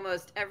it to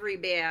almost every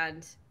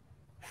band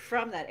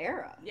from that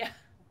era. Yeah.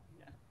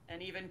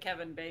 And even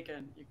Kevin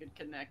Bacon, you could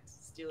connect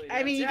Steely Dan.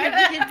 I mean, you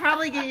could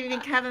probably get even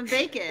Kevin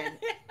Bacon.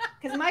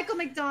 Because Michael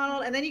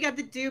McDonald, and then you got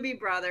the Doobie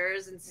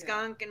Brothers and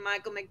Skunk and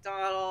Michael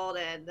McDonald,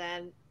 and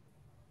then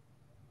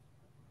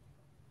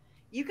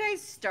you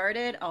guys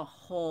started a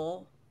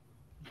whole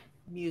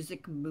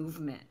music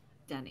movement,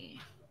 Denny.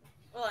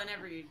 Well, and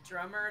every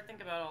drummer,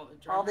 think about all the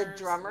drummers. All the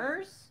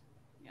drummers?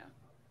 Yeah.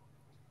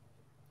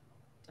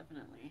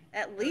 Definitely.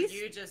 At least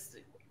you just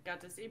got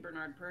to see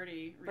Bernard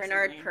Purdy recently.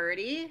 Bernard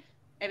Purdy?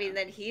 I mean,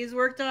 that he's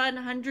worked on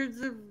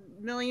hundreds of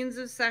millions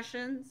of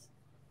sessions.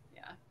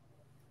 Yeah.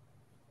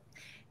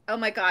 Oh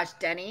my gosh,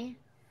 Denny.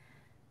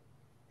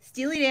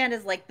 Steely Dan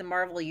is like the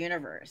Marvel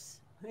Universe.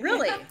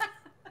 Really?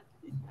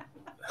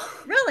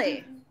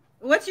 Really?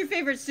 What's your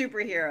favorite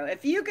superhero?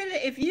 If you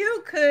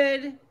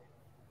could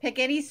pick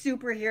any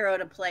superhero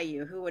to play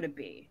you, who would it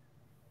be?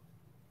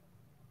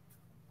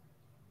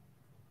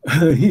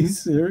 Are you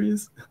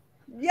serious?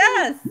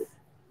 Yes.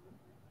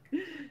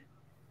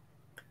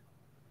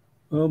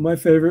 Well, my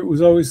favorite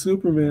was always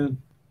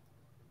Superman.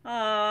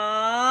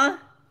 Aww.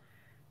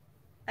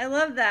 I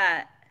love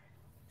that.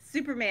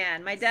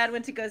 Superman. My dad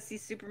went to go see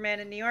Superman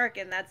in New York,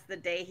 and that's the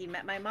day he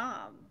met my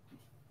mom.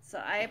 So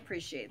I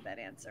appreciate that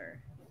answer.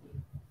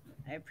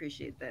 I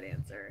appreciate that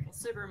answer. Well,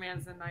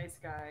 Superman's the nice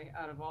guy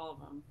out of all of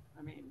them.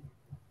 I mean,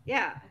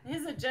 Yeah.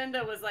 his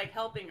agenda was like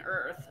helping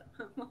Earth.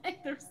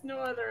 Like, there's no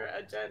other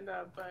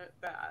agenda but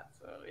that.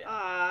 So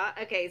yeah.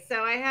 Okay.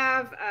 So I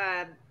have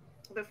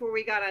before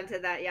we got onto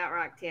that yacht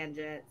rock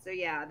tangent. So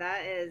yeah,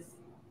 that is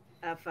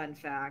a fun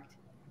fact.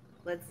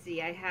 Let's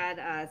see. I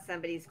had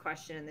somebody's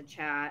question in the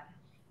chat.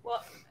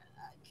 Well,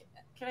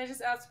 can I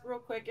just ask real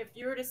quick, if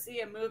you were to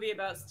see a movie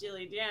about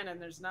Steely Dan,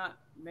 and there's not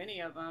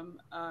many of them,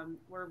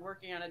 we're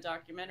working on a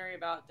documentary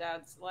about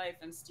Dad's life,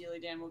 and Steely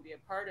Dan will be a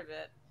part of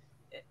it.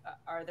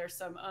 Are there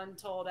some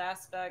untold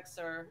aspects,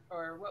 or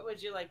what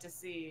would you like to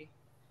see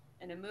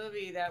in a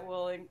movie that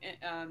will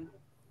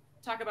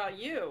talk about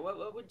you?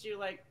 What would you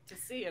like to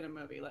see in a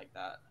movie like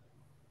that?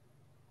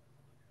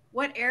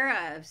 What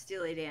era of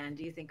Steely Dan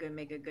do you think would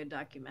make a good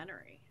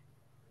documentary?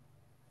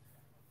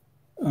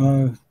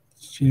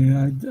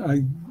 Yeah,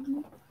 I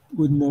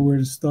wouldn't know where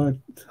to start.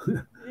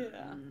 Yeah.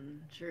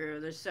 True.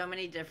 There's so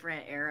many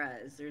different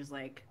eras. There's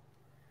like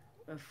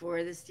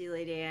before the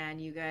Steely Dan,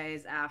 you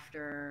guys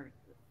after.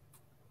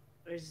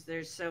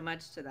 There's so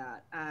much to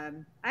that. I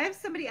have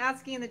somebody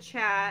asking in the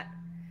chat.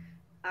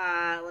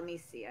 Let me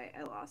see.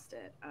 I lost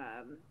it.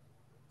 Okay.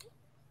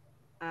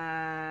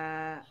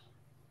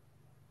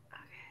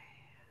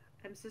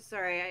 I'm so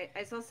sorry.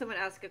 I saw someone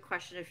ask a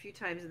question a few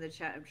times in the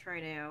chat. I'm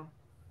trying to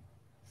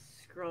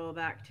scroll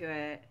back to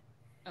it.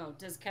 Oh,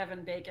 does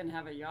Kevin Bacon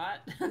have a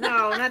yacht?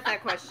 No, not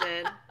that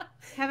question.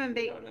 Kevin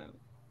Bacon.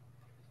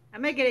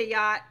 I'm gonna get a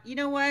yacht. You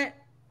know what?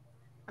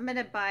 I'm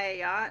gonna buy a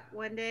yacht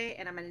one day,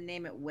 and I'm gonna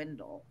name it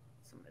Wendell.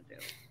 That's what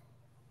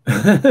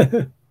I'm gonna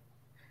do.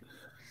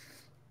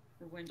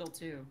 For Wendell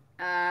too.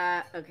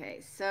 Okay,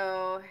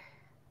 so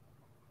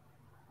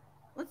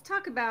let's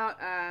talk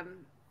about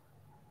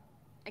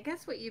I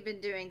guess what you've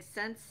been doing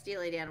since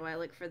Steely Dan while I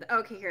look for the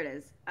okay, here it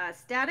is.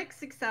 Static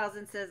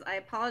 6000 says, I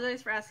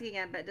apologize for asking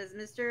again, but does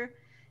Mr.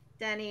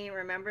 Denny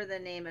remember the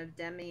name of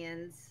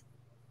Demian's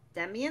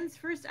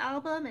first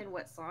album and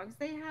what songs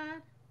they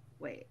had?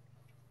 Wait.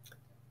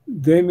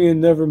 Damien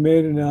never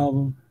made an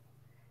album.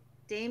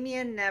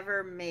 Damien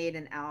never made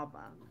an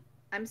album.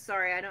 I'm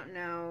sorry, I don't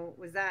know.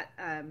 Was that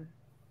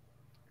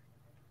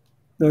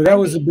No, that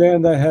was a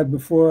band I had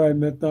before I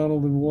met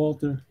Donald and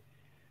Walter.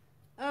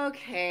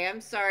 Okay,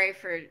 I'm sorry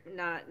for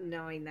not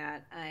knowing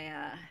that.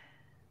 I'm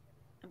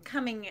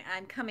coming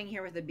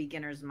here with a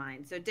beginner's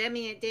mind. So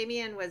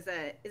Damien was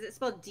is it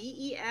spelled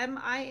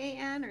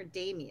Demian or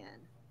Damien?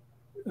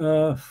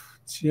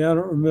 Gee, I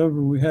don't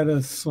remember. We had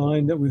a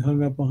sign that we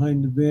hung up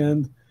behind the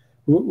band.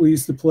 We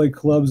used to play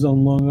clubs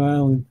on Long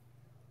Island.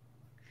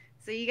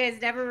 So you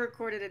guys never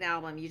recorded an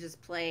album. You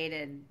just played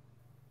and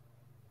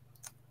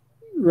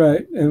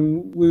right,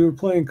 and we were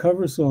playing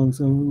cover songs,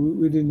 and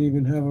we didn't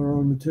even have our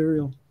own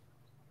material.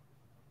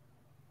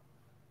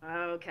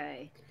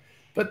 Okay.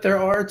 But there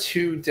are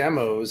two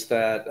demos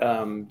that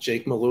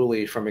Jake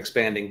Malooly from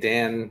Expanding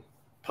Dan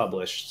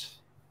published.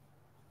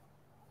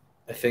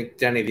 I think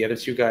Denny, the other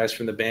two guys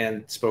from the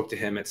band, spoke to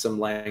him at some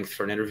length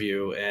for an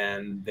interview,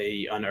 and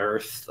they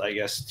unearthed, I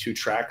guess, 2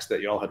 tracks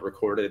that y'all had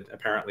recorded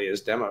apparently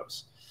as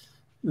demos.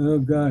 Oh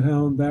God,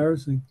 how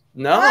embarrassing!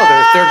 No,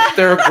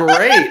 they're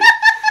great.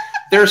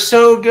 They're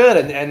so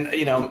good, and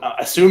you know,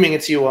 assuming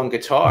it's you on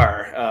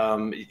guitar,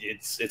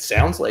 it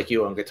sounds like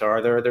you on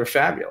guitar. They're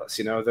fabulous.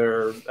 You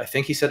know, I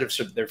think he said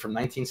they're from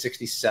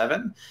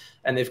 1967,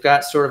 and they've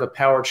got sort of a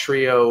power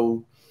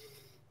trio,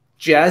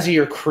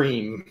 jazzier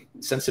cream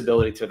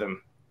sensibility to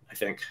them, I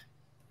think.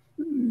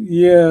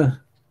 Yeah,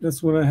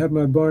 that's when I had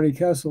my Barney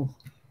Kessel.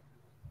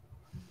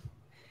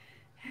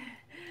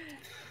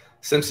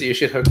 Cimcie, you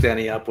should hook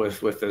Denny up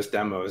with those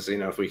demos. You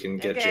know, if we can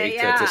get Jake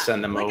to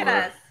send them over. Look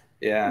at us.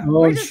 Yeah.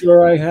 Oh, I'm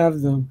sure I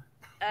have them.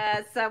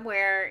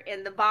 Somewhere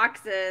in the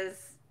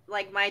boxes.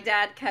 Like my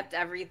dad kept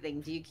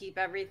everything. Do you keep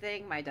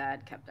everything? My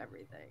dad kept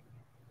everything.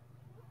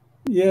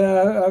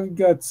 Yeah, I've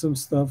got some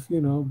stuff,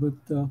 you know, but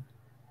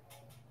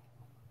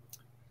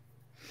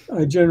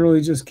I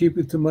generally just keep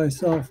it to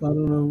myself. I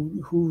don't know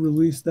who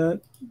released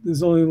that.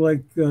 There's only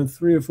like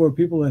 3 or 4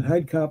 people that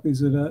had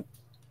copies of that.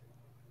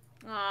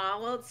 Oh,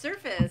 well, it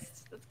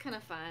surfaced. That's kind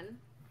of fun.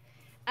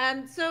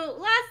 So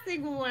last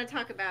thing we want to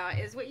talk about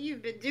is what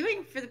you've been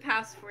doing for the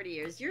past 40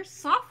 years. You're a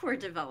software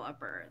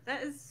developer.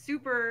 That is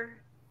super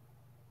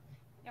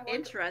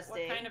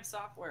interesting. What kind of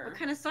software? What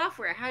kind of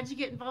software? How'd you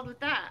get involved with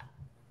that?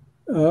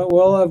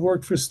 Well, I've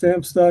worked for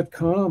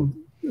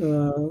Stamps.com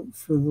for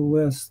the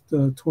last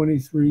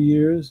 23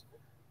 years.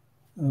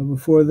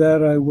 Before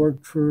that, I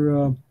worked for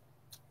a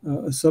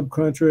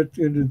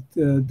subcontractor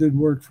that did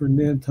work for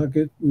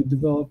Nantucket. We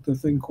developed a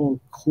thing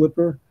called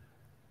Clipper,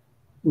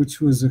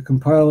 which was a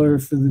compiler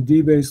for the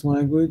DBase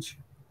language.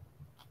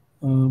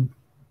 Um,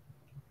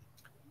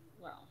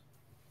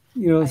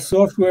 Wow.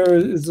 Software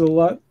is a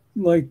lot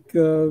like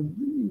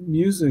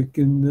music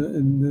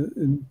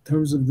in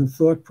terms of the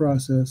thought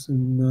process,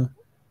 and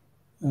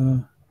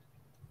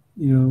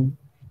you know,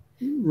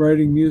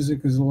 writing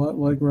music is a lot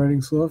like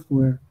writing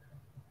software,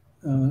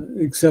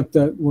 except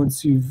that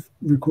once you've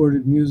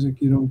recorded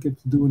music, you don't get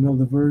to do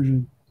another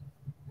version.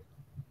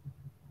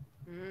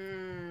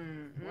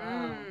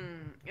 Wow.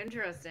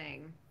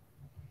 Interesting.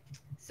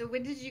 So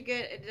when did you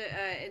get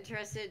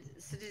interested?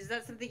 So is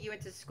that something you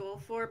went to school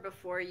for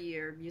before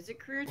your music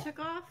career took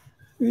off?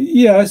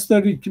 Yeah, I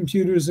studied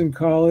computers in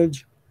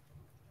college,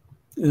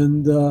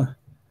 and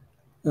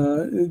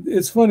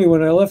it's funny,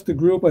 when I left the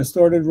group, I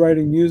started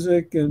writing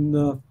music,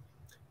 and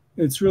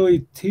it's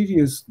really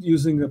tedious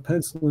using a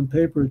pencil and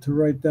paper to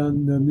write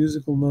down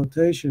musical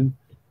notation.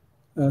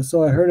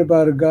 So I heard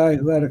about a guy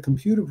who had a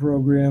computer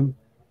program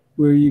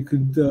where you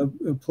could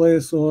play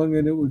a song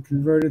and it would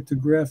convert it to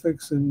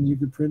graphics and you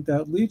could print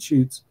out lead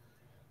sheets.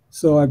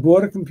 So I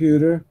bought a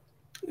computer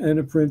and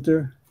a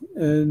printer,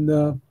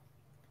 and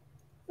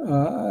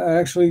I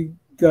actually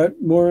got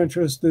more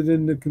interested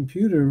in the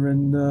computer,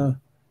 and the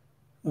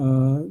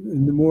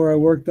more I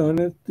worked on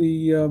it,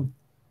 the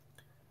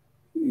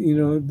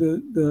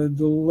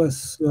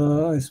less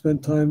I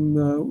spent time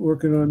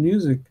working on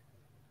music.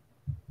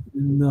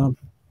 And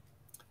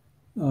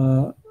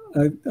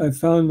I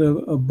found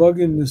a bug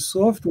in the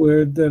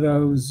software that I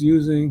was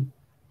using,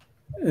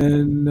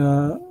 and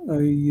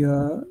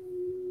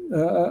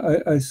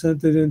I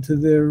sent it into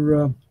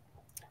their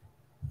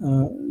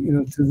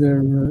to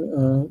their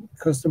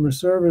customer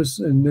service,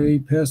 and they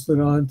passed it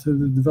on to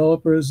the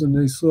developers, and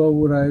they saw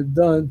what I had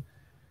done,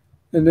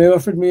 and they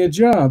offered me a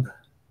job,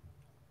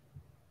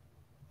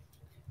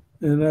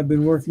 and I've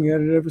been working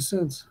at it ever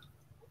since.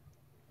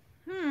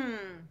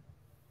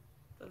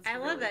 That's I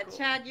love really that, cool.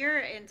 Chad. You're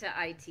into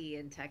IT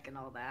and tech and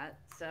all that.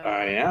 So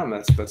I am.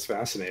 That's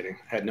fascinating.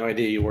 I had no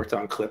idea you worked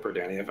on Clipper,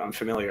 Danny. I'm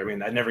familiar. I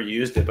mean, I never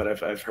used it, but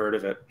I've heard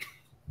of it.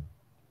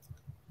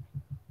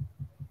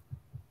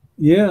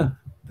 Yeah,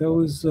 that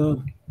was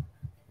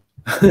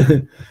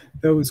that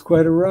was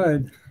quite a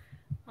ride. Did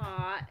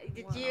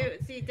Wow. you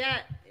see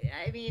that?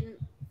 I mean,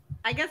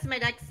 I guess my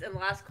next and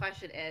last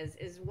question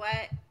is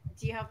what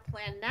do you have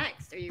planned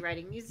next? Are you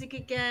writing music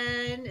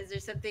again? Is there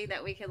something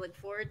that we can look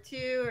forward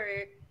to,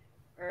 or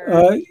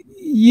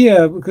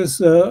Yeah, because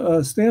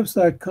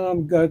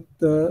Stamps.com got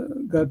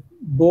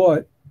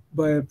bought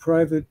by a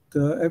private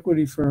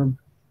equity firm,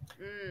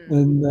 mm,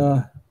 and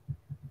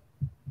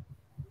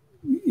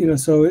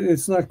so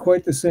it's not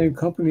quite the same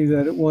company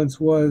that it once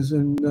was.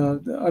 And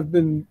I've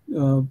been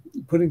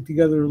putting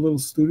together a little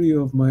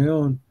studio of my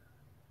own,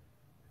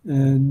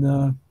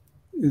 and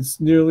it's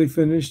nearly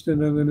finished,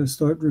 and I'm going to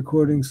start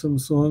recording some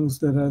songs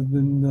that I've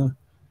been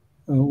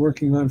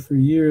working on for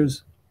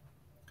years.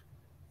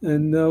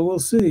 And we'll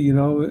see.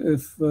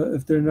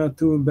 If they're not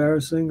too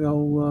embarrassing,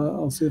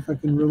 I'll see if I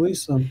can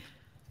release some.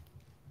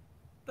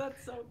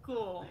 That's so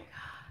cool.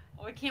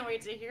 Oh, I can't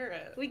wait to hear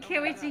it. we Oh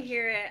can't my wait to gosh.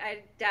 hear it.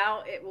 I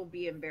doubt it will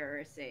be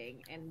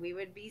embarrassing, and we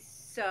would be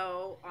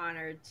so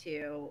honored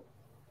to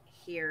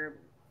hear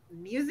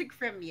music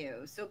from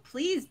you. So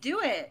please do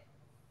it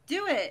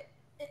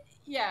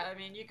Yeah, I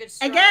mean,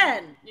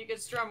 again. you could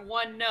strum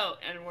one note,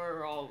 and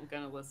we're all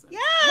gonna listen. Yeah,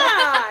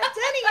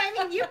 Denny. I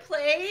mean, you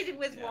played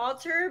with Yeah.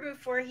 Walter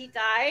before he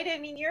died. I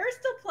mean, you're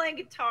still playing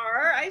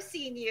guitar. I've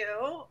seen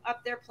you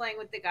up there playing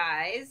with the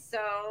guys.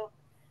 So,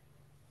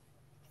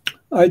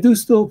 I do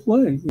still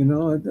play. I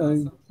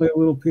Awesome. play a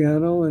little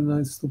piano, and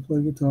I still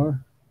play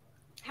guitar.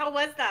 how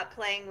was that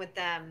playing with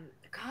them?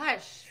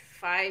 Gosh,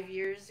 5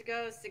 years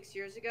ago, 6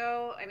 years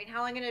ago. I mean,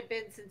 how long had it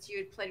been since you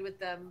had played with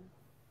them?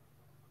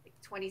 Like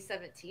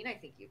 2017, I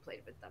think you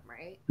played with them,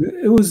 right?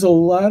 It was a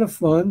lot of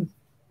fun.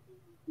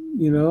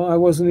 I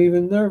wasn't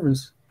even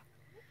nervous.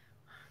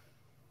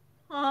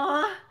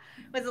 Aw,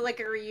 was it like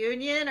a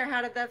reunion, or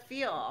how did that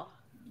feel?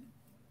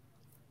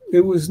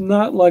 It was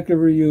not like a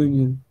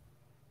reunion.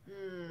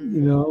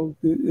 Hmm.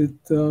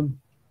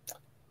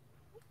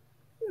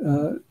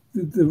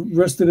 The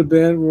rest of the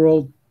band were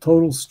all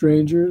total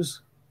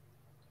strangers.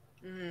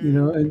 Hmm.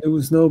 And there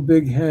was no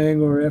big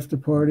hang or after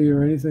party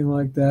or anything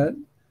like that.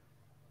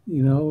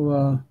 You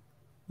know,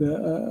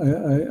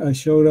 I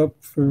showed up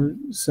for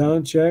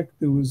sound check.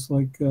 There was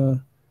like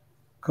a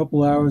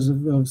couple hours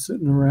of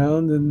sitting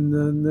around, and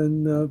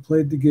then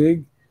played the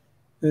gig,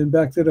 and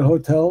back to the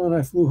hotel, and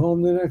I flew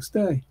home the next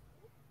day.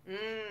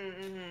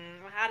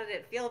 Mm-hmm. How did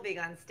it feel being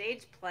on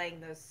stage playing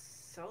those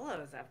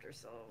solos after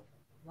so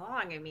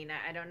long? I mean,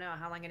 I don't know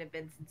how long it had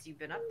been since you've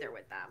been up there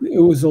with them. It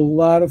was a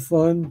lot of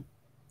fun.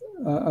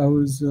 I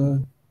was,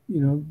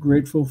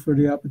 grateful for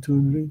the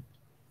opportunity.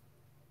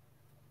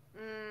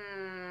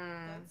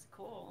 Mm. That's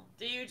cool.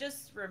 Do you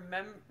just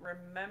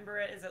remember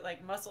it? Is it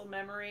like muscle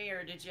memory,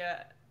 or did you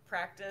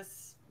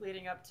practice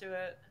leading up to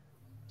it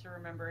to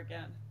remember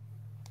again?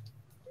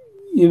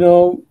 You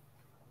know,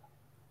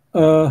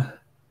 I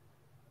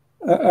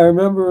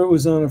remember it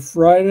was on a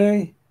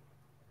Friday.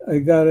 I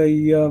got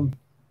a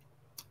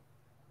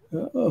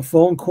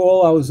phone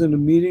call. I was in a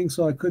meeting,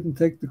 so I couldn't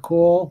take the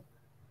call.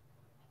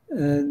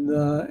 And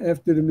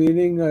after the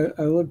meeting,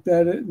 I looked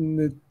at it, and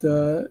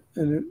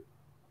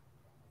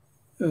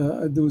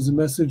there was a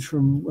message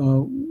from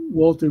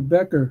Walter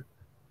Becker,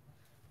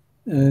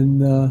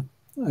 and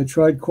I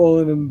tried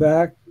calling him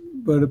back,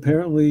 but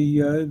apparently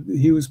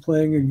he was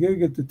playing a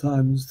gig at the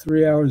time. It was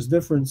 3 hours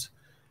difference,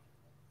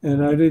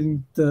 and I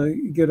didn't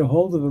get a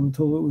hold of him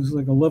until it was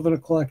like 11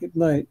 o'clock at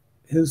night,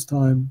 his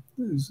time.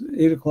 It was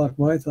 8 o'clock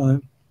my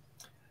time.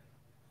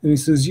 And he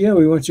says, "Yeah,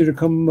 we want you to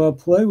come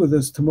play with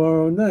us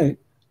tomorrow night."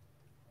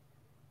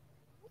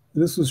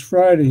 This was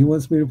Friday. He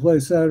wants me to play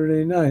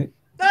Saturday night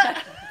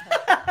at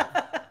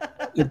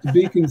the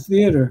Beacon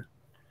Theater.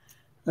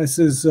 I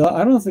says,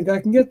 "I don't think I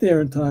can get there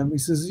in time." He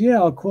says, "Yeah,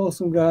 I'll call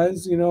some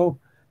guys. You know,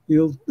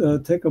 you'll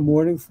take a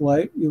morning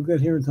flight. You'll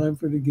get here in time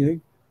for the gig."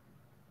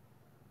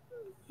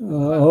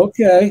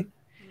 Okay.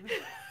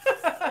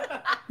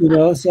 You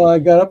know, so I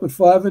got up at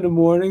 5 in the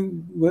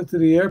morning, went to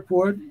the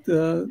airport.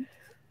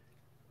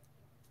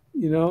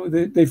 You know,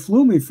 they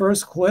flew me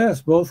first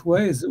class both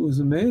ways. It was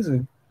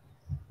amazing.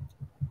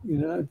 You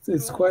know,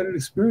 it's quite an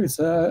experience.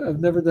 I've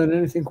never done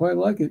anything quite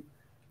like it.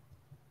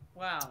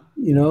 Wow.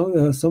 You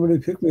know, somebody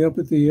picked me up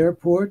at the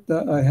airport.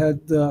 I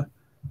had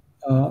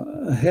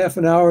a half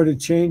an hour to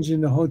change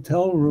in the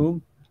hotel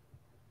room,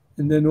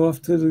 and then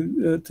off to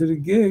the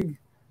gig,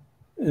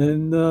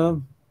 and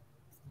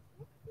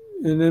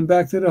then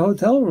back to the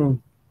hotel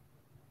room.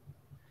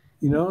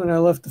 You know, and I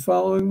left the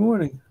following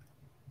morning.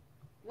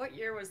 What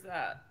year was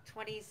that?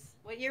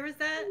 What year was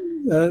that?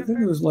 I think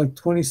it was like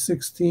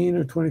 2016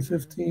 or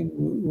 2015,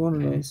 one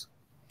of those.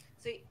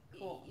 So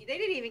cool. They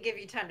didn't even give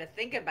you time to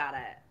think about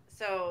it.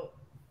 So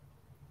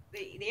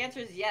the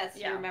answer is yes.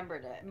 Yeah. You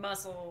remembered it.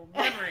 Muscle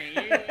memory.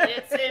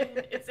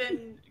 it's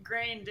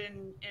ingrained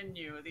in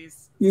you.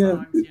 These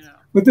songs, you know.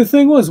 But the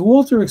thing was,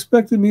 Walter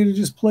expected me to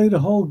just play the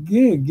whole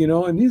gig, you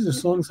know, and these are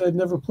songs I'd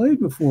never played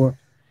before.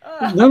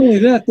 Not only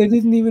that, they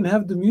didn't even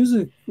have the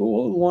music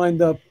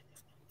lined up.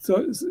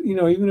 So, you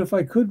know, even if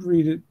I could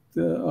read it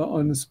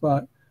on the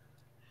spot,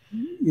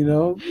 you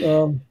know,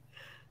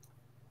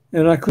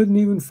 and I couldn't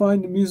even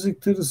find the music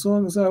to the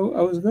songs I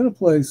was going to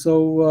play.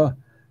 So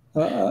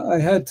I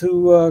had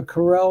to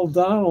corral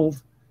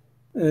Donald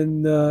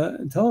and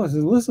tell him, I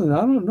said, "Listen,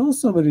 I don't know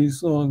some of these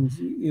songs,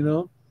 you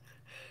know."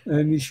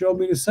 And he showed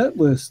me the set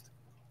list,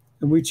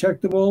 and we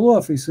checked them all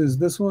off. He says,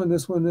 "This one,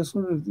 this one, this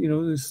one." You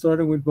know,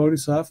 starting with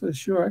Bodhisattva.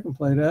 Sure, I can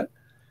play that.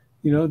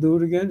 You know, do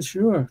it again.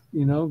 Sure.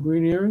 You know,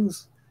 Green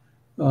Earrings.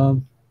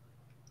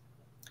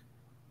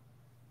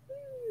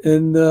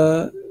 And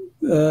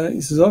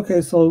he says,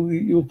 "Okay, so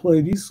you'll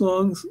play these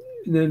songs,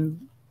 and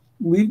then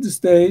leave the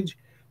stage,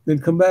 then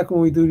come back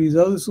when we do these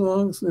other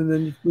songs, and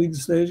then you leave the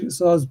stage."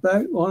 So I was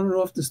back on and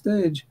off the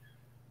stage,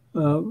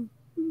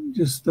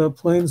 just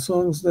playing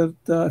songs that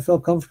I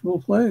felt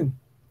comfortable playing.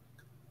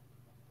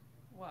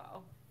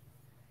 Wow.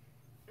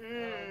 Oh my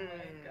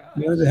gosh.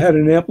 You know, they had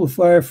an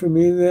amplifier for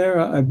me there.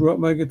 I brought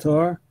my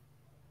guitar.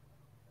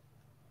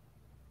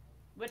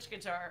 Which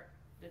guitar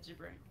did you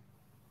bring?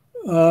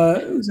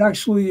 It was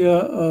actually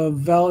a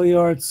Valley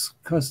Arts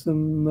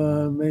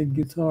custom made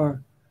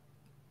guitar.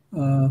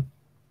 I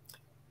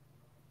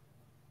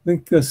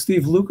think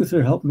Steve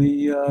Lukather helped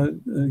me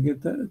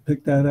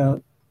pick that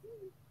out.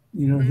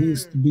 You know, he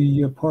used to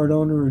be a part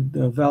owner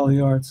at Valley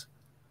Arts,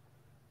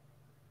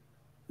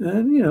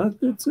 and you know,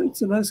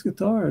 it's a nice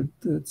guitar.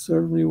 It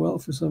served me well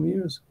for some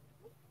years.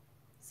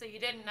 So you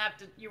didn't have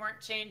to. You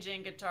weren't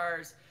changing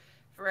guitars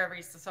for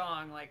every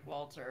song like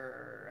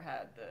Walter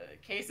had the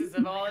cases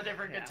of all the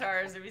different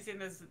guitars. Have you seen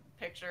this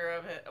picture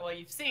of it? Well,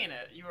 you've seen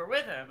it. You were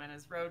with him in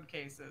his road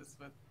cases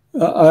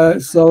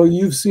with. So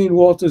you've seen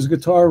Walter's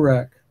guitar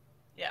rack.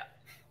 Yeah.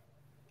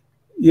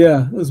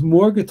 Yeah, there's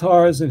more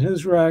guitars in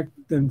his rack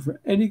than for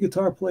any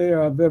guitar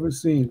player I've ever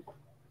seen.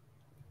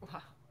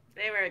 Wow.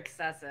 They were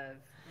excessive.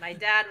 My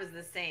dad was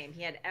the same.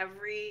 He had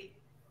every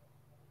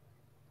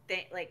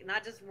thing, like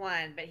not just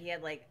one, but he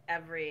had like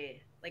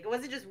every, like it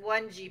wasn't just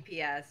one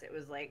GPS. It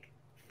was like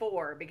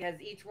 4 because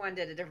each one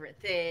did a different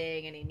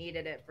thing and he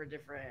needed it for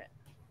different.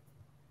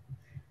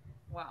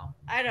 Wow.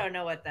 I don't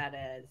know what that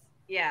is.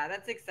 Yeah,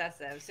 that's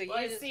excessive. So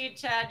well, you just... see,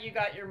 Chad, you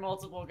got your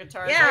multiple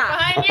guitars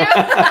right behind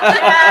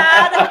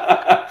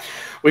you.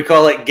 We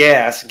call it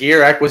GAS,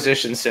 Gear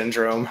Acquisition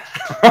Syndrome.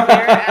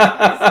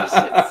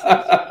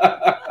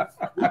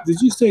 Did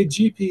you say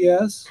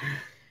GPS?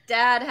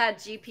 Dad had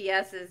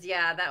GPSs.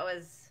 Yeah, that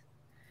was.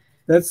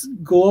 That's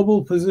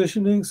Global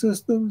Positioning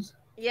Systems?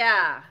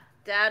 Yeah,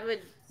 Dad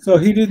would. So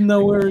he didn't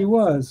know where he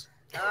was.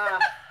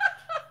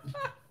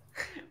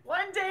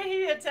 One day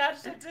he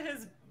attached it to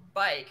his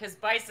bike, his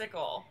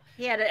bicycle.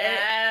 He had it,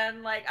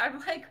 and like I'm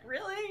like,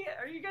 really?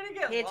 Are you gonna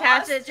get? He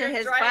attached lost? it to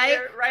his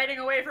bike, riding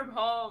away from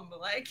home.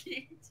 Like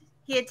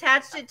He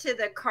attached it to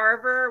the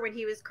carver when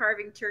he was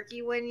carving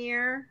turkey one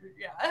year.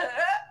 Yeah.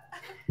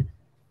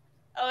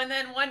 Oh, and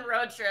then one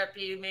road trip,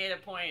 he made a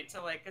point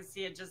to like, cause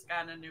he had just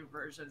gotten a new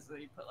version, so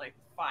he put like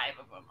 5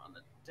 of them on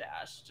the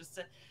dash just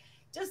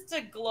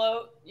to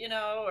gloat, you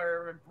know,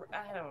 or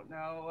I don't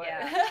know.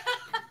 Yeah.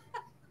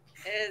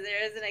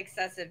 There is an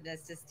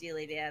excessiveness to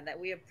Steely Dan that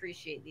we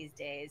appreciate these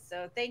days.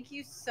 So thank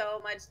you so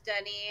much,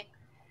 Denny.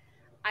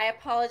 I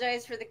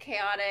apologize for the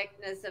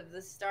chaoticness of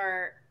the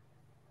start,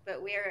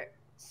 but we are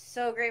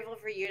so grateful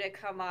for you to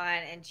come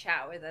on and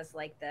chat with us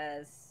like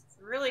this. It's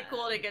really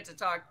cool to get to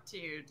talk to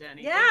you,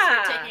 Denny. Yeah.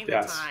 Thanks for taking the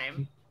Yes.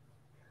 time.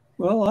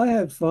 Well, I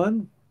had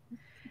fun.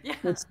 Yeah.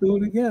 Let's do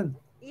it again.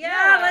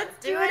 Yeah,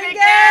 let's do it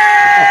again.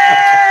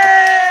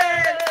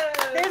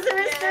 There's a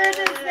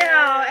resurgence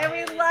now, and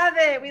we love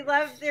it. We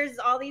love there's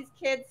all these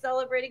kids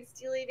celebrating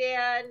Steely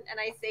Dan, and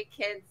I say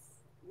kids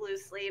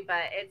loosely,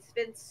 but it's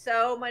been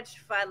so much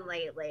fun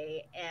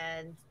lately.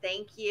 And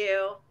thank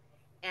you.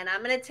 And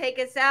I'm gonna take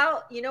us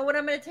out. You know what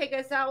I'm gonna take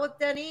us out with,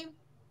 Denny?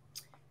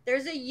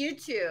 There's a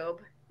YouTube,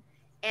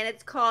 and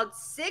it's called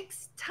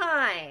 6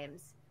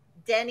 Times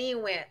Denny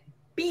Went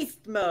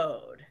Beast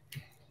Mode.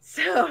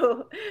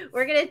 So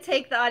we're going to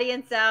take the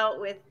audience out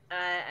with,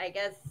 I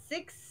guess,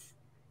 6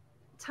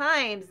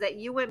 times that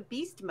you went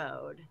beast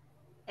mode.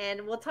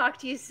 And we'll talk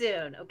to you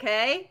soon,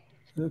 okay?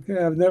 Okay,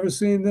 I've never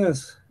seen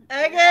this.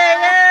 Okay,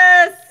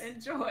 yes.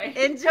 Enjoy.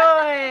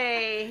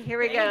 Enjoy. Here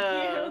we Thank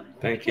go. you.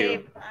 Thank Okay,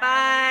 you.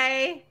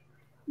 bye.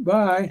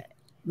 Bye.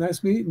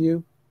 Nice meeting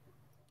you.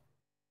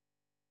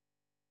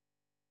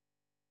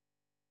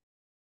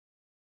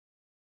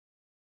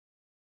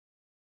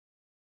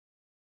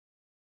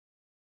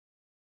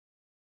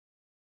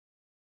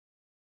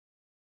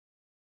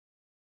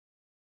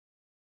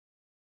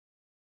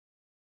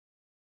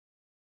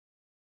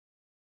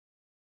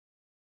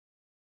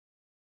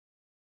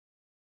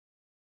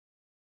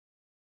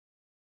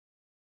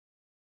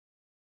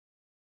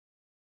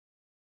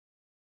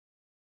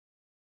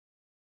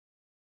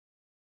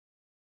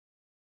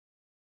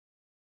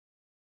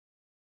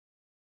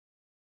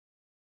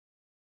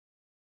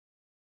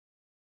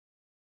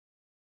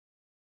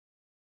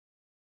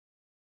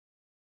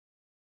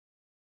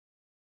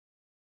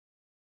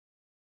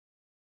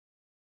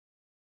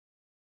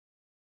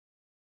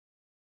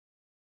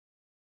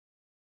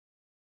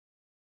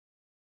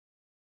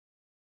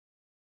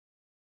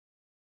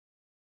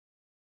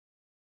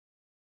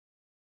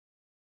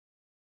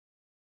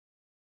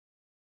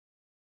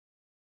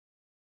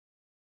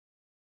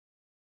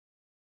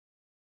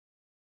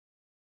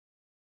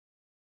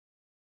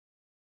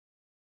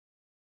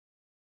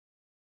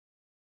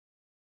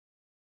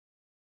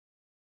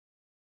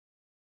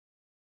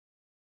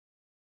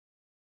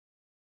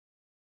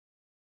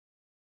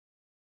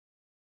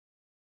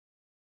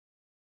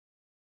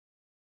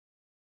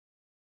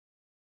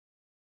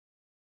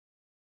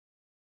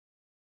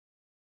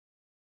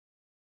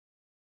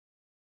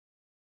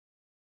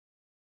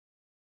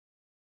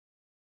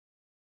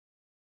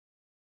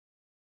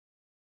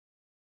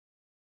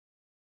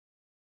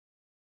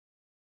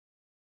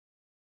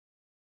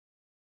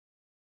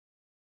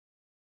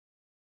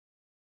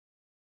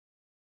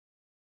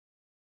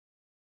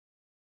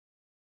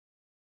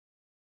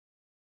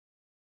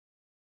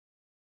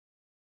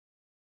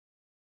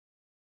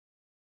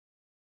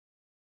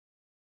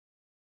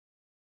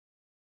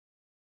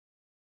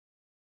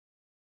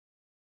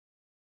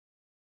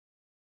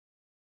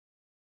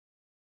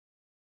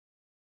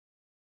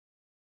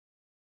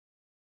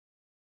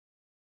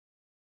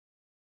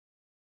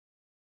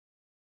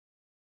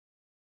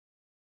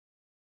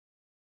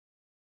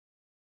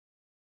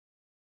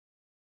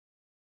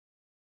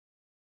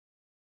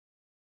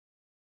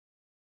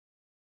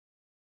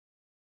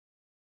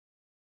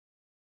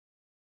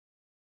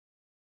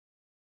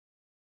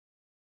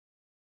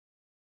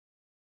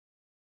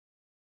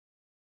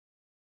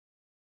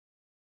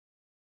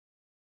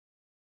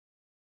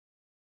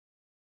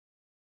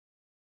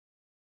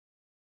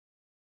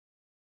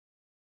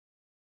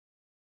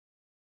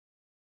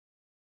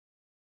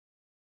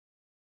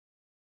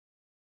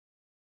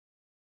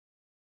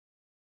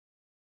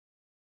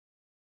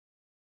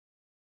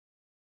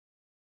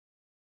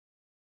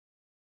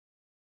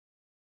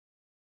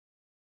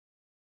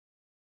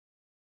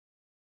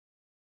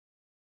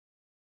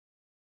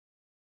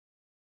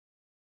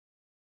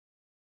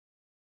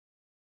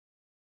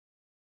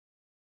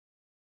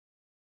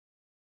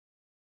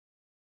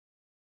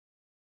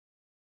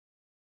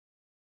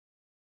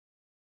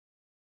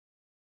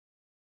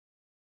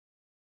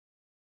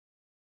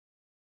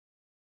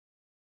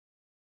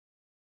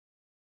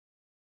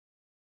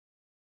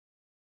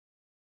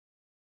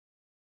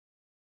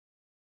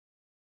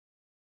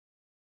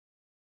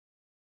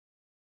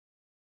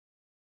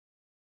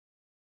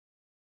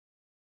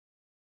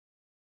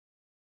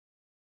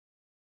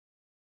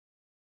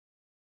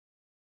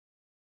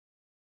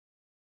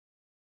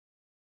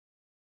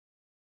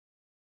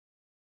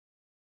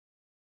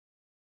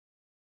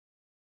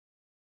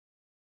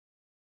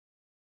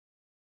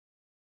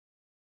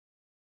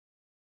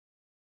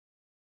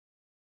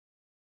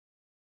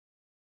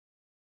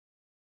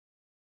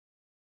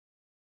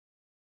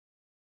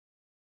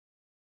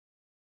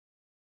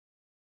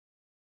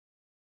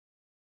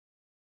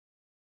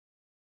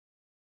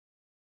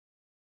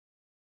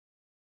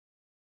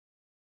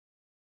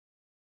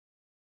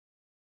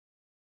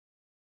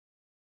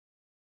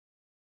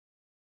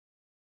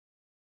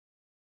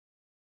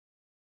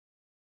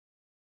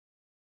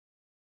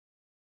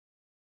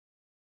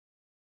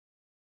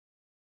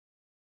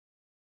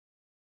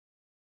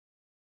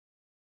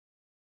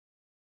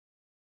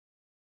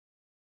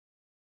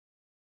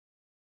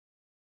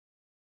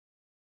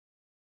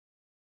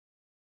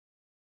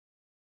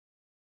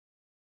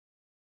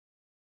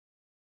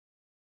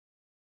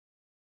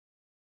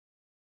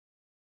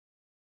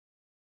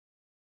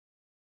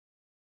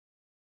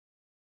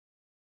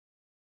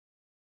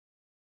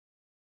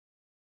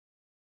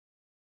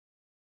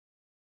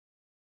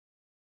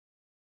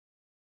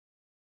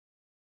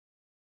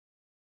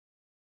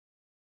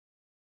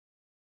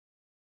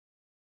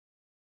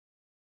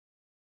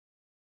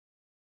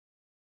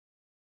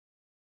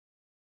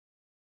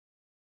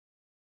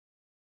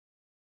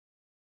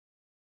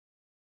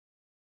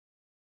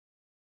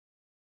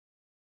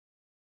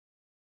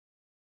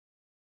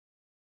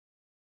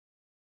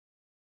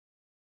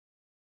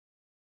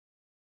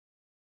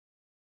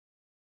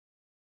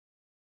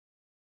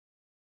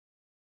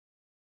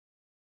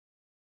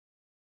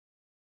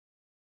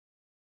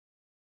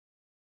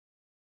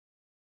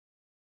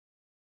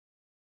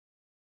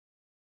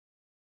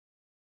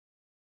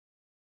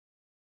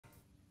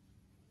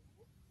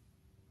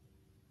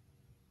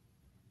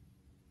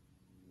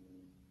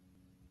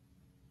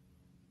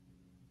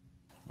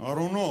 I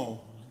don't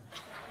know.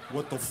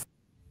 What the f